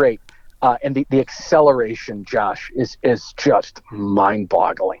 It was great. And the acceleration, Josh, is just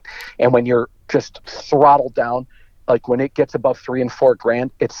mind-boggling. And when you're just throttled down, like when it gets above $3,000 and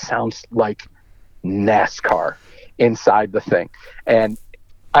 $4,000, it sounds like NASCAR inside the thing. And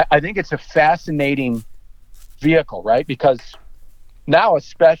I think it's a fascinating vehicle, right? Because now,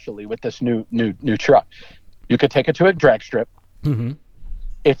 especially with this new truck, you could take it to a drag strip. Mm-hmm.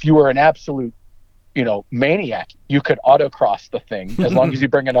 If you were an absolute maniac, you could autocross the thing as long as you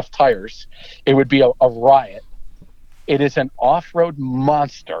bring enough tires. It would be a riot. It is an off-road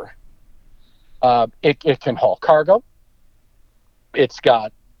monster. It can haul cargo. It's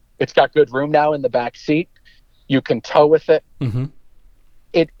got good room now in the back seat. You can tow with it. Mm-hmm.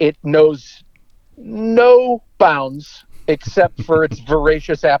 It knows no bounds except for its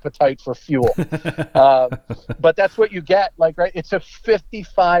voracious appetite for fuel. But that's what you get. Right? It's a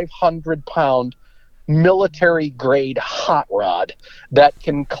 5,500 pound military grade hot rod that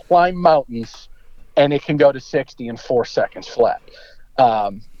can climb mountains, and it can go to 60 in 4 seconds flat.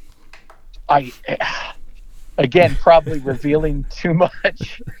 Again, probably revealing too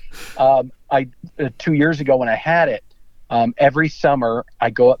much. 2 years ago when I had it, every summer I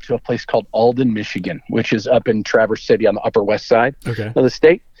go up to a place called Alden, Michigan, which is up in Traverse City on the Upper West Side of the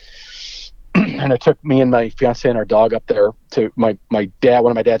state. and I took me and my fiance and our dog up there to my dad.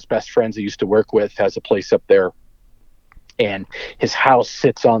 One of my dad's best friends I used to work with has a place up there, and his house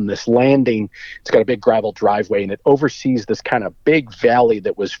sits on this landing. It's got a big gravel driveway, and it oversees this kind of big valley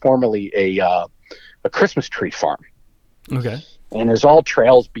that was formerly a Christmas tree farm. Okay. And there's all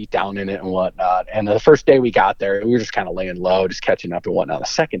trails beat down in it and whatnot. And the first day we got there, we were just kind of laying low, just catching up and whatnot. The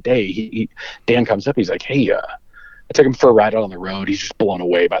second day, Dan comes up. He's like, "Hey, I took him for a ride out on the road. He's just blown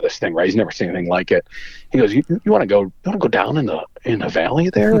away by this thing, right? He's never seen anything like it." He goes, "You want to go down in the valley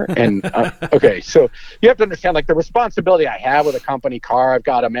there?" And okay, so you have to understand, like, the responsibility I have with a company car. I've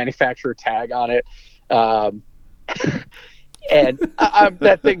got a manufacturer tag on it, and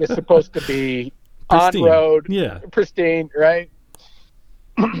that thing is supposed to be pristine. On road, yeah, pristine, right?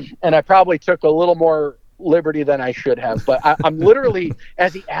 And I probably took a little more liberty than I should have, but I'm literally,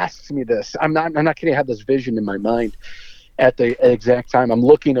 as he asks me this, I'm not kidding. I have this vision in my mind at the exact time. I'm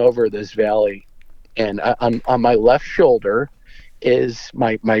looking over this valley, and on my left shoulder is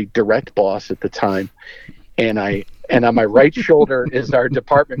my direct boss at the time, and on my right shoulder is our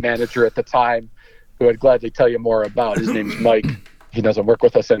department manager at the time, who I'd gladly tell you more about. His name's Mike. He doesn't work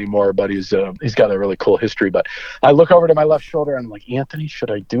with us anymore, but he's got a really cool history. But I look over to my left shoulder and I'm like, "Anthony,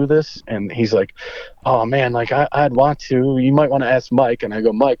 should I do this?" And he's like, "Oh man, like I'd want to. You might want to ask Mike." And I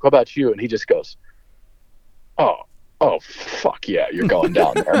go, "Mike, what about you?" And he just goes, Oh, fuck yeah, you're going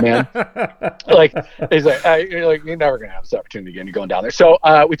down there, man. Like, he's like, "You're never gonna have this opportunity again. You're going down there." So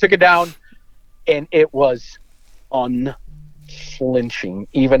we took it down, and it was unflinching,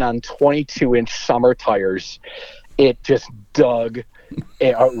 even on 22-inch summer tires. It just dug.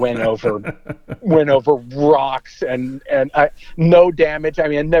 It went over rocks and no damage. I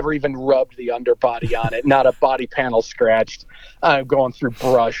mean, I never even rubbed the underbody on it. Not a body panel scratched. I'm going through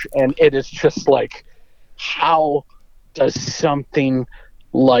brush, and it is just like, how does something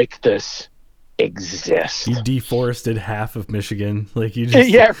like this exist? You deforested half of Michigan, like you just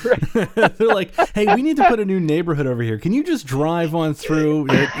yeah. Right. They're like, "Hey, we need to put a new neighborhood over here. Can you just drive on through?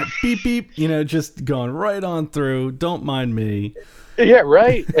 Beep beep, just going right on through. Don't mind me." Yeah,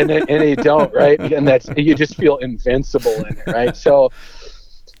 right. And you don't, right? And you just feel invincible in it, right? So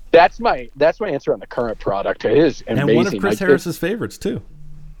that's my answer on the current product. It is amazing. And one of Chris Harris's favorites too.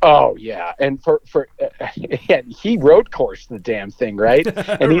 Oh yeah, and he road coursed the damn thing, right?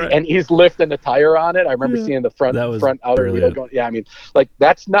 And right. He's lifting the tire on it. I remember seeing the front outer wheel going. Yeah, I mean, like,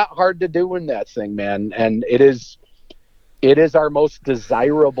 that's not hard to do in that thing, man. And it is our most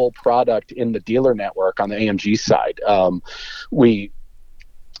desirable product in the dealer network on the AMG side.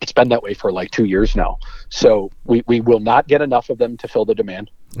 It's been that way for like 2 years now. So we will not get enough of them to fill the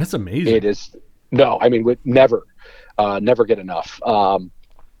demand. That's amazing. It is. No, I mean, we never get enough.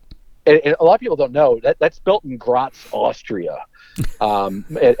 And a lot of people don't know that's built in Graz, Austria,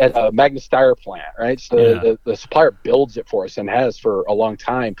 at a Magnus Steyr plant, right? So the supplier builds it for us and has for a long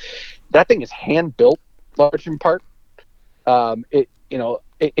time. That thing is hand built, large in part.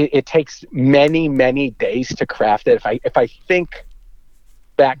 It takes many, many days to craft it. If I think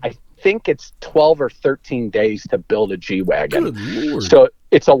back, I think it's 12 or 13 days to build a G-Wagon. So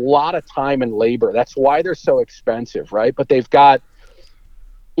it's a lot of time and labor. That's why they're so expensive, right? But they've got,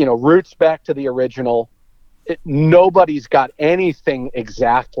 roots back to the original. Nobody's got anything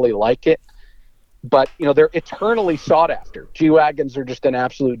exactly like it, but they're eternally sought after. G-Wagons are just an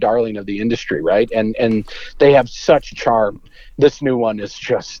absolute darling of the industry, right? And they have such charm. This new one is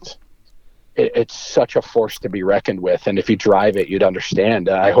just, it's such a force to be reckoned with. And if you drive it, you'd understand.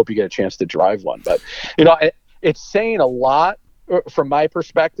 I hope you get a chance to drive one. But it's saying a lot from my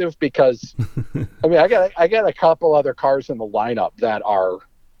perspective, because I mean, I got a couple other cars in the lineup that are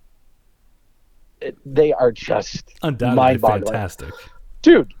just undoubtedly fantastic,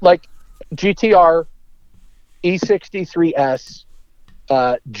 dude. Like GTR, E63S,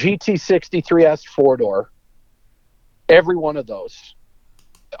 GT63S 4-door. Every one of those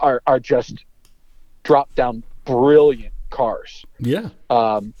are just drop down brilliant cars. Yeah.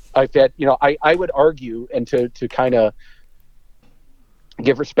 I've had, I would argue, and to kind of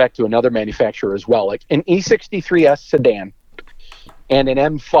give respect to another manufacturer as well, like an E63S sedan and an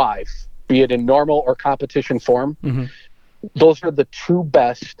M5, be it in normal or competition form, mm-hmm. those are the two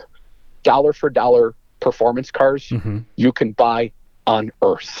best dollar for dollar performance cars mm-hmm. you can buy on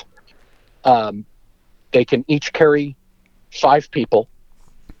earth. They can each carry 5 people.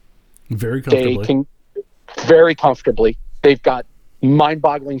 Very comfortably. They can very comfortably. They've got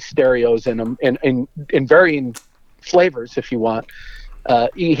mind-boggling stereos in them, in varying flavors if you want.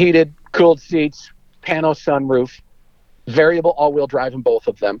 Heated, cooled seats, pano sunroof, variable all-wheel drive in both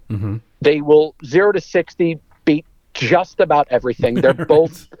of them. Mm-hmm. They will 0 to 60 beat just about everything. They're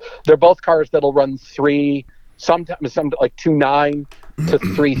both cars that'll run 3, sometimes some like 2.9 to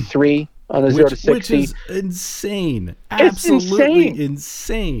 3.3 on a 0 to 60. Which is insane. It's Absolutely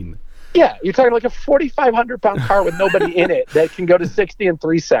insane. Yeah, you're talking like a 4,500-pound car with nobody in it that can go to 60 in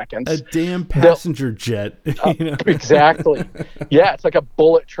 3 seconds. A damn passenger jet. Exactly. Yeah, it's like a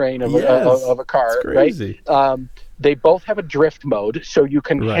bullet train of a car. It's crazy. Right? They both have a drift mode, so you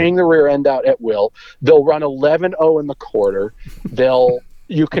can hang the rear end out at will. They'll run 11.0 in the quarter.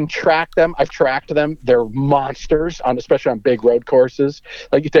 You can track them. I've tracked them. They're monsters, especially on big road courses.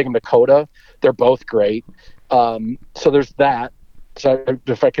 Like you take them to Coda, they're both great. So there's that. So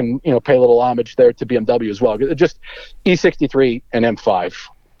if I can, pay a little homage there to BMW as well. Just E63 and M5.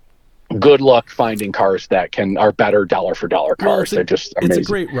 Good luck finding cars that are better dollar for dollar cars. They're just amazing. It's a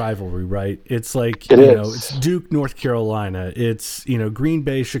great rivalry, right? It's like it's Duke, North Carolina. It's Green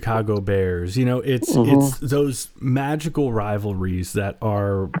Bay, Chicago Bears. It's those magical rivalries that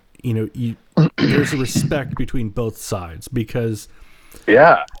are there's a respect between both sides because.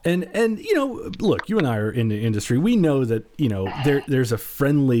 Yeah. And look, you and I are in the industry. We know that, there's a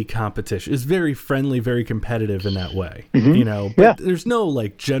friendly competition. It's very friendly, very competitive in that way, but there's no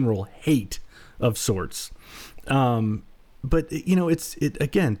like general hate of sorts. But it's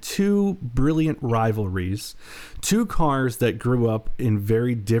again, two brilliant rivalries, two cars that grew up in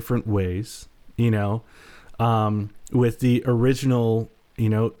very different ways, with the original,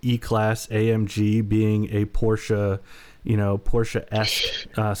 E-Class AMG being a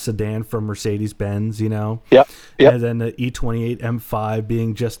Porsche-esque sedan from Mercedes-Benz, Yep. And then the E28 M5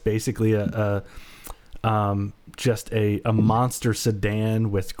 being just basically just a monster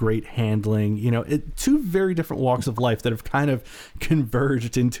sedan with great handling. Two very different walks of life that have kind of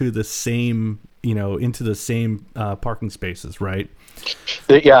converged into the same, parking spaces, right?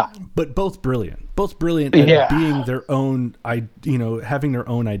 Yeah. But both brilliant at being their own, having their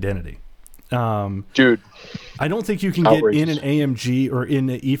own identity. Dude, I don't think you can get in an AMG or in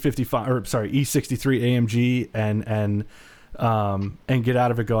the E63 AMG and get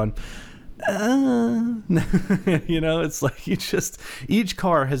out of it going, it's like each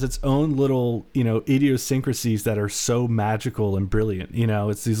car has its own little, idiosyncrasies that are so magical and brilliant.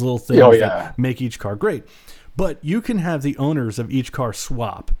 It's these little things that make each car great. But you can have the owners of each car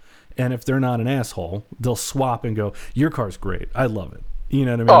swap, and if they're not an asshole, they'll swap and go, your car's great. I love it. You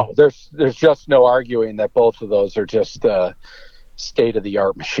know what I mean? Oh, there's just no arguing that both of those are just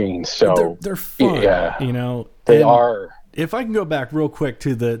state-of-the-art machines. So they're fun. Yeah, they are. If I can go back real quick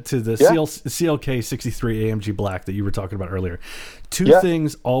to the CLK 63 AMG Black that you were talking about earlier, two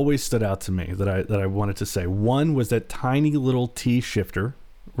things always stood out to me that I wanted to say. One was that tiny little T shifter,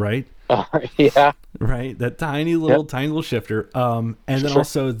 right? Right, that tiny little shifter. And then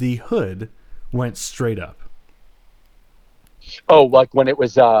also the hood went straight up. Oh, like when it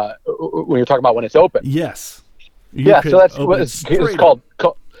was when you're talking about when it's open. Yes. So that's what it's called.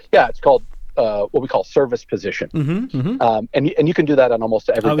 It's called what we call service position. And you can do that on almost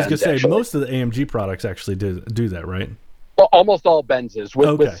every Benz. I was going to say most of the AMG products actually do that, right? Well, almost all Benzes,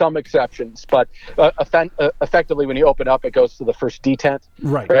 with some exceptions. But effectively, when you open up, it goes to the first detent,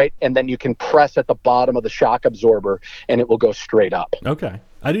 right, and then you can press at the bottom of the shock absorber, and it will go straight up. Okay.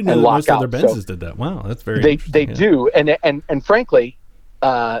 I didn't know that most other Benzes did that. Wow, that's very interesting. They do, and frankly,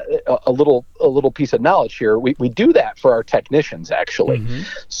 a little piece of knowledge here. We do that for our technicians actually.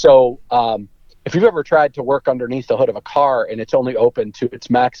 So if you've ever tried to work underneath the hood of a car and it's only open to its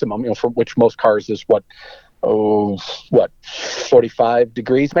maximum, for which most cars is 45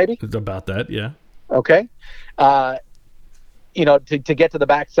 degrees maybe? It's about that, yeah. Okay. To get to the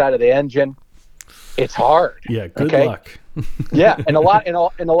backside of the engine, it's hard. Yeah, good luck. And a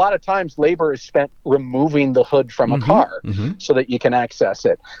lot of times labor is spent removing the hood from a car so that you can access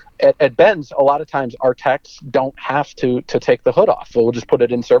it. At Benz, a lot of times our techs don't have to take the hood off. We'll just put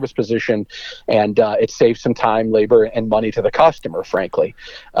it in service position, and it saves some time, labor, and money to the customer, frankly.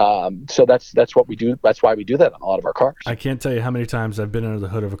 So that's what we do. That's why we do that on a lot of our cars. I can't tell you how many times I've been under the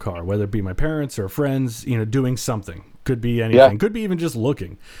hood of a car, whether it be my parents or friends, doing something. Could be anything. Could be even just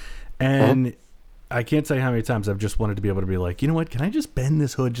looking. And I can't tell you how many times I've just wanted to be able to be like, you know what, can I just bend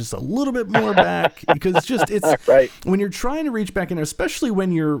this hood just a little bit more back? Because it's right. When you're trying to reach back in there, especially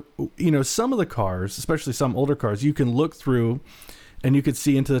when you're, some of the cars, especially some older cars, you can look through and you could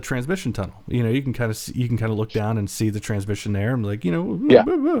see into the transmission tunnel. You can kind of look down and see the transmission there. And like,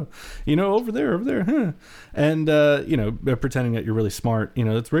 over there, huh? And, pretending that you're really smart,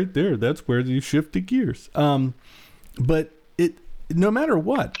 it's right there. That's where you shift the gears. But no matter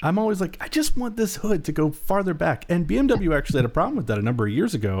what, I'm always like, I just want this hood to go farther back. And BMW actually had a problem with that a number of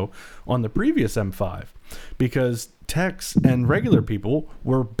years ago on the previous M5, because techs and regular people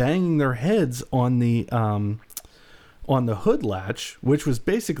were banging their heads on the hood latch, which was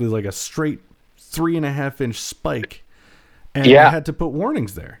basically like a straight 3.5-inch spike, and they had to put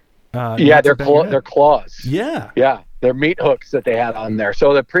warnings there. Their claws. Yeah. They're meat hooks that they had on there.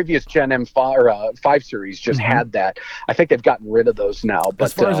 So the previous Gen M5 or 5 Series just had that. I think they've gotten rid of those now. But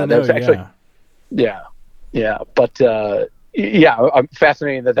as far as I know, But I'm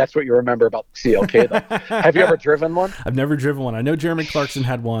fascinated that's what you remember about CLK, though. Have you ever driven one? I've never driven one. I know Jeremy Clarkson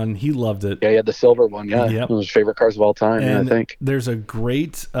had one. He loved it. Yeah, he had the silver one. Yeah, yep. One of his favorite cars of all time. And I think there's a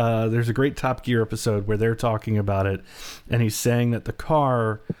great Top Gear episode where they're talking about it, and he's saying that the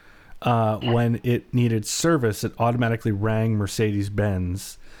car, when it needed service, it automatically rang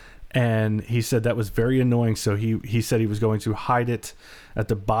Mercedes-Benz. And he said that was very annoying. So he said he was going to hide it at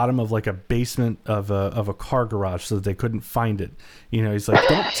the bottom of like a basement of a car garage so that they couldn't find it. He's like,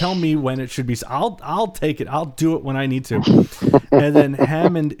 don't tell me when it should be. I'll take it. I'll do it when I need to. And then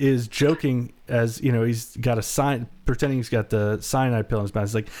Hammond is joking as, he's got a sign, pretending he's got the cyanide pill in his mouth.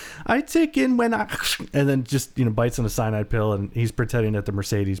 He's like, I take in when I, and then just, bites on the cyanide pill, and he's pretending that the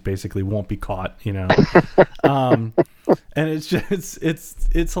Mercedes basically won't be caught, and it's just,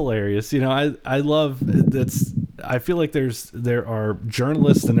 it's hilarious. I love that's, I feel like there are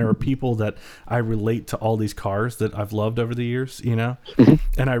journalists and there are people that I relate to all these cars that I've loved over the years, and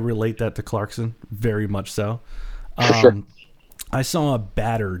I relate that to Clarkson very much so. Sure. I saw a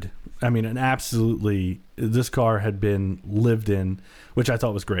battered, this car had been lived in, which I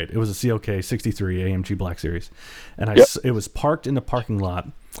thought was great. It was a CLK 63 AMG Black Series. And it was parked in a parking lot,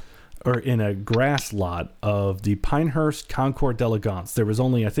 or in a grass lot of the Pinehurst Concours d'Elegance. There was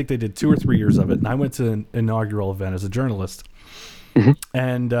only, I think they did 2 or 3 years of it. And I went to an inaugural event as a journalist.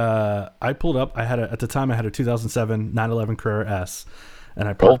 And I pulled up. At the time I had a 2007 911 Carrera S. And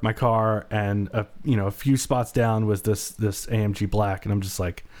I parked my car, and a few spots down was this AMG Black, and I'm just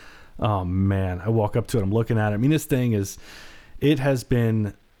like, oh man. I walk up to it, I'm looking at it. This thing it has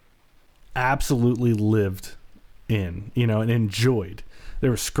been absolutely lived in, and enjoyed. There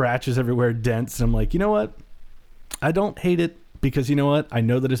were scratches everywhere, dents, and I'm like, you know what? I don't hate it, because you know what? I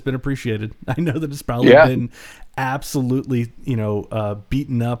know that it's been appreciated. I know that it's probably been absolutely,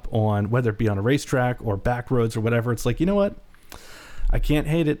 beaten up on, whether it be on a racetrack or back roads or whatever. It's like, you know what? I can't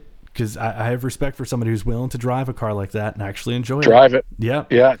hate it, because I have respect for somebody who's willing to drive a car like that and actually enjoy it. Drive it. Yeah.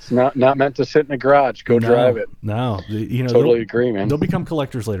 Yeah, it's not meant to sit in a garage. Go drive it. No. Totally agree, man. They'll become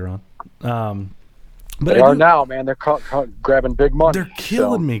collectors later on. But they are now, man. They're grabbing big money. They're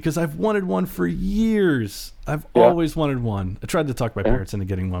killing me, because I've wanted one for years. I've always wanted one. I tried to talk my parents into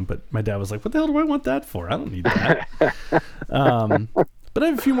getting one, but my dad was like, what the hell do I want that for? I don't need that. But I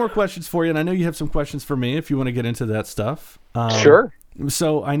have a few more questions for you, and I know you have some questions for me if you want to get into that stuff. Sure.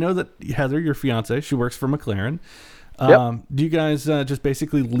 So I know that Heather, your fiance, she works for McLaren. Do you guys just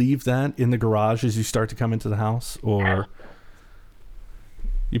basically leave that in the garage as you start to come into the house, or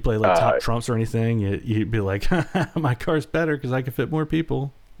you play like top trumps or anything? You'd be like, my car's better because I can fit more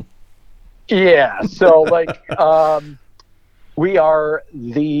people. Yeah. So we are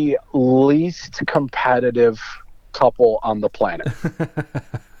the least competitive couple on the planet.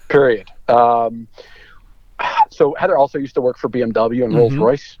 Period. So Heather also used to work for BMW and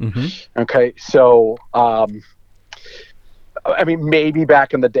Rolls-Royce. Okay. So, maybe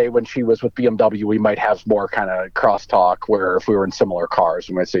back in the day when she was with BMW, we might have more kind of crosstalk, where if we were in similar cars,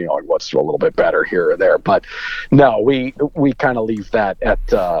 we might say, what's a little bit better here or there. But no, we kind of leave that at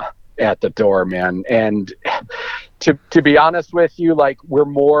the door, man. And to be honest with you,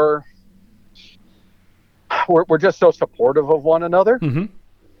 we're just so supportive of one another.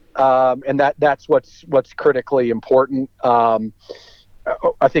 And that's what's critically important. I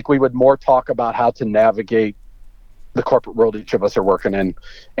think we would more talk about how to navigate the corporate world each of us are working in,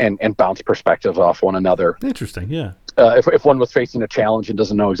 and bounce perspectives off one another. Interesting. Yeah. If one was facing a challenge and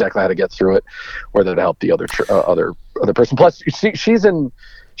doesn't know exactly how to get through it, whether to help the other person. Plus, she's in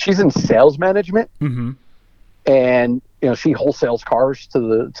sales management, and she wholesales cars to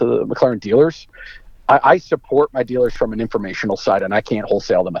the McLaren dealers. I support my dealers from an informational side, and I can't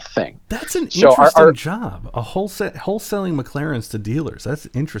wholesale them a thing. That's an interesting job. Wholesaling McLarens to dealers. That's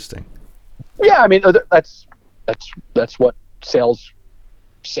interesting. Yeah, that's what sales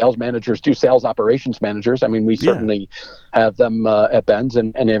managers do. Sales operations managers. We certainly have them at Benz,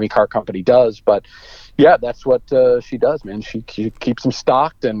 and any car company does. But yeah, that's what she does, man. She keeps them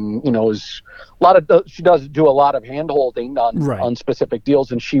stocked, and she does do a lot of hand holding on specific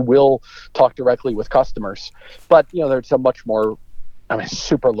deals, and she will talk directly with customers. But there's a much more I mean,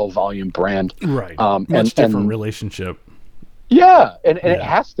 super low volume brand. Right. Much different relationship. Yeah, and it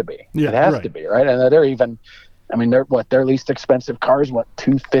has to be. Yeah, it has to be, right? And they're even, I mean, their least expensive cars,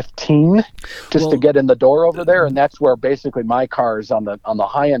 $215 just to get in the door over there, and that's where basically my cars on the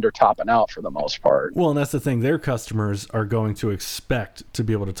high end are topping out for the most part. Well, and that's the thing; their customers are going to expect to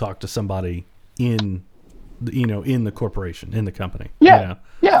be able to talk to somebody in the corporation, in the company. Yeah,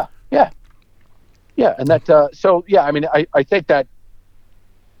 yeah, and that. So yeah, I mean, I think that.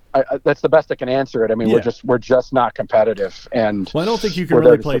 That's the best I can answer it. I mean, we're just not competitive, and I don't think you can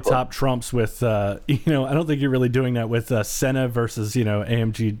really play top trumps with. I don't think you're really doing that with Senna versus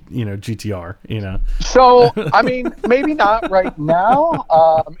AMG GTR. So I mean, maybe not right now.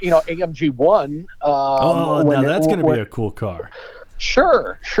 AMG One. Now that's going to be a cool car.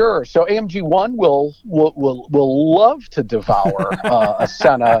 Sure. So AMG One will love to devour a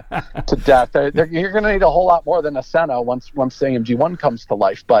Senna to death. You're going to need a whole lot more than a Senna once AMG One comes to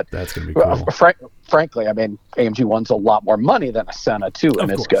life. But that's going to be cool. Frankly, I mean, AMG One's a lot more money than a Senna too,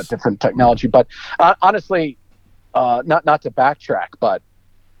 and it's got different technology. But honestly, not to backtrack, but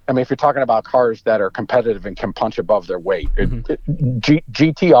I mean, if you're talking about cars that are competitive and can punch above their weight,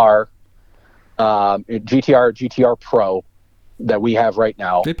 GTR, GTR Pro that we have right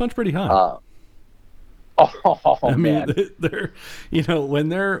now, they punch pretty high. I mean, they're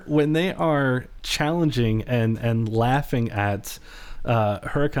when they are challenging and laughing at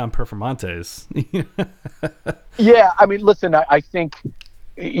Huracan Performantes. Yeah, I mean, listen, I think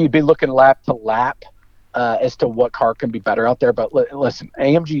you'd be looking lap to lap as to what car can be better out there. But listen,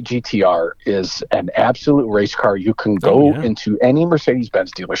 AMG GTR is an absolute race car. You can go into any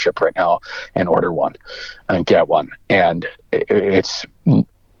Mercedes-Benz dealership right now and order one and get one. And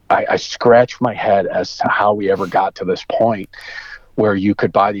I scratch my head as to how we ever got to this point where you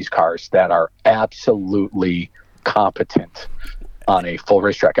could buy these cars that are absolutely competent on a full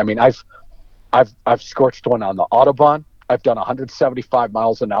racetrack. I mean, I've scorched one on the Autobahn. I've done 175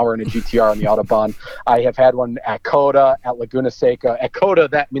 miles an hour in a GTR on the Autobahn. I have had one at Coda, at Laguna Seca. At Coda,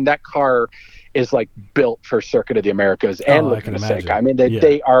 that car is like built for Circuit of the Americas and Laguna Seca. I mean,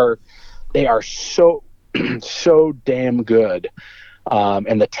 they are so so damn good.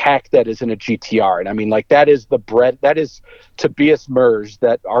 And the tech that is in a GTR. And I mean, like, that is Tobias Mers,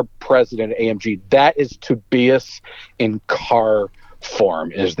 that our president at AMG, that is Tobias in car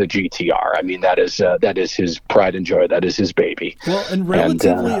form, is the GTR. I mean, that is his pride and joy. That is his baby. Well, and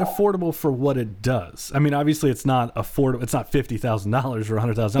relatively affordable for what it does. I mean, obviously it's not affordable. It's not $50,000 or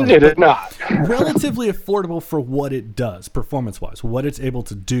 $100,000. It is not. Relatively affordable for what it does, performance-wise, what it's able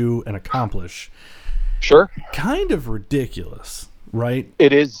to do and accomplish. Sure. Kind of ridiculous. Right?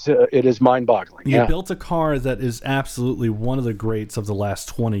 It is mind-boggling. You built a car that is absolutely one of the greats of the last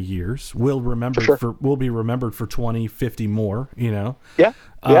 20 years. Will be remembered for 20, 50 more, Yeah.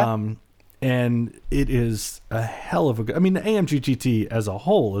 And it is a hell of a. I mean, the AMG GT as a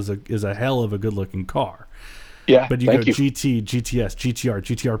whole is a hell of a good-looking car. Yeah. But you go GT, GTS, GTR,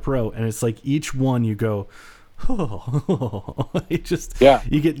 GTR Pro, and it's like each one you go, oh, you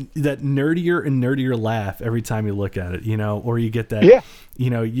get that nerdier and nerdier laugh every time you look at it, or you get that,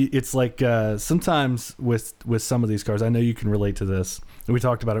 it's like sometimes with some of these cars, I know you can relate to this. We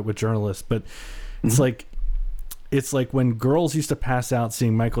talked about it with journalists, but it's like when girls used to pass out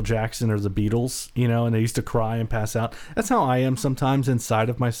seeing Michael Jackson or the Beatles, and they used to cry and pass out. That's how I am sometimes inside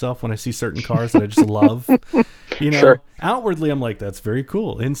of myself when I see certain cars that I just love. Sure. Outwardly, I'm like, that's very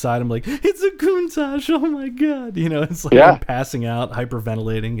cool. Inside, I'm like, it's a Countach. Oh my God. It's like I'm passing out,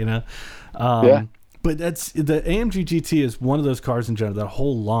 hyperventilating, But that's the AMG GT is one of those cars in general. That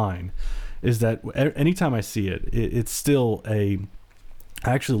whole line is that anytime I see it, it's still I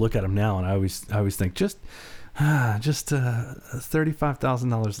actually look at them now and I always think just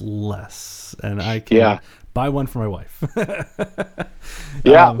 $35,000 less, and I can buy one for my wife.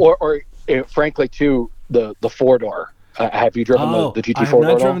 Or frankly, too, the 4-door. Have you driven the GT 4-door? I have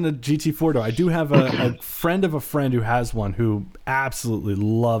not driven the GT 4-door. I do have a friend of a friend who has one who absolutely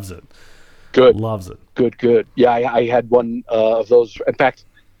loves it. Good. Loves it. Good. Yeah, I had one of those. In fact,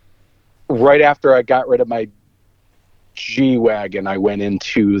 right after I got rid of my G-Wagon, I went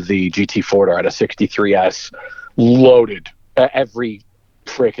into the GT 4-door at a 63S, loaded every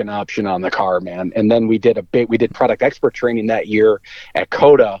freaking option on the car, man. And then we did product expert training that year at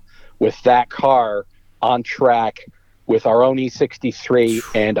Coda with that car on track with our own E63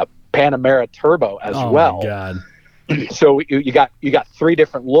 and a Panamera Turbo as well. Oh my God. So you got 3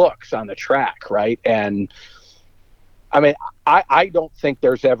 different looks on the track, right? And I mean, I don't think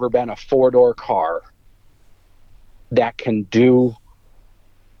there's ever been a 4-door car that can do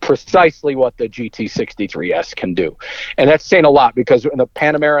precisely what the GT63S can do. And that's saying a lot, because in the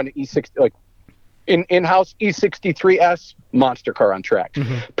Panamera and the E60, like in-house E63S, monster car on track.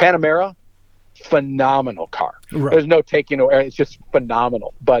 Mm-hmm. Panamera, phenomenal car. Right. There's no taking away. It's just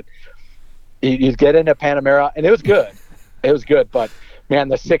phenomenal. But you get into Panamera, and it was good. It was good. But, man,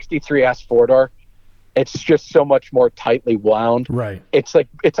 the 63S four-door, it's just so much more tightly wound. Right. It's like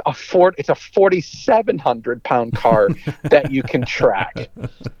it's a 4,700-pound car that you can track.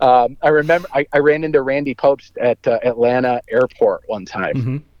 I remember I ran into Randy Popst at Atlanta Airport one time.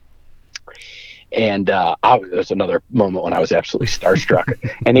 Mm-hmm. And there's another moment when I was absolutely starstruck.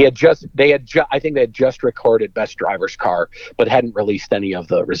 And I think they had just recorded Best Driver's Car, but hadn't released any of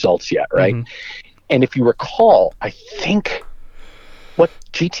the results yet, right? Mm-hmm. And if you recall, I think what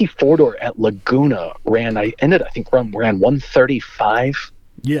GT four-door at Laguna ran 135.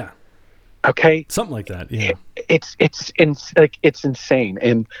 Yeah. Okay. Something like that. Yeah. It's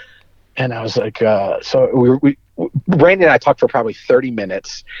insane. And I was like, so Randy and I talked for probably 30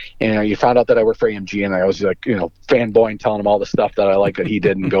 minutes. And you found out that I work for AMG, and I was like, fanboying, telling him all the stuff that I like that he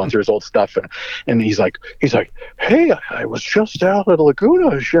did, and going through his old stuff. And he's like, hey, I was just out at Laguna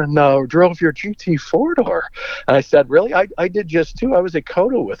and drove your GT four-door. And I said, really? I did just too. I was at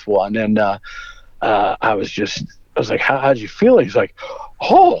COTA with one. And I was like, how'd you feel? He's like,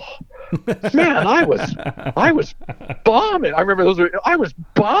 oh, man, I was bombing. I remember I was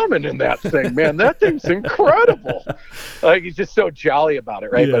bombing in that thing, man. That thing's incredible. Like, he's just so jolly about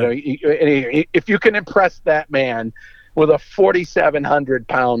it, right? Yeah. But if you can impress that man with a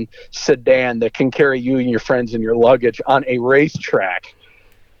 4,700-pound sedan that can carry you and your friends and your luggage on a racetrack,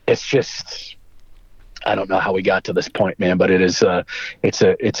 it's just, I don't know how we got to this point, man, but it's a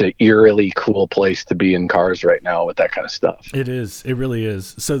eerily cool place to be in cars right now with that kind of stuff. It is. It really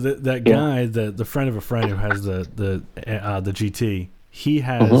is. So that guy, the friend of a friend who has the GT, he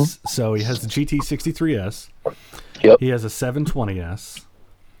has Mm-hmm. he has the GT63S. Yep. He has a 720S.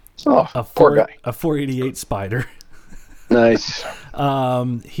 Oh, poor guy. A 488 Spider. Nice.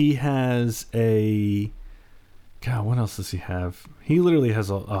 He has what else does he have? He literally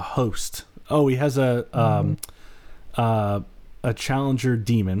has a host. Oh, he has a Challenger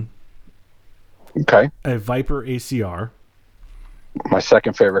Demon. Okay. A Viper ACR. My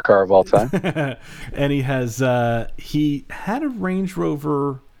second favorite car of all time. And he has he had a Range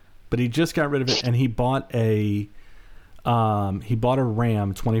Rover, but he just got rid of it, and he bought a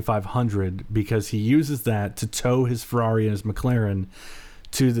Ram 2500 because he uses that to tow his Ferrari and his McLaren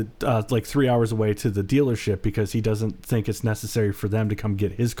to the 3 hours away to the dealership, because he doesn't think it's necessary for them to come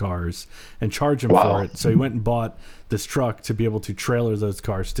get his cars and charge him for it. So he went and bought this truck to be able to trailer those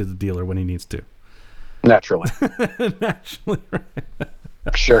cars to the dealer when he needs to. Naturally. Naturally, right.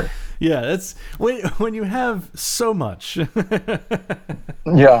 Sure. Yeah, that's when you have so much.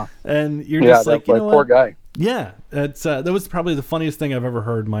 Yeah. And you're just like, you know what? Poor guy. Yeah, it's that was probably the funniest thing I've ever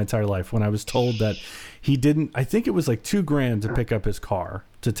heard in my entire life, when I was told that he didn't. I think it was like $2,000 to pick up his car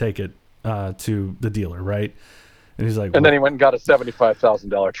to take it to the dealer, right? And he's like, and then he went and got a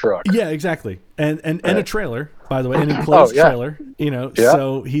 $75,000 truck. Yeah, exactly, and a trailer, by the way, an enclosed trailer. Yeah.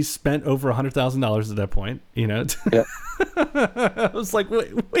 So he spent over $100,000 at that point. Yeah. I was like,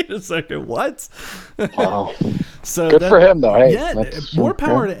 wait a second, what? Wow. So good for him, though. Hey, yeah, more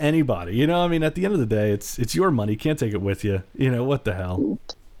power to anybody. I mean, at the end of the day, it's your money. You can't take it with you. What the hell?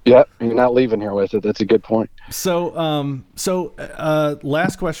 Yep, you're not leaving here with it. That's a good point. So,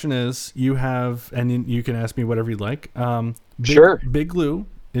 last question is, you have, and you can ask me whatever you'd like. Sure. Big Lou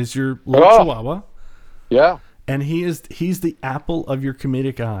is your little Chihuahua. Yeah. And he's the apple of your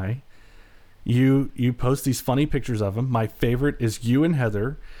comedic eye. You post these funny pictures of him. My favorite is you and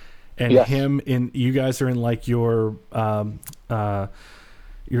Heather, and him in. You guys are in like your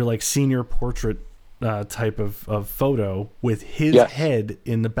like senior portrait type of photo with his head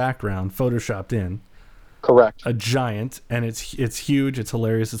in the background, photoshopped in. Correct. A giant, and it's huge. It's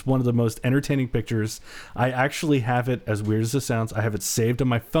hilarious. It's one of the most entertaining pictures. I actually have it, as weird as it sounds, I have it saved on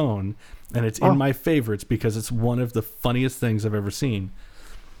my phone, and it's in my favorites because it's one of the funniest things I've ever seen.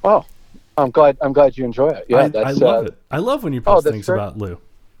 Oh, I'm glad you enjoy it. Yeah, I love it. I love when you post things about Lou.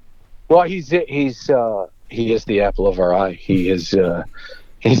 Well, he is the apple of our eye. He is.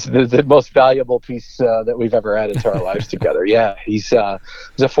 He's the most valuable piece that we've ever added to our lives together. Yeah, he's a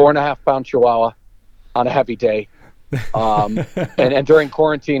 4.5-pound Chihuahua on a heavy day, and during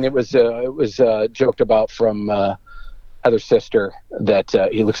quarantine, it was joked about from Heather's sister that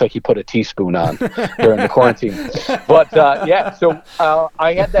he looks like he put a teaspoon on during the quarantine. But so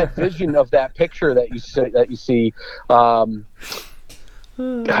I had that vision of that picture that you see.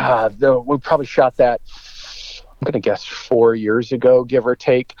 We probably shot that going to guess 4 years ago, give or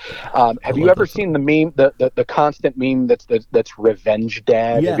take. Have you ever seen the meme, the constant meme that's Revenge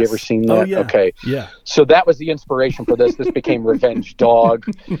Dad? Yes. Have you ever seen that? Oh, yeah. Okay. Yeah. So that was the inspiration for this. This became Revenge Dog,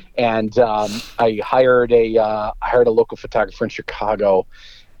 and I hired a local photographer in Chicago,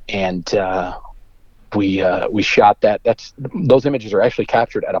 and we shot that. Those images are actually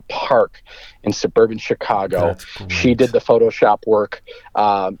captured at a park in suburban Chicago. That's great. She did the Photoshop work.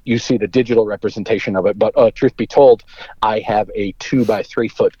 You see the digital representation of it, but truth be told, I have a 2x3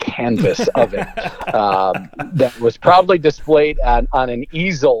 foot canvas of it that was probably displayed on an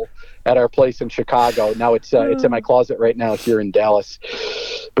easel at our place in Chicago. Now it's in my closet right now here in Dallas.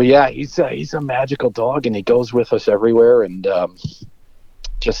 But yeah, he's a magical dog, and he goes with us everywhere, and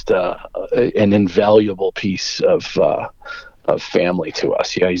just an invaluable piece of family to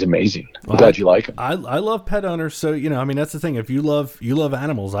us. Yeah, he's amazing. I'm glad you like him. I love pet owners, so I mean, that's the thing. If you love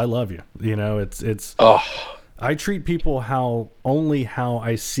animals, I love you. It's I treat people only how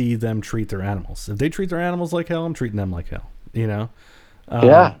I see them treat their animals. If they treat their animals like hell, I'm treating them like hell.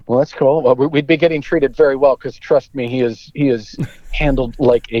 Yeah, well, that's cool. Well, we'd be getting treated very well, because trust me, he is handled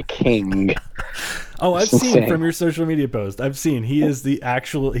like a king. Oh, I've seen from your social media post. I've seen he is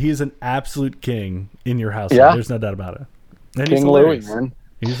an absolute king in your house. Yeah. There's no doubt about it. And King Louis, man.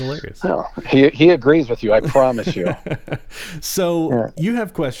 He's hilarious. Oh, he agrees with you, I promise you. So you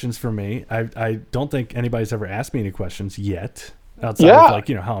have questions for me. I don't think anybody's ever asked me any questions yet outside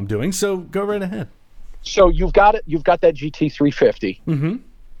of how I'm doing. So go right ahead. So you've got that GT350. Mm-hmm.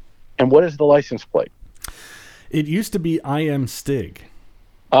 And what is the license plate? It used to be I Am Stig.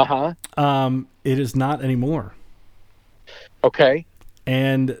 Uh-huh. It is not anymore. Okay.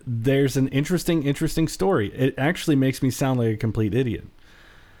 And there's an interesting story. It actually makes me sound like a complete idiot.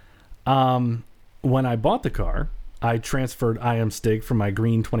 When I bought the car, I transferred I Am Stig from my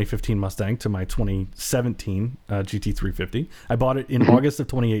green 2015 Mustang to my 2017 GT350. I bought it in August of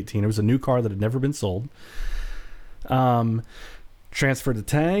 2018. It was a new car that had never been sold. Transferred the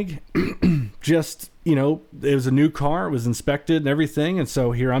tag. Just, it was a new car. It was inspected and everything. And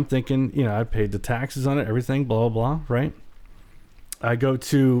so here I'm thinking, I paid the taxes on it, everything, blah, blah, blah, right? I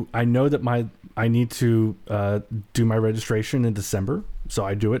know that I need to do my registration in December. So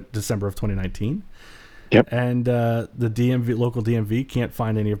I do it December of 2019. Yep. And the local DMV can't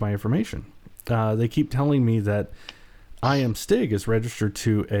find any of my information. They keep telling me that I Am Stig is registered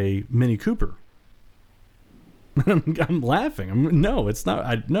to a Mini Cooper. I'm laughing. No, it's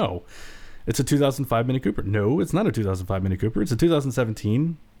not. No, it's a 2005 Mini Cooper. No, it's not a 2005 Mini Cooper. It's a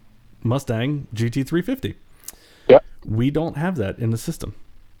 2017 Mustang GT350. Yep. We don't have that in the system.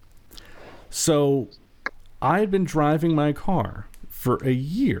 So I had been driving my car for a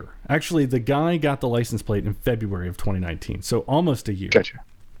year. Actually, the guy got the license plate in February of 2019, so almost a year. Gotcha.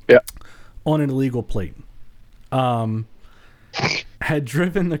 Yeah. On an illegal plate. Had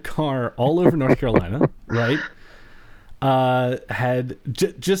driven the car all over North Carolina, right? Had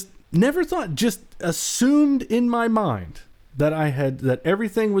just never thought, just assumed in my mind that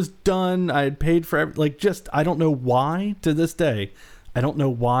everything was done. I had paid for I don't know why to this day. I don't know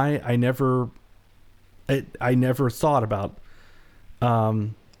why I never thought about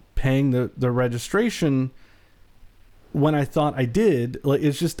paying the registration when I thought I did.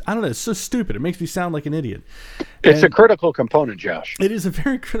 It's just, I don't know, it's so stupid. It makes me sound like an idiot. It's a critical component, Josh. It is a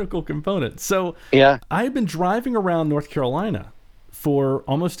very critical component. So yeah, I had been driving around North Carolina for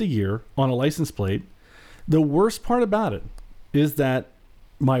almost a year on a license plate. The worst part about it is that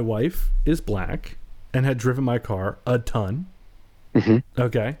my wife is black and had driven my car a ton. Mm-hmm.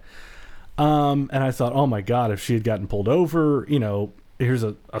 Okay. And I thought, oh my God, if she had gotten pulled over, here's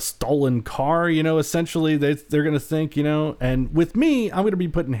a stolen car, essentially they're going to think, and with me, I'm going to be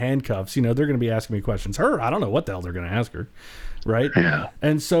put in handcuffs. They're going to be asking me questions. I don't know what the hell they're going to ask her. Right. Yeah.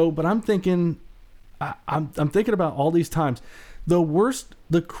 And so, but I'm thinking, I'm thinking about all these times.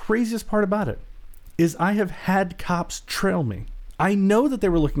 The craziest part about it is I have had cops trail me. I know that they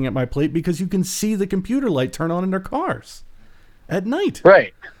were looking at my plate because you can see the computer light turn on in their cars at night.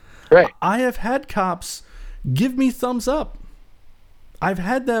 Right. I have had cops give me thumbs up. I've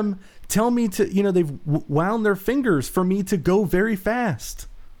had them tell me to, they've wound their fingers for me to go very fast.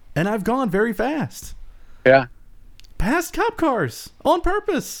 And I've gone very fast. Yeah. Past cop cars on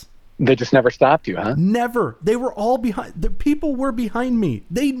purpose. They just never stopped you, huh? Never. They were all behind. The people were behind me.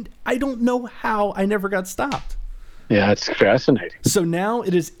 I don't know how I never got stopped. Yeah, it's fascinating. So now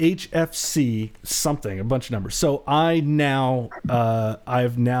it is HFC something, a bunch of numbers. So I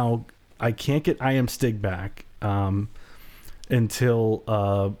can't get I Am Stig back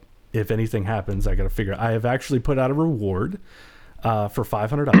until if anything happens, I got to figure out. I have actually put out a reward for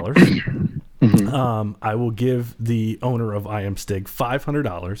 $500 I will give the owner of I Am Stig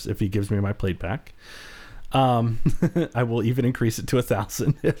 $500 if he gives me my plate back. I will even increase it to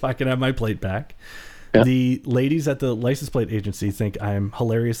 $1,000 if I can have my plate back. Yeah. The ladies at the license plate agency think I am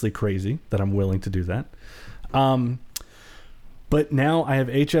hilariously crazy that I'm willing to do that. But now I have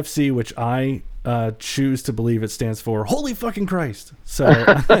HFC, which I choose to believe it stands for Holy Fucking Christ. So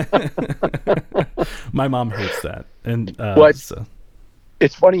my mom hates that. And so.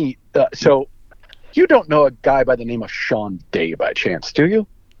 It's funny. So you don't know a guy by the name of Sean Day by chance, do you?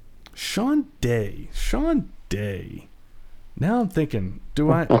 Sean Day. Now I'm thinking,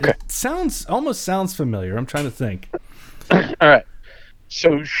 Okay. It almost sounds familiar. I'm trying to think. All right.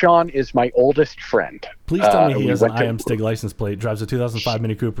 So Sean is my oldest friend. Please tell me he has an I Am Stig license plate, drives a 2005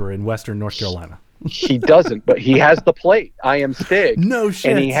 Mini Cooper in Western North Carolina. He doesn't, but he has the plate. I Am Stig. No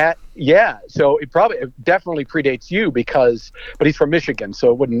shit. And so it definitely predates you but he's from Michigan,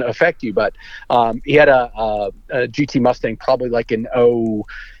 so it wouldn't affect you. But he had a GT Mustang, probably like in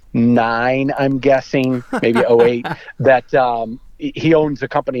 2009, I'm guessing, maybe 2008. That he owns a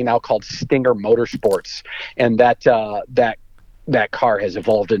company now called Stinger Motorsports, and that car has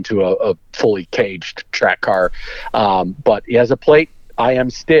evolved into a fully caged track car. But he has a plate. I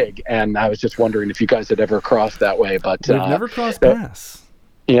Am Stig, and I was just wondering if you guys had ever crossed that way, but we've never crossed paths.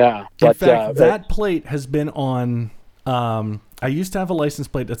 Yeah, in fact, that plate has been on. I used to have a license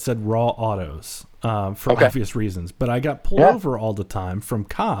plate that said Raw Autos for obvious reasons, but I got pulled over all the time from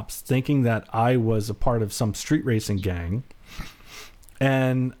cops thinking that I was a part of some street racing gang.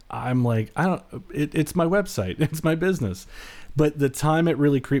 And I'm like, it's my website, it's my business. But the time it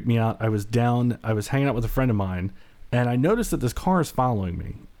really creeped me out, I was hanging out with a friend of mine, and I noticed that this car is following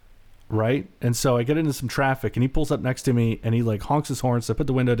me, right? And so I get into some traffic, and he pulls up next to me, and he like honks his horn, so I put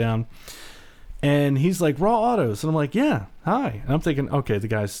the window down, and he's like, Raw Autos. And I'm like, yeah, hi. And I'm thinking, okay, the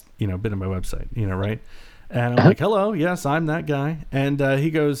guy's, been on my website, right? And I'm like, hello, yes, I'm that guy. And he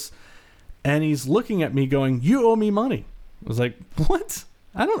goes, and he's looking at me going, you owe me money. I was like, what?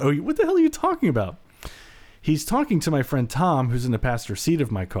 I don't know. What the hell are you talking about? He's talking to my friend Tom, who's in the passenger seat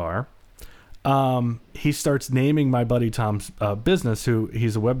of my car. He starts naming my buddy Tom's business, who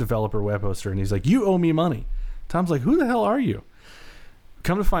he's a web developer, web hoster, and he's like, you owe me money. Tom's like, who the hell are you?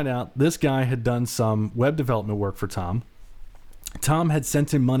 Come to find out, this guy had done some web development work for Tom. Tom had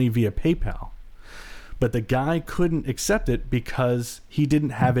sent him money via PayPal, but the guy couldn't accept it because he didn't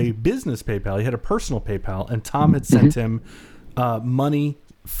have a business PayPal. He had a personal PayPal, and Tom had sent him money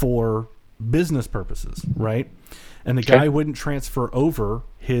for business purposes, right? And the guy wouldn't transfer over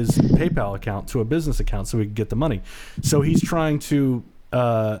his PayPal account to a business account so he could get the money. So he's trying to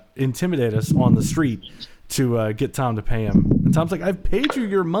intimidate us on the street to get Tom to pay him. And Tom's like, I've paid you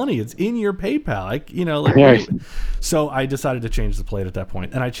your money. It's in your PayPal. So I decided to change the plate at that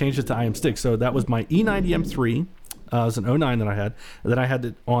point, and I changed it to I Am Stig. So that was my E90 M3. It was an 09 that I had. And then I had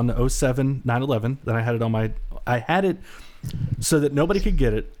it on the 07 911. Then I had it I had it so that nobody could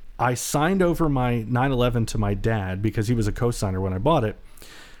get it. I signed over my 911 to my dad because he was a co-signer when I bought it.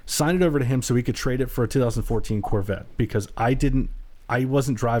 Signed it over to him so he could trade it for a 2014 Corvette because I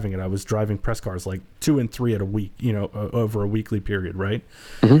wasn't driving it. I was driving press cars like 2 and 3 at a week, over a weekly period, right?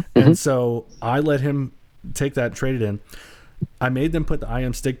 And so I let him take that and trade it in. I made them put the I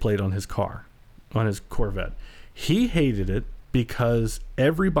Am Stig plate on his car, on his Corvette. He hated it because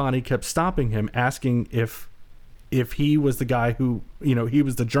everybody kept stopping him, asking if he was the guy who, he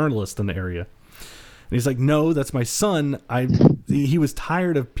was the journalist in the area. And he's like, no, that's my son. He was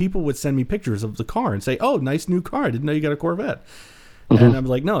tired of people would send me pictures of the car and say, oh, nice new car. I didn't know you got a Corvette. And I'm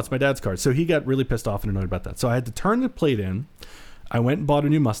like, no, it's my dad's car. So he got really pissed off and annoyed about that. So I had to turn the plate in. I went and bought a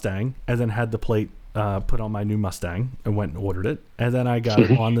new Mustang and then had the plate put on my new Mustang and went and ordered it. And then I got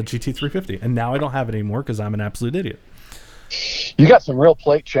it on the GT350. And now I don't have it anymore because I'm an absolute idiot. You got some real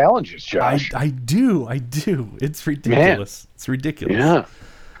plate challenges, Josh. I do. It's ridiculous. Man. It's ridiculous. Yeah.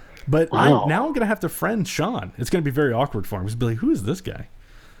 But now I'm going to have to friend Sean. It's going to be very awkward for him. He's going to be like, who is this guy?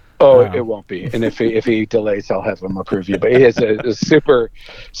 Oh, it won't be. And if he delays, I'll have him approve you. But he is a super,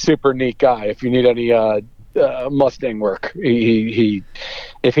 super neat guy. If you need any Mustang work, he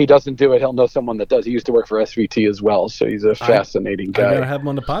if he doesn't do it, he'll know someone that does. He used to work for SVT as well, so he's a fascinating guy. I gotta have him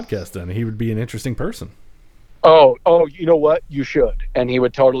on the podcast then. He would be an interesting person. Oh, you know what? You should. And he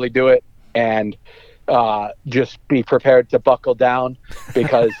would totally do it. And just be prepared to buckle down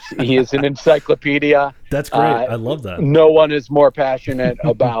because he is an encyclopedia. That's great. I love that. No one is more passionate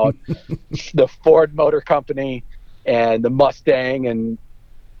about the Ford Motor Company and the Mustang and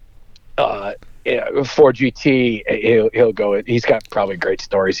Ford GT. He'll go. He's got probably great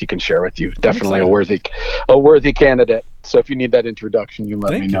stories he can share with you. Definitely a worthy candidate. So if you need that introduction, you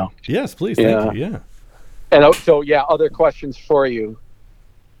let me know. Yes, please. Thank you. Yeah. And so, other questions for you.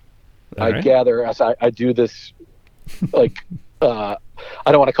 All I right. gather as I do this, like, I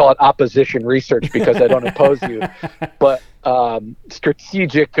don't want to call it opposition research because I don't oppose you, but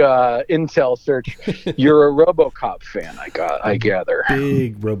strategic intel search. You're a RoboCop fan, I gather.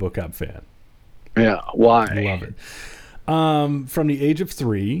 Big RoboCop fan. Yeah, why? Love it. From the age of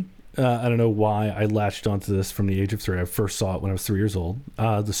 3, I don't know why I latched onto this from the age of 3. I first saw it when I was 3 years old.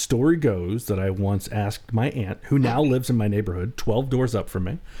 The story goes that I once asked my aunt, who now lives in my neighborhood, 12 doors up from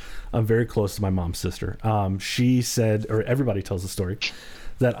me. I'm very close to my mom's sister. She said, or everybody tells the story,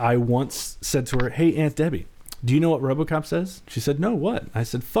 that I once said to her, "Hey, Aunt Debbie, do you know what RoboCop says?" She said, "No, what?" I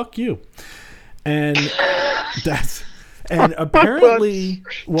said, "Fuck you." And apparently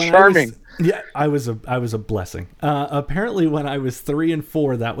when Charming. I was a blessing. Apparently when I was 3 and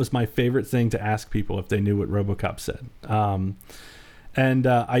 4, that was my favorite thing to ask people if they knew what RoboCop said. And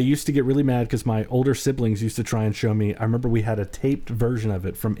I used to get really mad because my older siblings used to try and show me. I remember we had a taped version of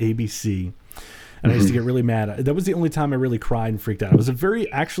it from ABC, and I used to get really mad. That was the only time I really cried and freaked out. I was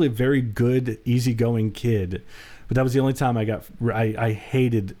actually a very good, easygoing kid, but that was the only time I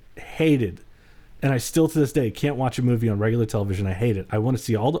hated, and I still to this day can't watch a movie on regular television. I hate it. I want to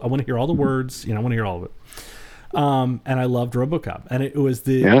see I want to hear all the words. I want to hear all of it. And I loved RoboCop, and it was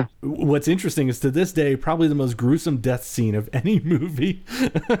what's interesting is to this day probably the most gruesome death scene of any movie.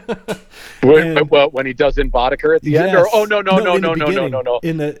 When he does in Vandekerchove at the end, or no.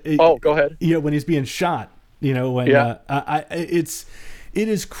 Go ahead. When he's being shot, when it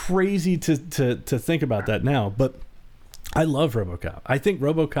is crazy to think about that now, but I love RoboCop.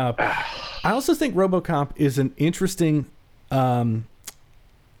 I also think RoboCop is an interesting.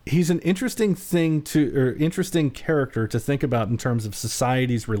 He's an interesting interesting character to think about in terms of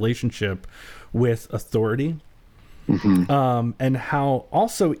society's relationship with authority. And how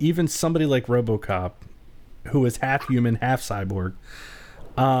also even somebody like RoboCop, who is half human, half cyborg,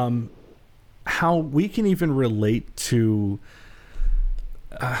 how we can even relate to.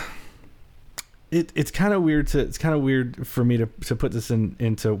 It's kind of weird for me to put this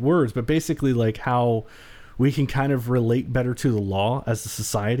into words, but basically like how we can kind of relate better to the law as a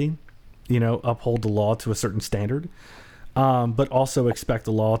society, uphold the law to a certain standard, but also expect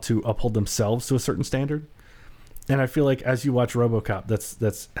the law to uphold themselves to a certain standard. And I feel like as you watch RoboCop,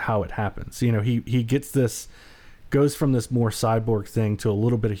 that's how it happens. He goes from this more cyborg thing to a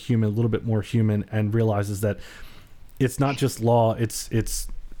little bit of human, a little bit more human, and realizes that it's not just law, it's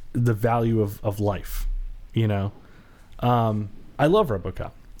the value of life. I love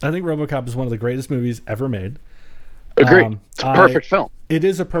RoboCop. I think RoboCop is one of the greatest movies ever made. Agreed. It's a perfect film. It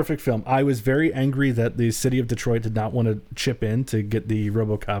is a perfect film. I was very angry that the city of Detroit did not want to chip in to get the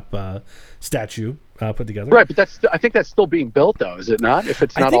RoboCop statue put together. Right, but I think that's still being built, though, is it not? If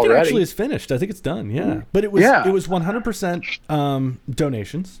it's not already, it actually is finished. I think it's done. Yeah, but it was 100%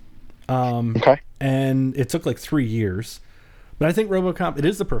 donations. Okay, and it took like 3 years. But I think RoboCop, it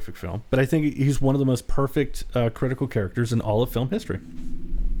is the perfect film. But I think he's one of the most perfect critical characters in all of film history.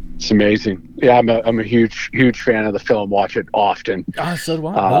 It's amazing. Yeah, I'm a huge fan of the film. Watch it often. So do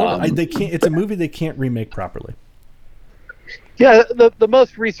I. They can't. It's a movie they can't remake properly. Yeah, the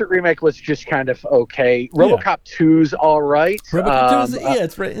most recent remake was just kind of okay. RoboCop 2's all right. RoboCop 2 is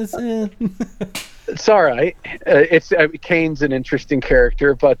it's right. It's all right. Kane's an interesting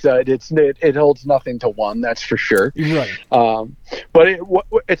character, but it holds nothing to 1. That's for sure. Right. But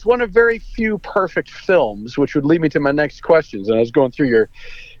it's one of very few perfect films, which would lead me to my next questions. And I was going through your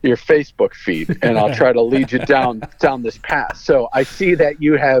Facebook feed, and I'll try to lead you down this path. So I see that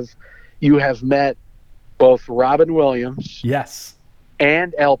you have met both Robin Williams, yes,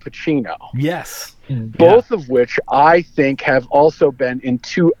 and Al Pacino, yes, both of which I think have also been in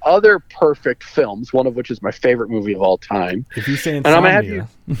 2 other perfect films. One of which is my favorite movie of all time. If you say Insomnia, and I'm gonna have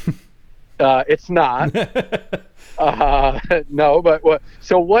you. It's not. No, but what?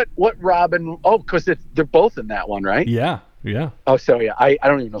 So what? Robin? Oh, because they're both in that one, right? Yeah. Oh, so yeah. I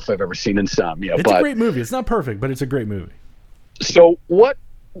don't even know if I've ever seen Insomnia. It's a great movie. It's not perfect, but it's a great movie. So what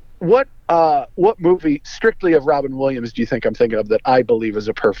movie strictly of Robin Williams do you think I'm thinking of that I believe is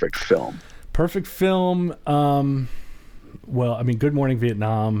a perfect film? Perfect film. Well, I mean, Good Morning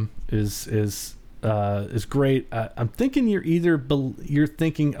Vietnam is great. I'm thinking you're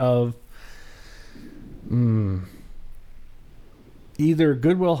thinking of either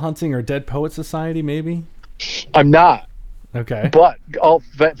Good Will Hunting or Dead Poet Society, maybe. I'm not. Okay. But all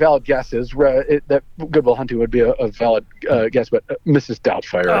valid guesses. That Good Will Hunting would be a valid guess, but Mrs.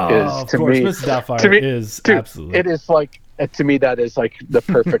 Doubtfire is to of course, me. Mrs. Doubtfire is absolutely. It is like To me, that is like the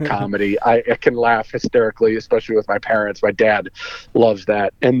perfect comedy. I can laugh hysterically, especially with my parents. My dad loves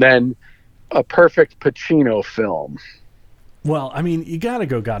that. And then a perfect Pacino film. Well, I mean, you got to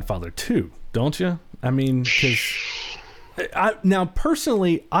go Godfather 2, don't you? I mean, because now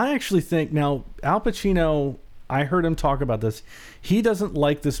personally, I actually think now Al Pacino, I heard him talk about this. He doesn't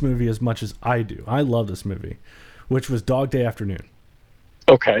like this movie as much as I do. I love this movie, which was Dog Day Afternoon.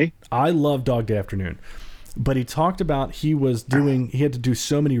 Okay. I love Dog Day Afternoon. But he talked about he had to do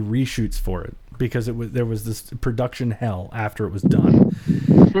so many reshoots for it because there was this production hell after it was done.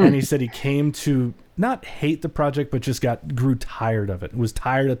 And he said he came to not hate the project, but just grew tired of it. Was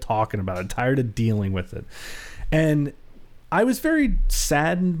tired of talking about it, tired of dealing with it. And I was very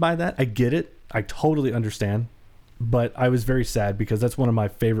saddened by that. I get it. I totally understand. But I was very sad because that's one of my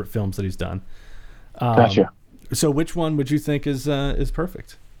favorite films that he's done. Gotcha. So which one would you think is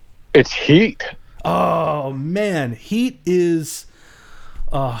perfect? It's Heat. Oh man, Heat will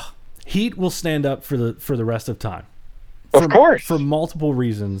stand up for the rest of time. Of course. For multiple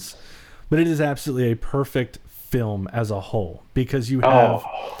reasons, but it is absolutely a perfect film as a whole because you have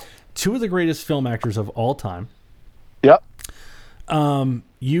two of the greatest film actors of all time. Yep.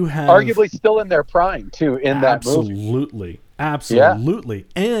 You have arguably still in their prime too in that movie. Absolutely.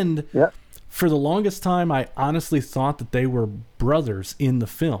 Yeah. And for the longest time, I honestly thought that they were brothers in the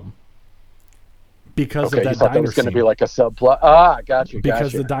film. Because of that diner that was going to be like a subplot. Gotcha.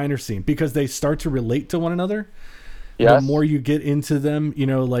 Because the diner scene. Because they start to relate to one another. Yes. The more you get into them,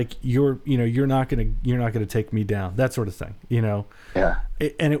 like you're not gonna take me down. That sort of thing. Yeah.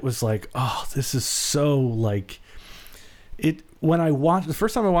 And it was like, oh, this is so like it. When I watched the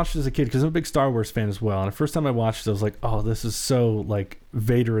first time I watched it as a kid, because I'm a big Star Wars fan as well, and the first time I watched it, I was like, oh, this is so like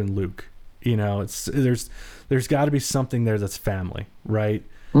Vader and Luke. There's got to be something there that's family, right?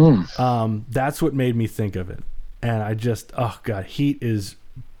 That's what made me think of it. And I just, oh God, Heat is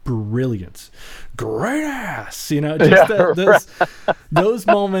brilliant. Great ass, those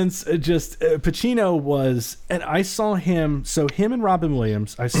moments, Pacino was, and I saw him, so him and Robin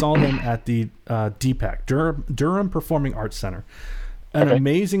Williams, I saw them at the DPAC, Durham Performing Arts Center. An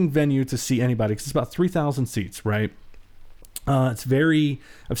amazing venue to see anybody, because it's about 3,000 seats, right? I've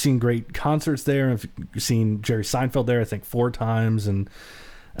seen great concerts there. I've seen Jerry Seinfeld there, I think 4 times, and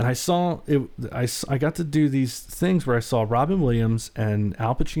I saw it. I got to do these things where I saw Robin Williams and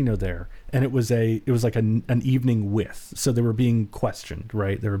Al Pacino there, and it was like an evening with. So they were being questioned,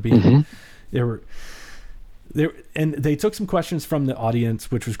 right? They were being and they took some questions from the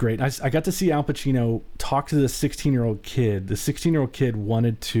audience, which was great. I got to see Al Pacino talk to the 16-year-old kid. The 16-year-old kid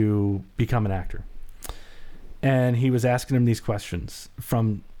wanted to become an actor, and he was asking him these questions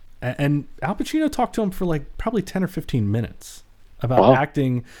and Al Pacino talked to him for like probably 10 or 15 minutes. About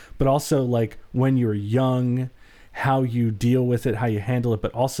acting, but also like when you're young, how you deal with it, how you handle it,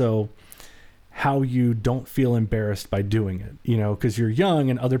 but also how you don't feel embarrassed by doing it, because you're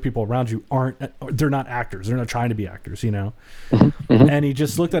young and other people around you they're not actors. They're not trying to be actors, Mm-hmm. And he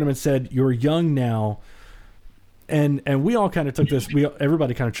just looked at him and said, you're young now. And we all kind of took this,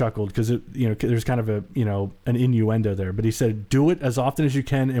 everybody kind of chuckled because there's kind of an innuendo there, but he said, do it as often as you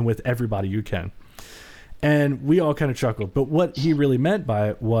can and with everybody you can. And we all kind of chuckled. But what he really meant by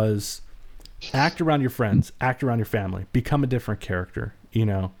it was act around your friends, act around your family, become a different character.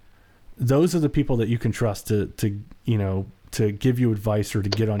 Those are the people that you can trust to give you advice or to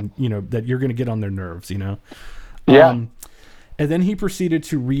get on, that you're going to get on their nerves, Yeah. And then he proceeded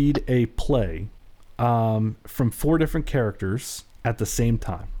to read a play from 4 different characters at the same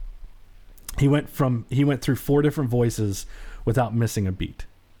time. He went through 4 different voices without missing a beat.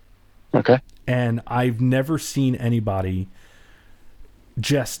 Okay. And I've never seen anybody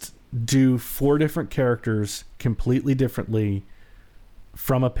just do 4 different characters completely differently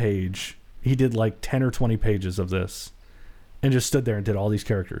from a page. He did like 10 or 20 pages of this and just stood there and did all these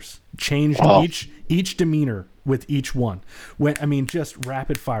characters. Changed each demeanor with each one. Just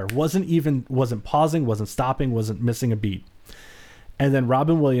rapid fire. Wasn't pausing, wasn't stopping, wasn't missing a beat. And then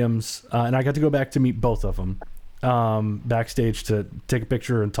Robin Williams, and I got to go back to meet both of them. Backstage to take a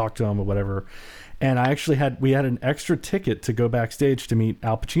picture and talk to him or whatever. And we had an extra ticket to go backstage to meet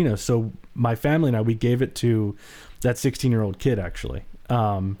Al Pacino. So my family and I, we gave it to that 16-year-old kid actually,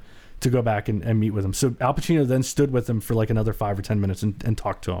 to go back and meet with him. So Al Pacino then stood with him for like another 5 or 10 minutes and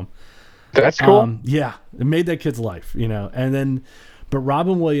talked to him. That's cool. Yeah. It made that kid's life, but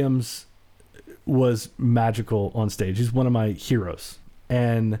Robin Williams was magical on stage. He's one of my heroes.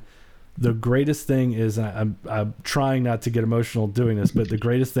 And the greatest thing is, and I'm trying not to get emotional doing this, but the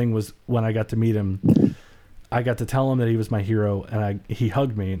greatest thing was when I got to meet him, I got to tell him that he was my hero, and he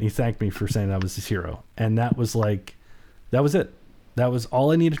hugged me and he thanked me for saying I was his hero. And that was like That was it. That was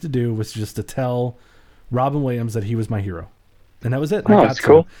all I needed to do, was just to tell Robin Williams that he was my hero. And that was it. Oh, that's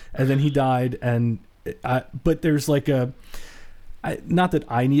cool. And then he died, but there's like not that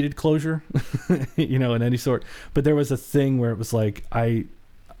I needed closure, in any sort, but there was a thing where it was like, I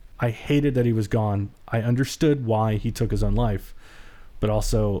hated that he was gone. I understood why he took his own life, but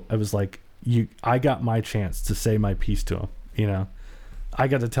also I was like, I got my chance to say my piece to him. I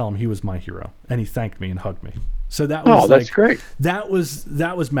got to tell him he was my hero, and he thanked me and hugged me. So that was that's great. That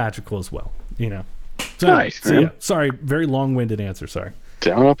was magical as well. So, nice. So, yeah, sorry, very long-winded answer. Sorry.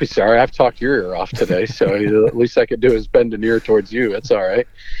 Don't be sorry. I've talked your ear off today, so at least I could do is bend an ear towards you. That's all right.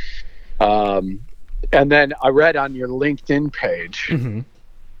 And then I read on your LinkedIn page, Mm-hmm.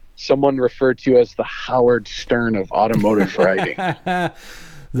 someone referred to you as the Howard Stern of automotive writing.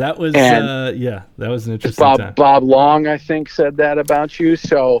 That was that was an interesting time. Bob Long, I think, said that about you.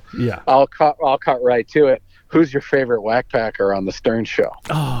 So yeah, I'll cut right to it. Who's your favorite whackpacker on the Stern Show?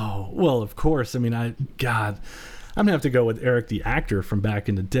 Oh, well, of course. I mean, I'm gonna have to go with Eric the actor from back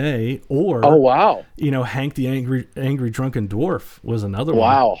in the day, or wow, Hank the angry drunken dwarf was another one.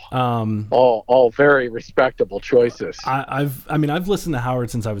 Wow. All very respectable choices. I've listened to Howard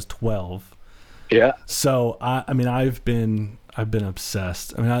since I was 12. Yeah. So I've been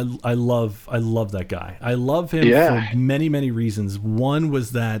obsessed. I love that guy. I love him for many, many reasons. One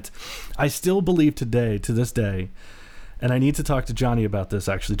was that I still believe to this day, and I need to talk to Johnny about this,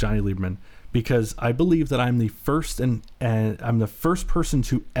 actually, Johnny Lieberman, because I believe that I'm the first and I'm the first person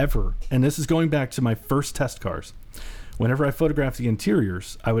to ever, and this is going back to my first test cars. Whenever I photographed the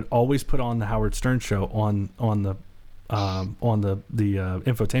interiors, I would always put on the Howard Stern Show on the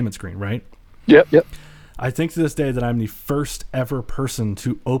infotainment screen, right? Yep. I think to this day that I'm the first ever person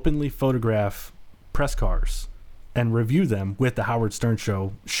to openly photograph press cars and review them with the Howard Stern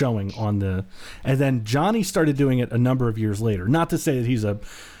Show showing on the... And then Johnny started doing it a number of years later. Not to say that he's a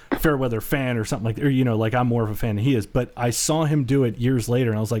Fairweather fan or something like that, or, like I'm more of a fan than he is, but I saw him do it years later,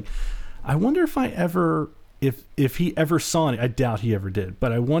 and I was like, I wonder if he ever saw any. I doubt he ever did,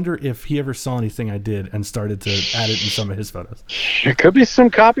 but I wonder if he ever saw anything I did and started to add it in some of his photos. There could be some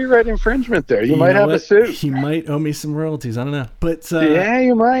copyright infringement there. You might have a suit. He might owe me some royalties. I don't know, but yeah,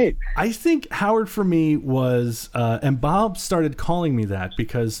 you might. I think Howard for me was, and Bob started calling me that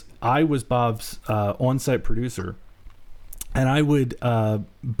because I was Bob's on-site producer, and I would.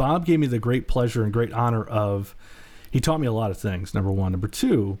 Bob gave me the great pleasure and great honor of. He taught me a lot of things. Number one, number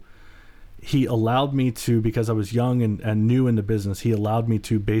two. He allowed me to, because I was young and new in the business, he allowed me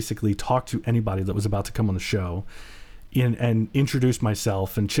to basically talk to anybody that was about to come on the show and introduce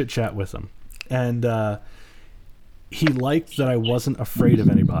myself and chit-chat with them. And he liked that I wasn't afraid of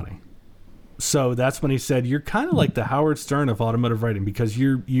anybody. So that's when he said, you're kind of like the Howard Stern of automotive writing, because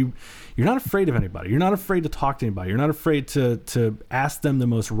you're not afraid of anybody. You're not afraid to talk to anybody. You're not afraid to ask them the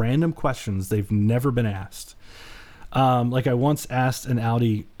most random questions they've never been asked. Like I once asked an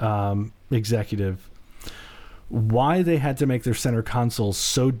Audi executive why they had to make their center console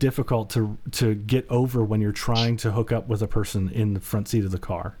so difficult to get over when you're trying to hook up with a person in the front seat of the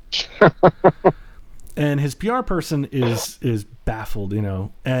car. And his PR person is baffled,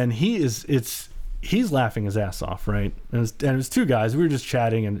 and he's laughing his ass off, right? And it was two guys. We were just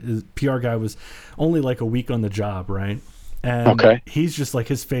chatting, and his PR guy was only like a week on the job, right? And he's just like,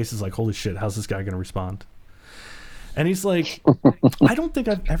 his face is like, holy shit, how's this guy going to respond? And he's like, I don't think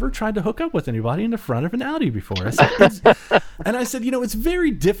I've ever tried to hook up with anybody in the front of an Audi before. I said, it's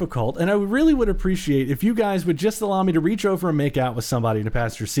very difficult, and I really would appreciate if you guys would just allow me to reach over and make out with somebody in the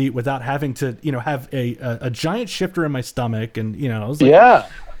passenger seat without having to, have a giant shifter in my stomach. And, I was like,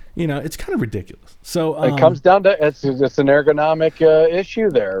 it's kind of ridiculous. So it comes down to it's an ergonomic issue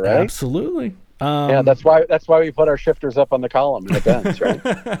there, right? Absolutely. That's why we put our shifters up on the column in the Benz, right?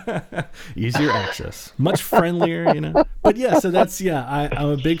 Easier access, much friendlier, But yeah, so that's I'm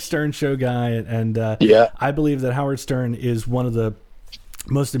a big Stern Show guy, and I believe that Howard Stern is one of the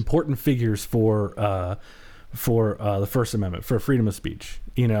most important figures for the First Amendment, for freedom of speech.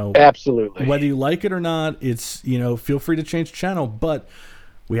 Absolutely. Whether you like it or not, it's feel free to change channel, but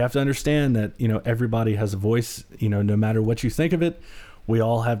we have to understand that everybody has a voice. No matter what you think of it. We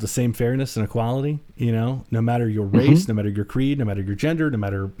all have the same fairness and equality, no matter your race, no matter your creed, no matter your gender, no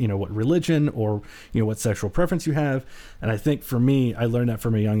matter, what religion or, what sexual preference you have. And I think for me, I learned that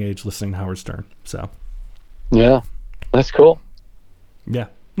from a young age listening to Howard Stern. So. Yeah, that's cool. Yeah.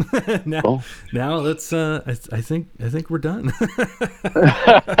 now let's, I think we're done.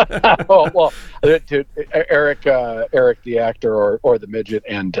 well, dude, Eric the actor or the midget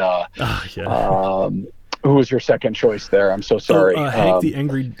and, who was your second choice there? I'm so sorry. Hank the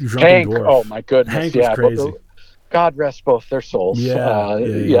angry drunken Hank. dwarf. Oh my goodness. Hank was crazy. God rest both their souls.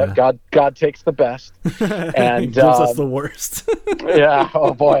 Yeah. God takes the best, and gives us the worst. Yeah.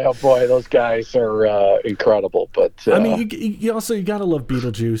 Oh boy. Those guys are incredible. But I mean, you gotta love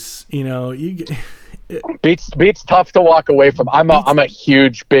Beetlejuice. Beats tough to walk away from. I'm a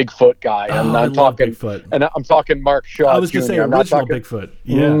huge Bigfoot guy, and I I'm love talking Bigfoot. and I'm talking Mark Shaw. I was Jr. gonna say I'm not original talking, Bigfoot.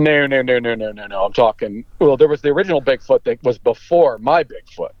 Yeah. No. I'm talking. Well, there was the original Bigfoot that was before my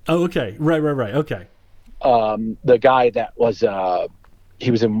Bigfoot. Oh, okay. Right. Okay. The guy that was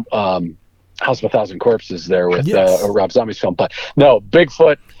he was in House of a Thousand Corpses there with Rob Zombie's film, but no,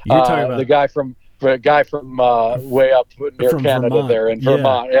 Bigfoot. You're talking about the guy from way up near from Canada, Vermont. there in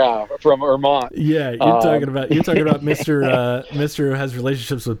Vermont. Yeah, from Vermont. Yeah, you're talking about Mr. who has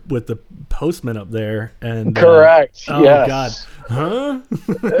relationships with the postman up there, and correct. Oh yes. God, huh?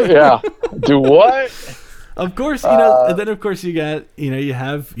 Yeah. Do what? Of course, and then of course you got you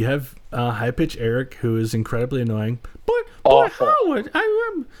have high pitch Eric, who is incredibly annoying, but Howard,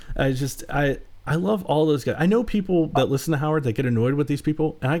 I love all those guys. I know people that listen to Howard that get annoyed with these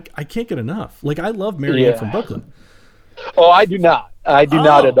people, and I can't get enough. Like, I love Marianne from Brooklyn. Oh, I do not. I do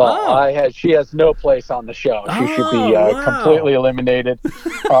not at all. She has no place on the show. She should be completely eliminated.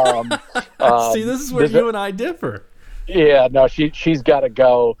 See, this is where you and I differ. Yeah, no, she's got to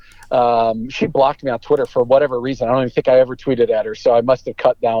go. She blocked me on Twitter for whatever reason. I don't even think I ever tweeted at her, so I must have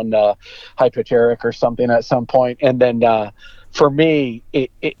cut down High Pitch Eric or something at some point. And then for me, it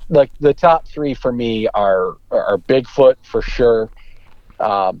like the top three for me are Bigfoot for sure,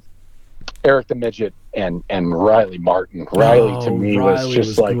 Eric the Midget, and Riley Martin. Riley to me was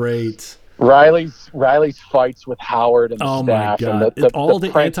just like great. Riley's fights with Howard and the staff, and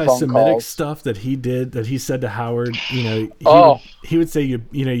the anti-Semitic stuff that he did, that he said to Howard. He would say you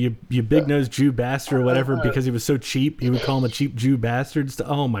big nosed Jew bastard or whatever because he was so cheap. He would call him a cheap Jew bastard.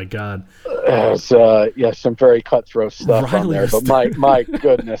 Oh my God. Some very cutthroat stuff on there, but my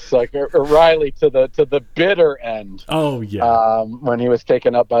goodness, like Riley to the bitter end. Oh yeah. When he was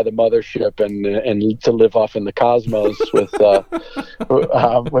taken up by the mothership and to live off in the cosmos with the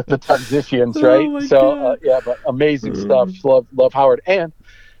Targetians, right? But amazing stuff. Love Howard, and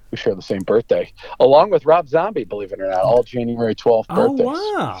we share the same birthday, along with Rob Zombie, believe it or not, all January 12th birthdays.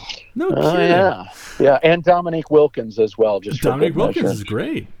 Oh wow, no kidding. Yeah, and Dominique Wilkins as well. Dominique Wilkins is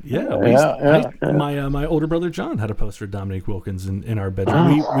great. Yeah, my older brother John had a poster of Dominique Wilkins in our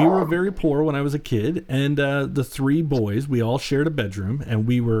bedroom. We were very poor when I was a kid, and the three boys, we all shared a bedroom, and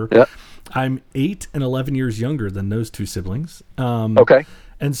we were. Yep. I'm 8 and 11 years younger than those two siblings. Okay.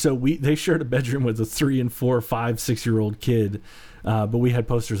 And so they shared a bedroom with a 3 and 4, 5, 6-year-old kid. But we had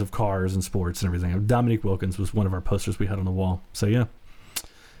posters of cars and sports and everything. Dominique Wilkins was one of our posters we had on the wall. So yeah.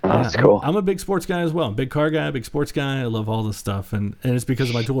 That's cool. I'm a big sports guy as well. I'm a big car guy, big sports guy. I love all this stuff. And it's because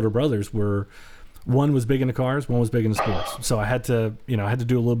of my two older brothers one was big into cars, one was big into sports. So I had to do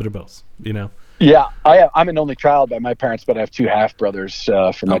a little bit of both, Yeah, I'm an only child by my parents, but I have two half brothers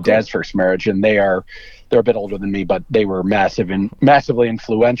from my dad's first marriage, and they're a bit older than me, but they were massively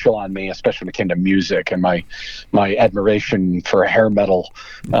influential on me, especially when it came to music. And my admiration for hair metal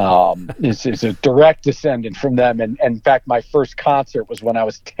is a direct descendant from them. And in fact, my first concert was when I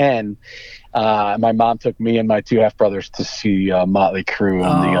was 10. My mom took me and my two half brothers to see Motley Crue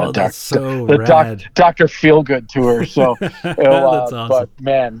on the Dr. Feelgood tour. So, that's awesome. But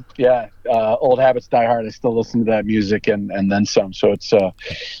man, old habits die hard. I still listen to that music and then some. So it's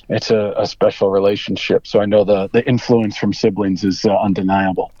a special relationship. So I know the influence from siblings is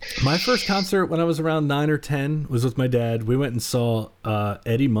undeniable. My first concert when I was around 9 or 10 was with my dad. We went and saw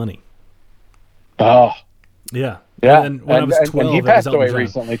Eddie Money. Oh. Yeah. Yeah. And when I was 12, and he passed away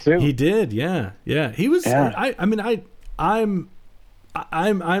recently too. He did. Yeah. He was. Yeah. I'm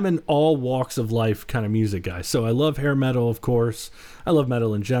an all walks of life kind of music guy. So I love hair metal, of course. I love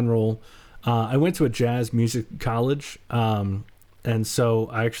metal in general. I went to a jazz music college, and so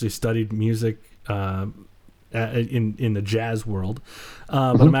I actually studied music in the jazz world.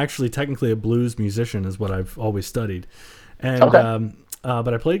 But I'm actually technically a blues musician, is what I've always studied. And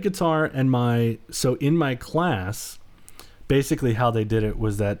but I played guitar, and in my class, basically how they did it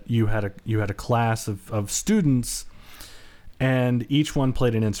was that you had a class of students, and each one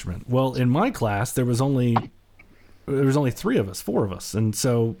played an instrument. Well, in my class, there was only 4 of us, and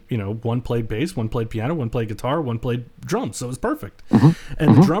so one played bass, one played piano, one played guitar, one played drums. So it was perfect.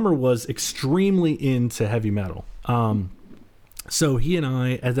 And the drummer was extremely into heavy metal. So he and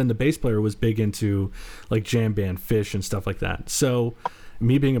I, and then the bass player was big into like jam band, Fish, and stuff like that. So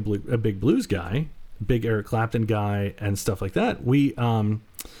me being a big blues guy, big Eric Clapton guy, and stuff like that, we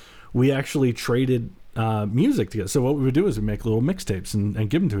actually traded music together. So what we would do is we make little mixtapes and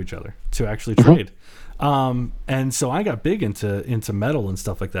give them to each other to actually trade. And so I got big into metal and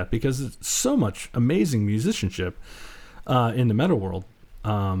stuff like that because there's so much amazing musicianship in the metal world.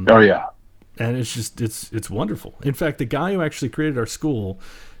 Oh yeah. And it's just it's wonderful. In fact, the guy who actually created our school,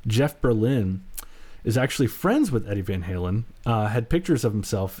 Jeff Berlin, is actually friends with Eddie Van Halen. Had pictures of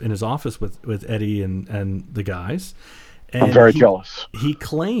himself in his office with Eddie and the guys. And I'm very jealous. He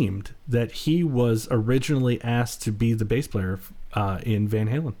claimed that he was originally asked to be the bass player in Van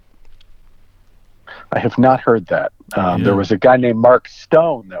Halen. I have not heard that. There was a guy named Mark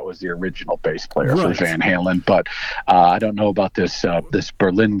Stone that was the original bass player for Van Halen, but I don't know about this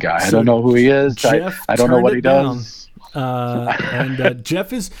Berlin guy. I don't know who he is. I don't know what he does.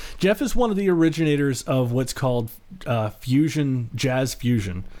 Jeff is one of the originators of what's called jazz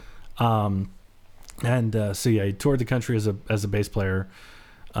fusion. So he toured the country as a bass player.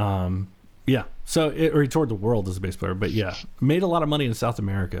 Or he toured the world as a bass player, but made a lot of money in South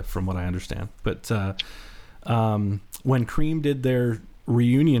America from what I understand. But when Cream did their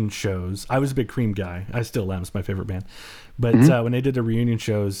reunion shows, I was a big Cream guy. I still am. It's my favorite band. But when they did the reunion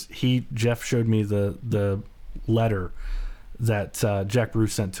shows, Jeff showed me the letter that Jack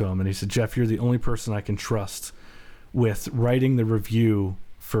Bruce sent to him, and he said, "Jeff, you're the only person I can trust with writing the review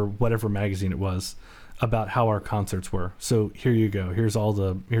for whatever magazine it was about how our concerts were. So here you go. Here's all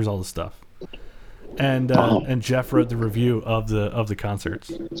the stuff." And Jeff wrote the review of the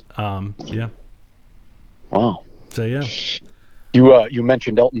concerts. Wow. So yeah. You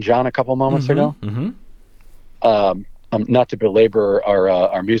mentioned Elton John a couple moments ago. Not to belabor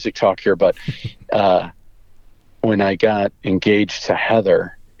our music talk here, but when I got engaged to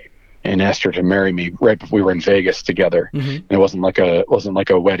Heather and asked her to marry me, right before we were in Vegas together, and it wasn't like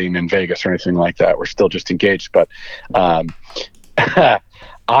a wedding in Vegas or anything like that. We're still just engaged, but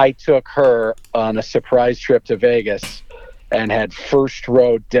I took her on a surprise trip to Vegas and had first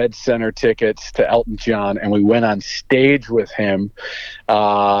row dead center tickets to Elton John, and we went on stage with him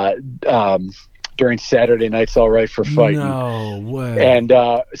during Saturday Night's All Right for Fighting. No way. And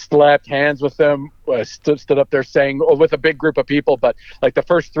slapped hands with them. Stood up there saying with a big group of people, but like the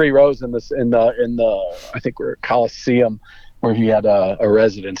first 3 rows in the I think we're at Coliseum where he had a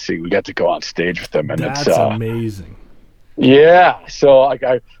residency. We got to go on stage with him, and that's amazing. Yeah, so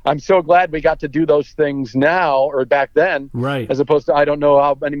I'm so glad we got to do those things now or back then, right? As opposed to I don't know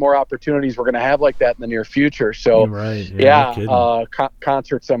how many more opportunities we're going to have like that in the near future. So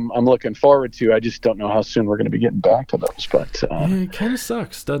concerts I'm looking forward to. I just don't know how soon we're going to be getting back to those. But it kind of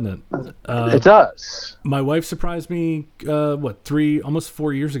sucks, doesn't it? It does. My wife surprised me. Almost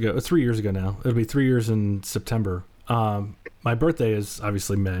 4 years ago? 3 years ago now. It'll be 3 years in September. My birthday is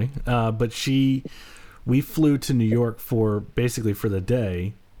obviously May, but we flew to New York for the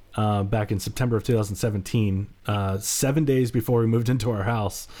day back in September of 2017, 7 days before we moved into our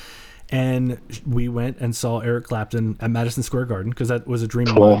house. And we went and saw Eric Clapton at Madison Square Garden because that was a dream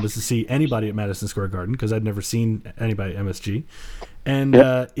of mine, was to see anybody at Madison Square Garden because I'd never seen anybody at MSG. And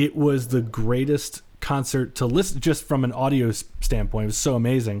it was the greatest concert to listen just from an audio standpoint. It was so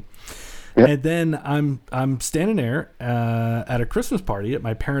amazing. Yep. And then I'm standing there at a Christmas party at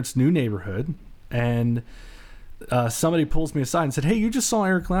my parents' new neighborhood, and somebody pulls me aside and said, "Hey, you just saw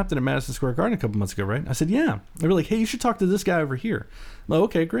Eric Clapton at Madison Square Garden a couple months ago, right?" I said, "Yeah." They were like, "Hey, you should talk to this guy over here." I'm like,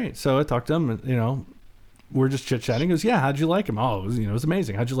 "Okay, great." So I talked to him, and we're just chit-chatting. He goes, "Yeah, how'd you like him?" "Oh, it was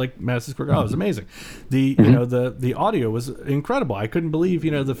amazing." "How'd you like Madison Square Garden?" "Oh, it was amazing." The audio was incredible. I couldn't believe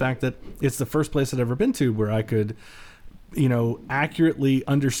the fact that it's the first place I'd ever been to where I could accurately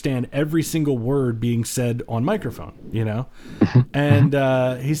understand every single word being said on microphone, And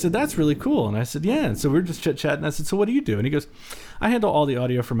he said, "That's really cool." And I said, "Yeah." And so we were just chit-chatting. I said, "So what do you do?" And he goes, "I handle all the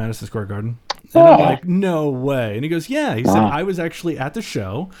audio for Madison Square Garden." And I'm like, "No way." And he goes, "Yeah." He said, "I was actually at the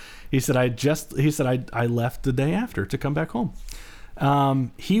show." He said, I left the day after to come back home.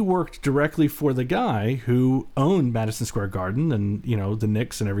 He worked directly for the guy who owned Madison Square Garden and, the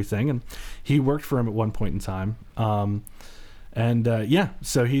Knicks and everything. And he worked for him at one point in time. So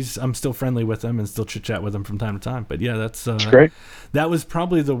I'm still friendly with him and still chit chat with him from time to time. But yeah, that's great. That was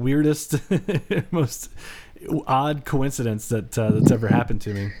probably the weirdest, most odd coincidence that's ever happened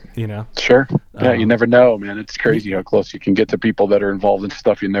to me. Sure. Yeah, you never know, man. It's crazy how close you can get to people that are involved in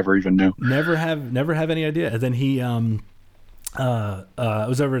stuff you never even knew. Never have any idea. And then he, I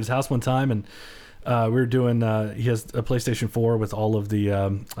was over at his house one time, and we were doing. He has a PlayStation 4 with all of the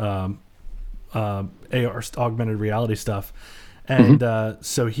AR augmented reality stuff, and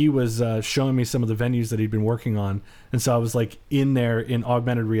so he was showing me some of the venues that he'd been working on, and so I was like in there in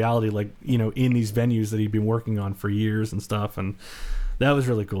augmented reality, like in these venues that he'd been working on for years and stuff, and that was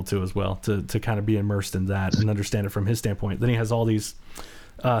really cool too as well, to kind of be immersed in that and understand it from his standpoint. Then he has all these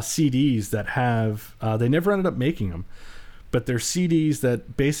CDs that have they never ended up making them, but they're CDs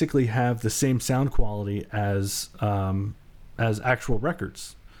that basically have the same sound quality as actual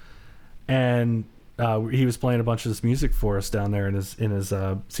records. And he was playing a bunch of this music for us down there in his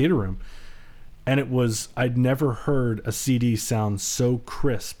theater room, and I'd never heard a CD sound so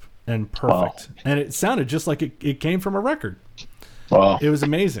crisp and perfect. Wow. And it sounded just like it came from a record. Wow. It was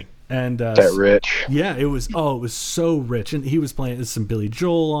amazing. And that rich. Yeah, it was so rich. And he was playing some Billy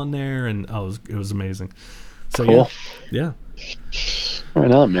Joel on there, and it was amazing. So cool. Yeah.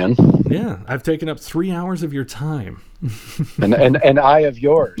 Right on, man. Yeah, I've taken up 3 hours of your time. and I of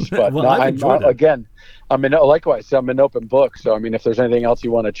yours. But well, I've enjoyed it. Again, likewise, I'm an open book. So, if there's anything else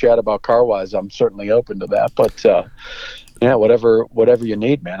you want to chat about car-wise, I'm certainly open to that. But, yeah, whatever you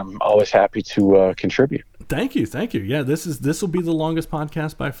need, man. I'm always happy to contribute. Thank you. Yeah, this will be the longest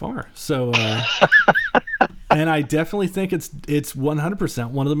podcast by far. So, and I definitely think it's 100%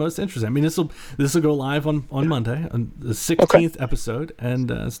 one of the most interesting. This will go live on Monday, on the 16th episode,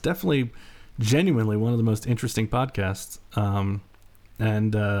 and it's definitely genuinely one of the most interesting podcasts.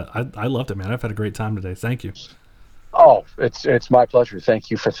 And I loved it, man. I've had a great time today. Thank you. Oh, it's my pleasure. Thank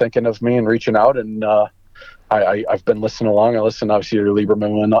you for thinking of me and reaching out. And I've been listening along. I listened obviously to your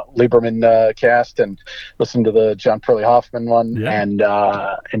Lieberman cast, and listened to the John Perley Hoffman one, and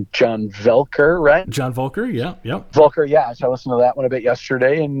John Velker, right? John Volker, yeah. Volker, yeah. So I listened to that one a bit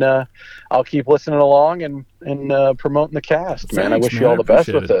yesterday, and I'll keep listening along and promoting the cast. Thanks, man. I wish you all the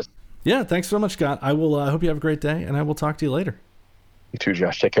best with this. Yeah, thanks so much, Scott. I will hope you have a great day, and I will talk to you later. You too,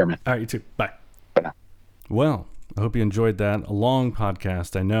 Josh. Take care, man. All right, you too. Bye. Bye now. Well, I hope you enjoyed that. A long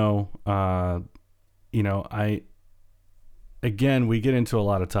podcast, I know. We get into a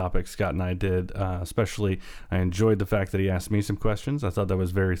lot of topics, Scott and I did, especially I enjoyed the fact that he asked me some questions. I thought that was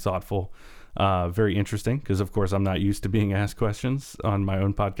very thoughtful, very interesting, because of course I'm not used to being asked questions on my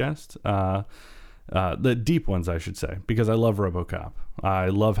own podcast. The deep ones, I should say, because I love RoboCop. I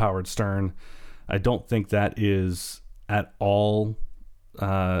love Howard Stern. I don't think that is at all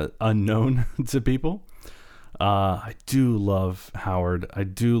unknown to people. I do love Howard. I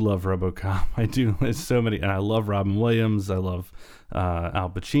do love RoboCop. I do. There's so many, and I love Robin Williams. I love Al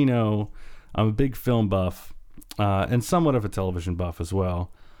Pacino. I'm a big film buff, and somewhat of a television buff as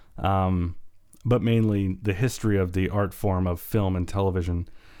well. But mainly the history of the art form of film and television,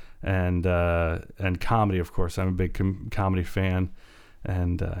 and comedy. Of course, I'm a big comedy fan,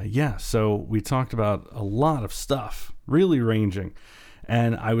 and so we talked about a lot of stuff, really ranging,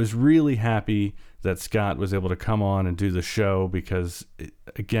 and I was really happy that Scott was able to come on and do the show, because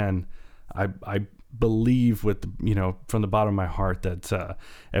again, I believe with from the bottom of my heart that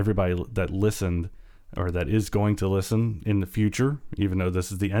everybody that listened, or that is going to listen in the future, even though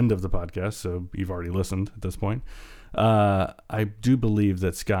this is the end of the podcast, so you've already listened at this point, I do believe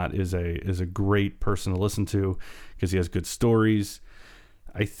that Scott is a great person to listen to, because he has good stories.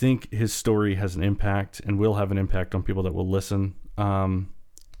 I think his story has an impact and will have an impact on people that will listen.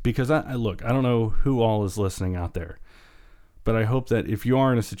 Because I don't know who all is listening out there, but I hope that if you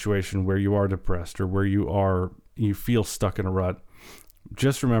are in a situation where you are depressed, or where you feel stuck in a rut,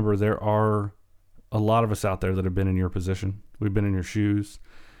 just remember there are a lot of us out there that have been in your position. We've been in your shoes,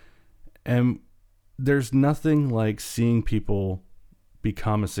 and there's nothing like seeing people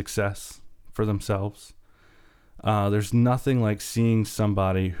become a success for themselves. There's nothing like seeing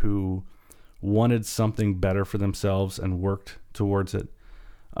somebody who wanted something better for themselves and worked towards it.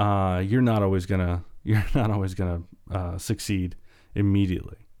 You're not always gonna succeed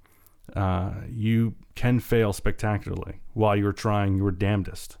immediately. You can fail spectacularly while you're trying your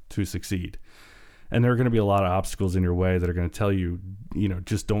damnedest to succeed. And there are going to be a lot of obstacles in your way that are going to tell you,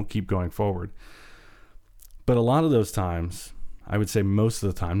 just don't keep going forward. But a lot of those times, I would say most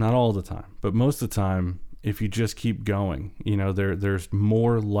of the time, not all the time, but most of the time, if you just keep going, there's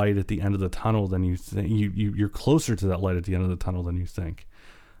more light at the end of the tunnel than you think. You're closer to that light at the end of the tunnel than you think.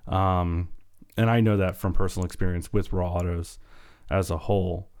 And I know that from personal experience with Raw Autos as a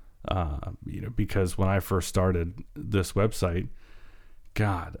whole, because when I first started this website,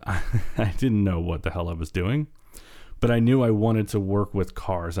 God, I didn't know what the hell I was doing, but I knew I wanted to work with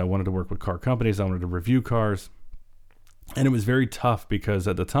cars. I wanted to work with car companies. I wanted to review cars. And it was very tough, because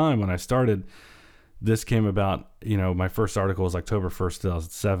at the time when I started, this came about, my first article was October 1st,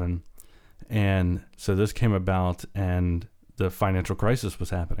 2007. And so this came about, and the financial crisis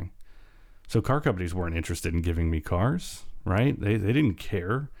was happening. So car companies weren't interested in giving me cars, right? They didn't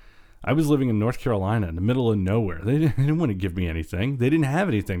care. I was living in North Carolina in the middle of nowhere. They didn't want to give me anything. They didn't have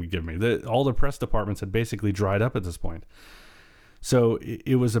anything to give me. All the press departments had basically dried up at this point. So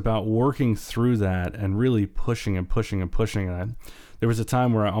it was about working through that and really pushing and pushing and pushing. And there was a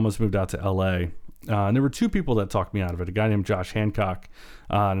time where I almost moved out to LA. And there were two people that talked me out of it, a guy named Josh Hancock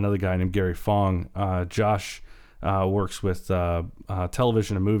and another guy named Gary Fong. Josh works with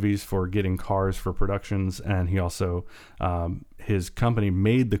television and movies for getting cars for productions, and he also, his company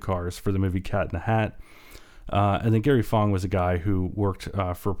made the cars for the movie Cat in the Hat. And then Gary Fong was a guy who worked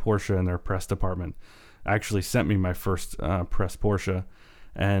for Porsche in their press department. Actually sent me my first press Porsche,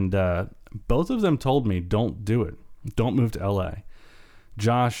 and both of them told me, don't do it. Don't move to LA.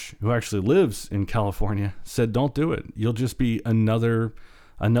 Josh, who actually lives in California, said, don't do it. You'll just be another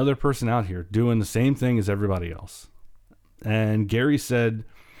person out here doing the same thing as everybody else. And Gary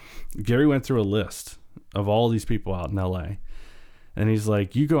went through a list of all these people out in LA. And he's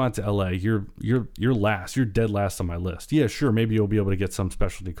like, you go out to LA, you're last. You're dead last on my list. Yeah, sure, maybe you'll be able to get some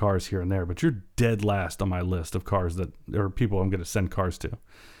specialty cars here and there, but you're dead last on my list of cars that or people I'm going to send cars to.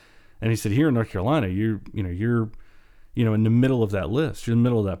 And he said, here in North Carolina, you're in the middle of that list. You're in the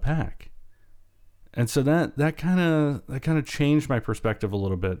middle of that pack. And so that kind of changed my perspective a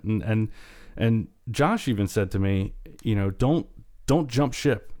little bit. And Josh even said to me, don't jump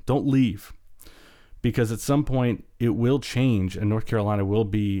ship, don't leave. Because at some point it will change and North Carolina will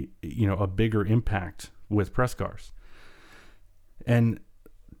be, a bigger impact with press cars. And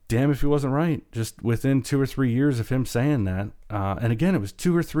damn if he wasn't right. Just within 2 or 3 years of him saying that, and again, it was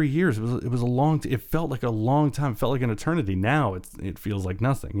 2 or 3 years. It was a long. It felt like a long time. It felt like an eternity. Now it feels like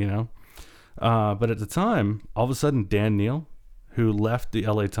nothing, But at the time, all of a sudden, Dan Neal, who left the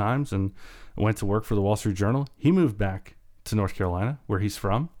LA Times and went to work for the Wall Street Journal, he moved back to North Carolina, where he's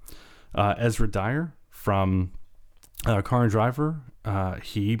from. Ezra Dyer from Car and Driver,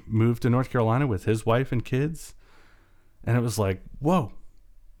 he moved to North Carolina with his wife and kids, and it was like, whoa,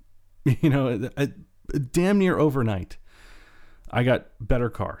 damn near overnight, I got better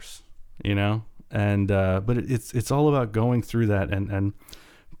cars, and but it's all about going through that and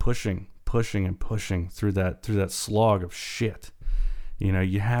pushing and pushing through that slog of shit.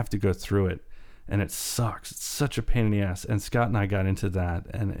 You have to go through it. And it sucks. It's such a pain in the ass. And Scott and I got into that,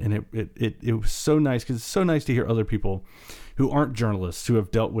 and it was so nice, because it's so nice to hear other people who aren't journalists who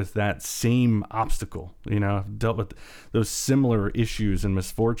have dealt with that same obstacle, have dealt with those similar issues and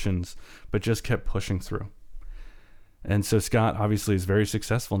misfortunes, but just kept pushing through. And so Scott obviously is very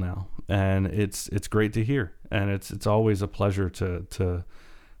successful now, and it's great to hear. And it's always a pleasure to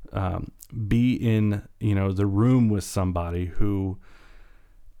be in the room with somebody who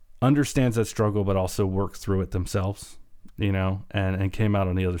understands that struggle, but also worked through it themselves, and came out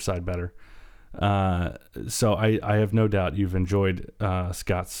on the other side better. So I have no doubt you've enjoyed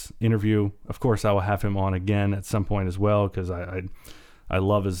Scott's interview. Of course, I will have him on again at some point as well, because I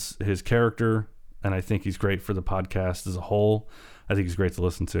love his character, and I think he's great for the podcast as a whole. I think he's great to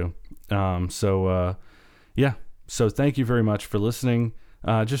listen to. So thank you very much for listening.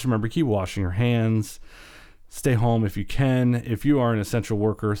 Just remember, keep washing your hands. Stay home if you can. If you are an essential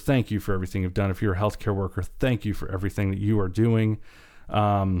worker, thank you for everything you've done. If you're a healthcare worker, thank you for everything that you are doing.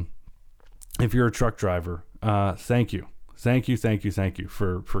 If you're a truck driver, thank you. Thank you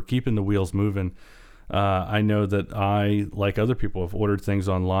for keeping the wheels moving. I know that I, like other people, have ordered things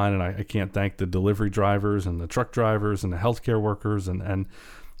online, and I can't thank the delivery drivers and the truck drivers and the healthcare workers and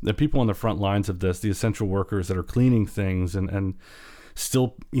the people on the front lines of this, the essential workers that are cleaning things and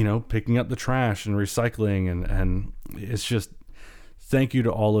still, picking up the trash and recycling. And it's just, thank you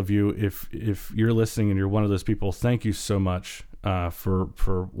to all of you. If you're listening and you're one of those people, thank you so much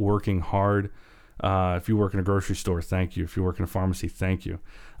for working hard. If you work in a grocery store, thank you. If you work in a pharmacy, thank you.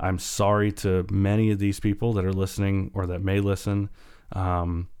 I'm sorry to many of these people that are listening or that may listen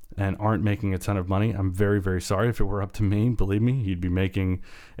and aren't making a ton of money. I'm very, very sorry. If it were up to me, believe me, you'd be making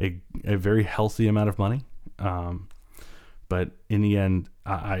a very healthy amount of money. But in the end,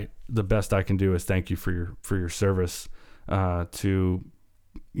 the best I can do is thank you for your service to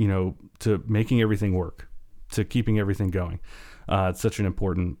making everything work, to keeping everything going. It's such an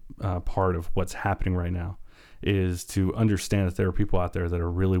important part of what's happening right now, is to understand that there are people out there that are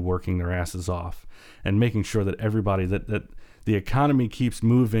really working their asses off and making sure that everybody, that the economy keeps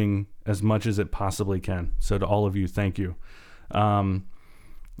moving as much as it possibly can. So to all of you, thank you. And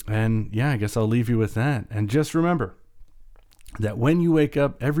yeah, I guess I'll leave you with that. And just remember that when you wake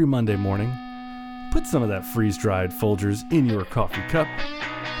up every Monday morning, put some of that freeze-dried Folgers in your coffee cup.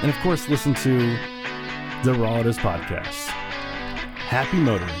 And of course, listen to the Raw It Is podcast. Happy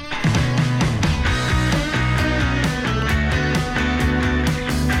motoring.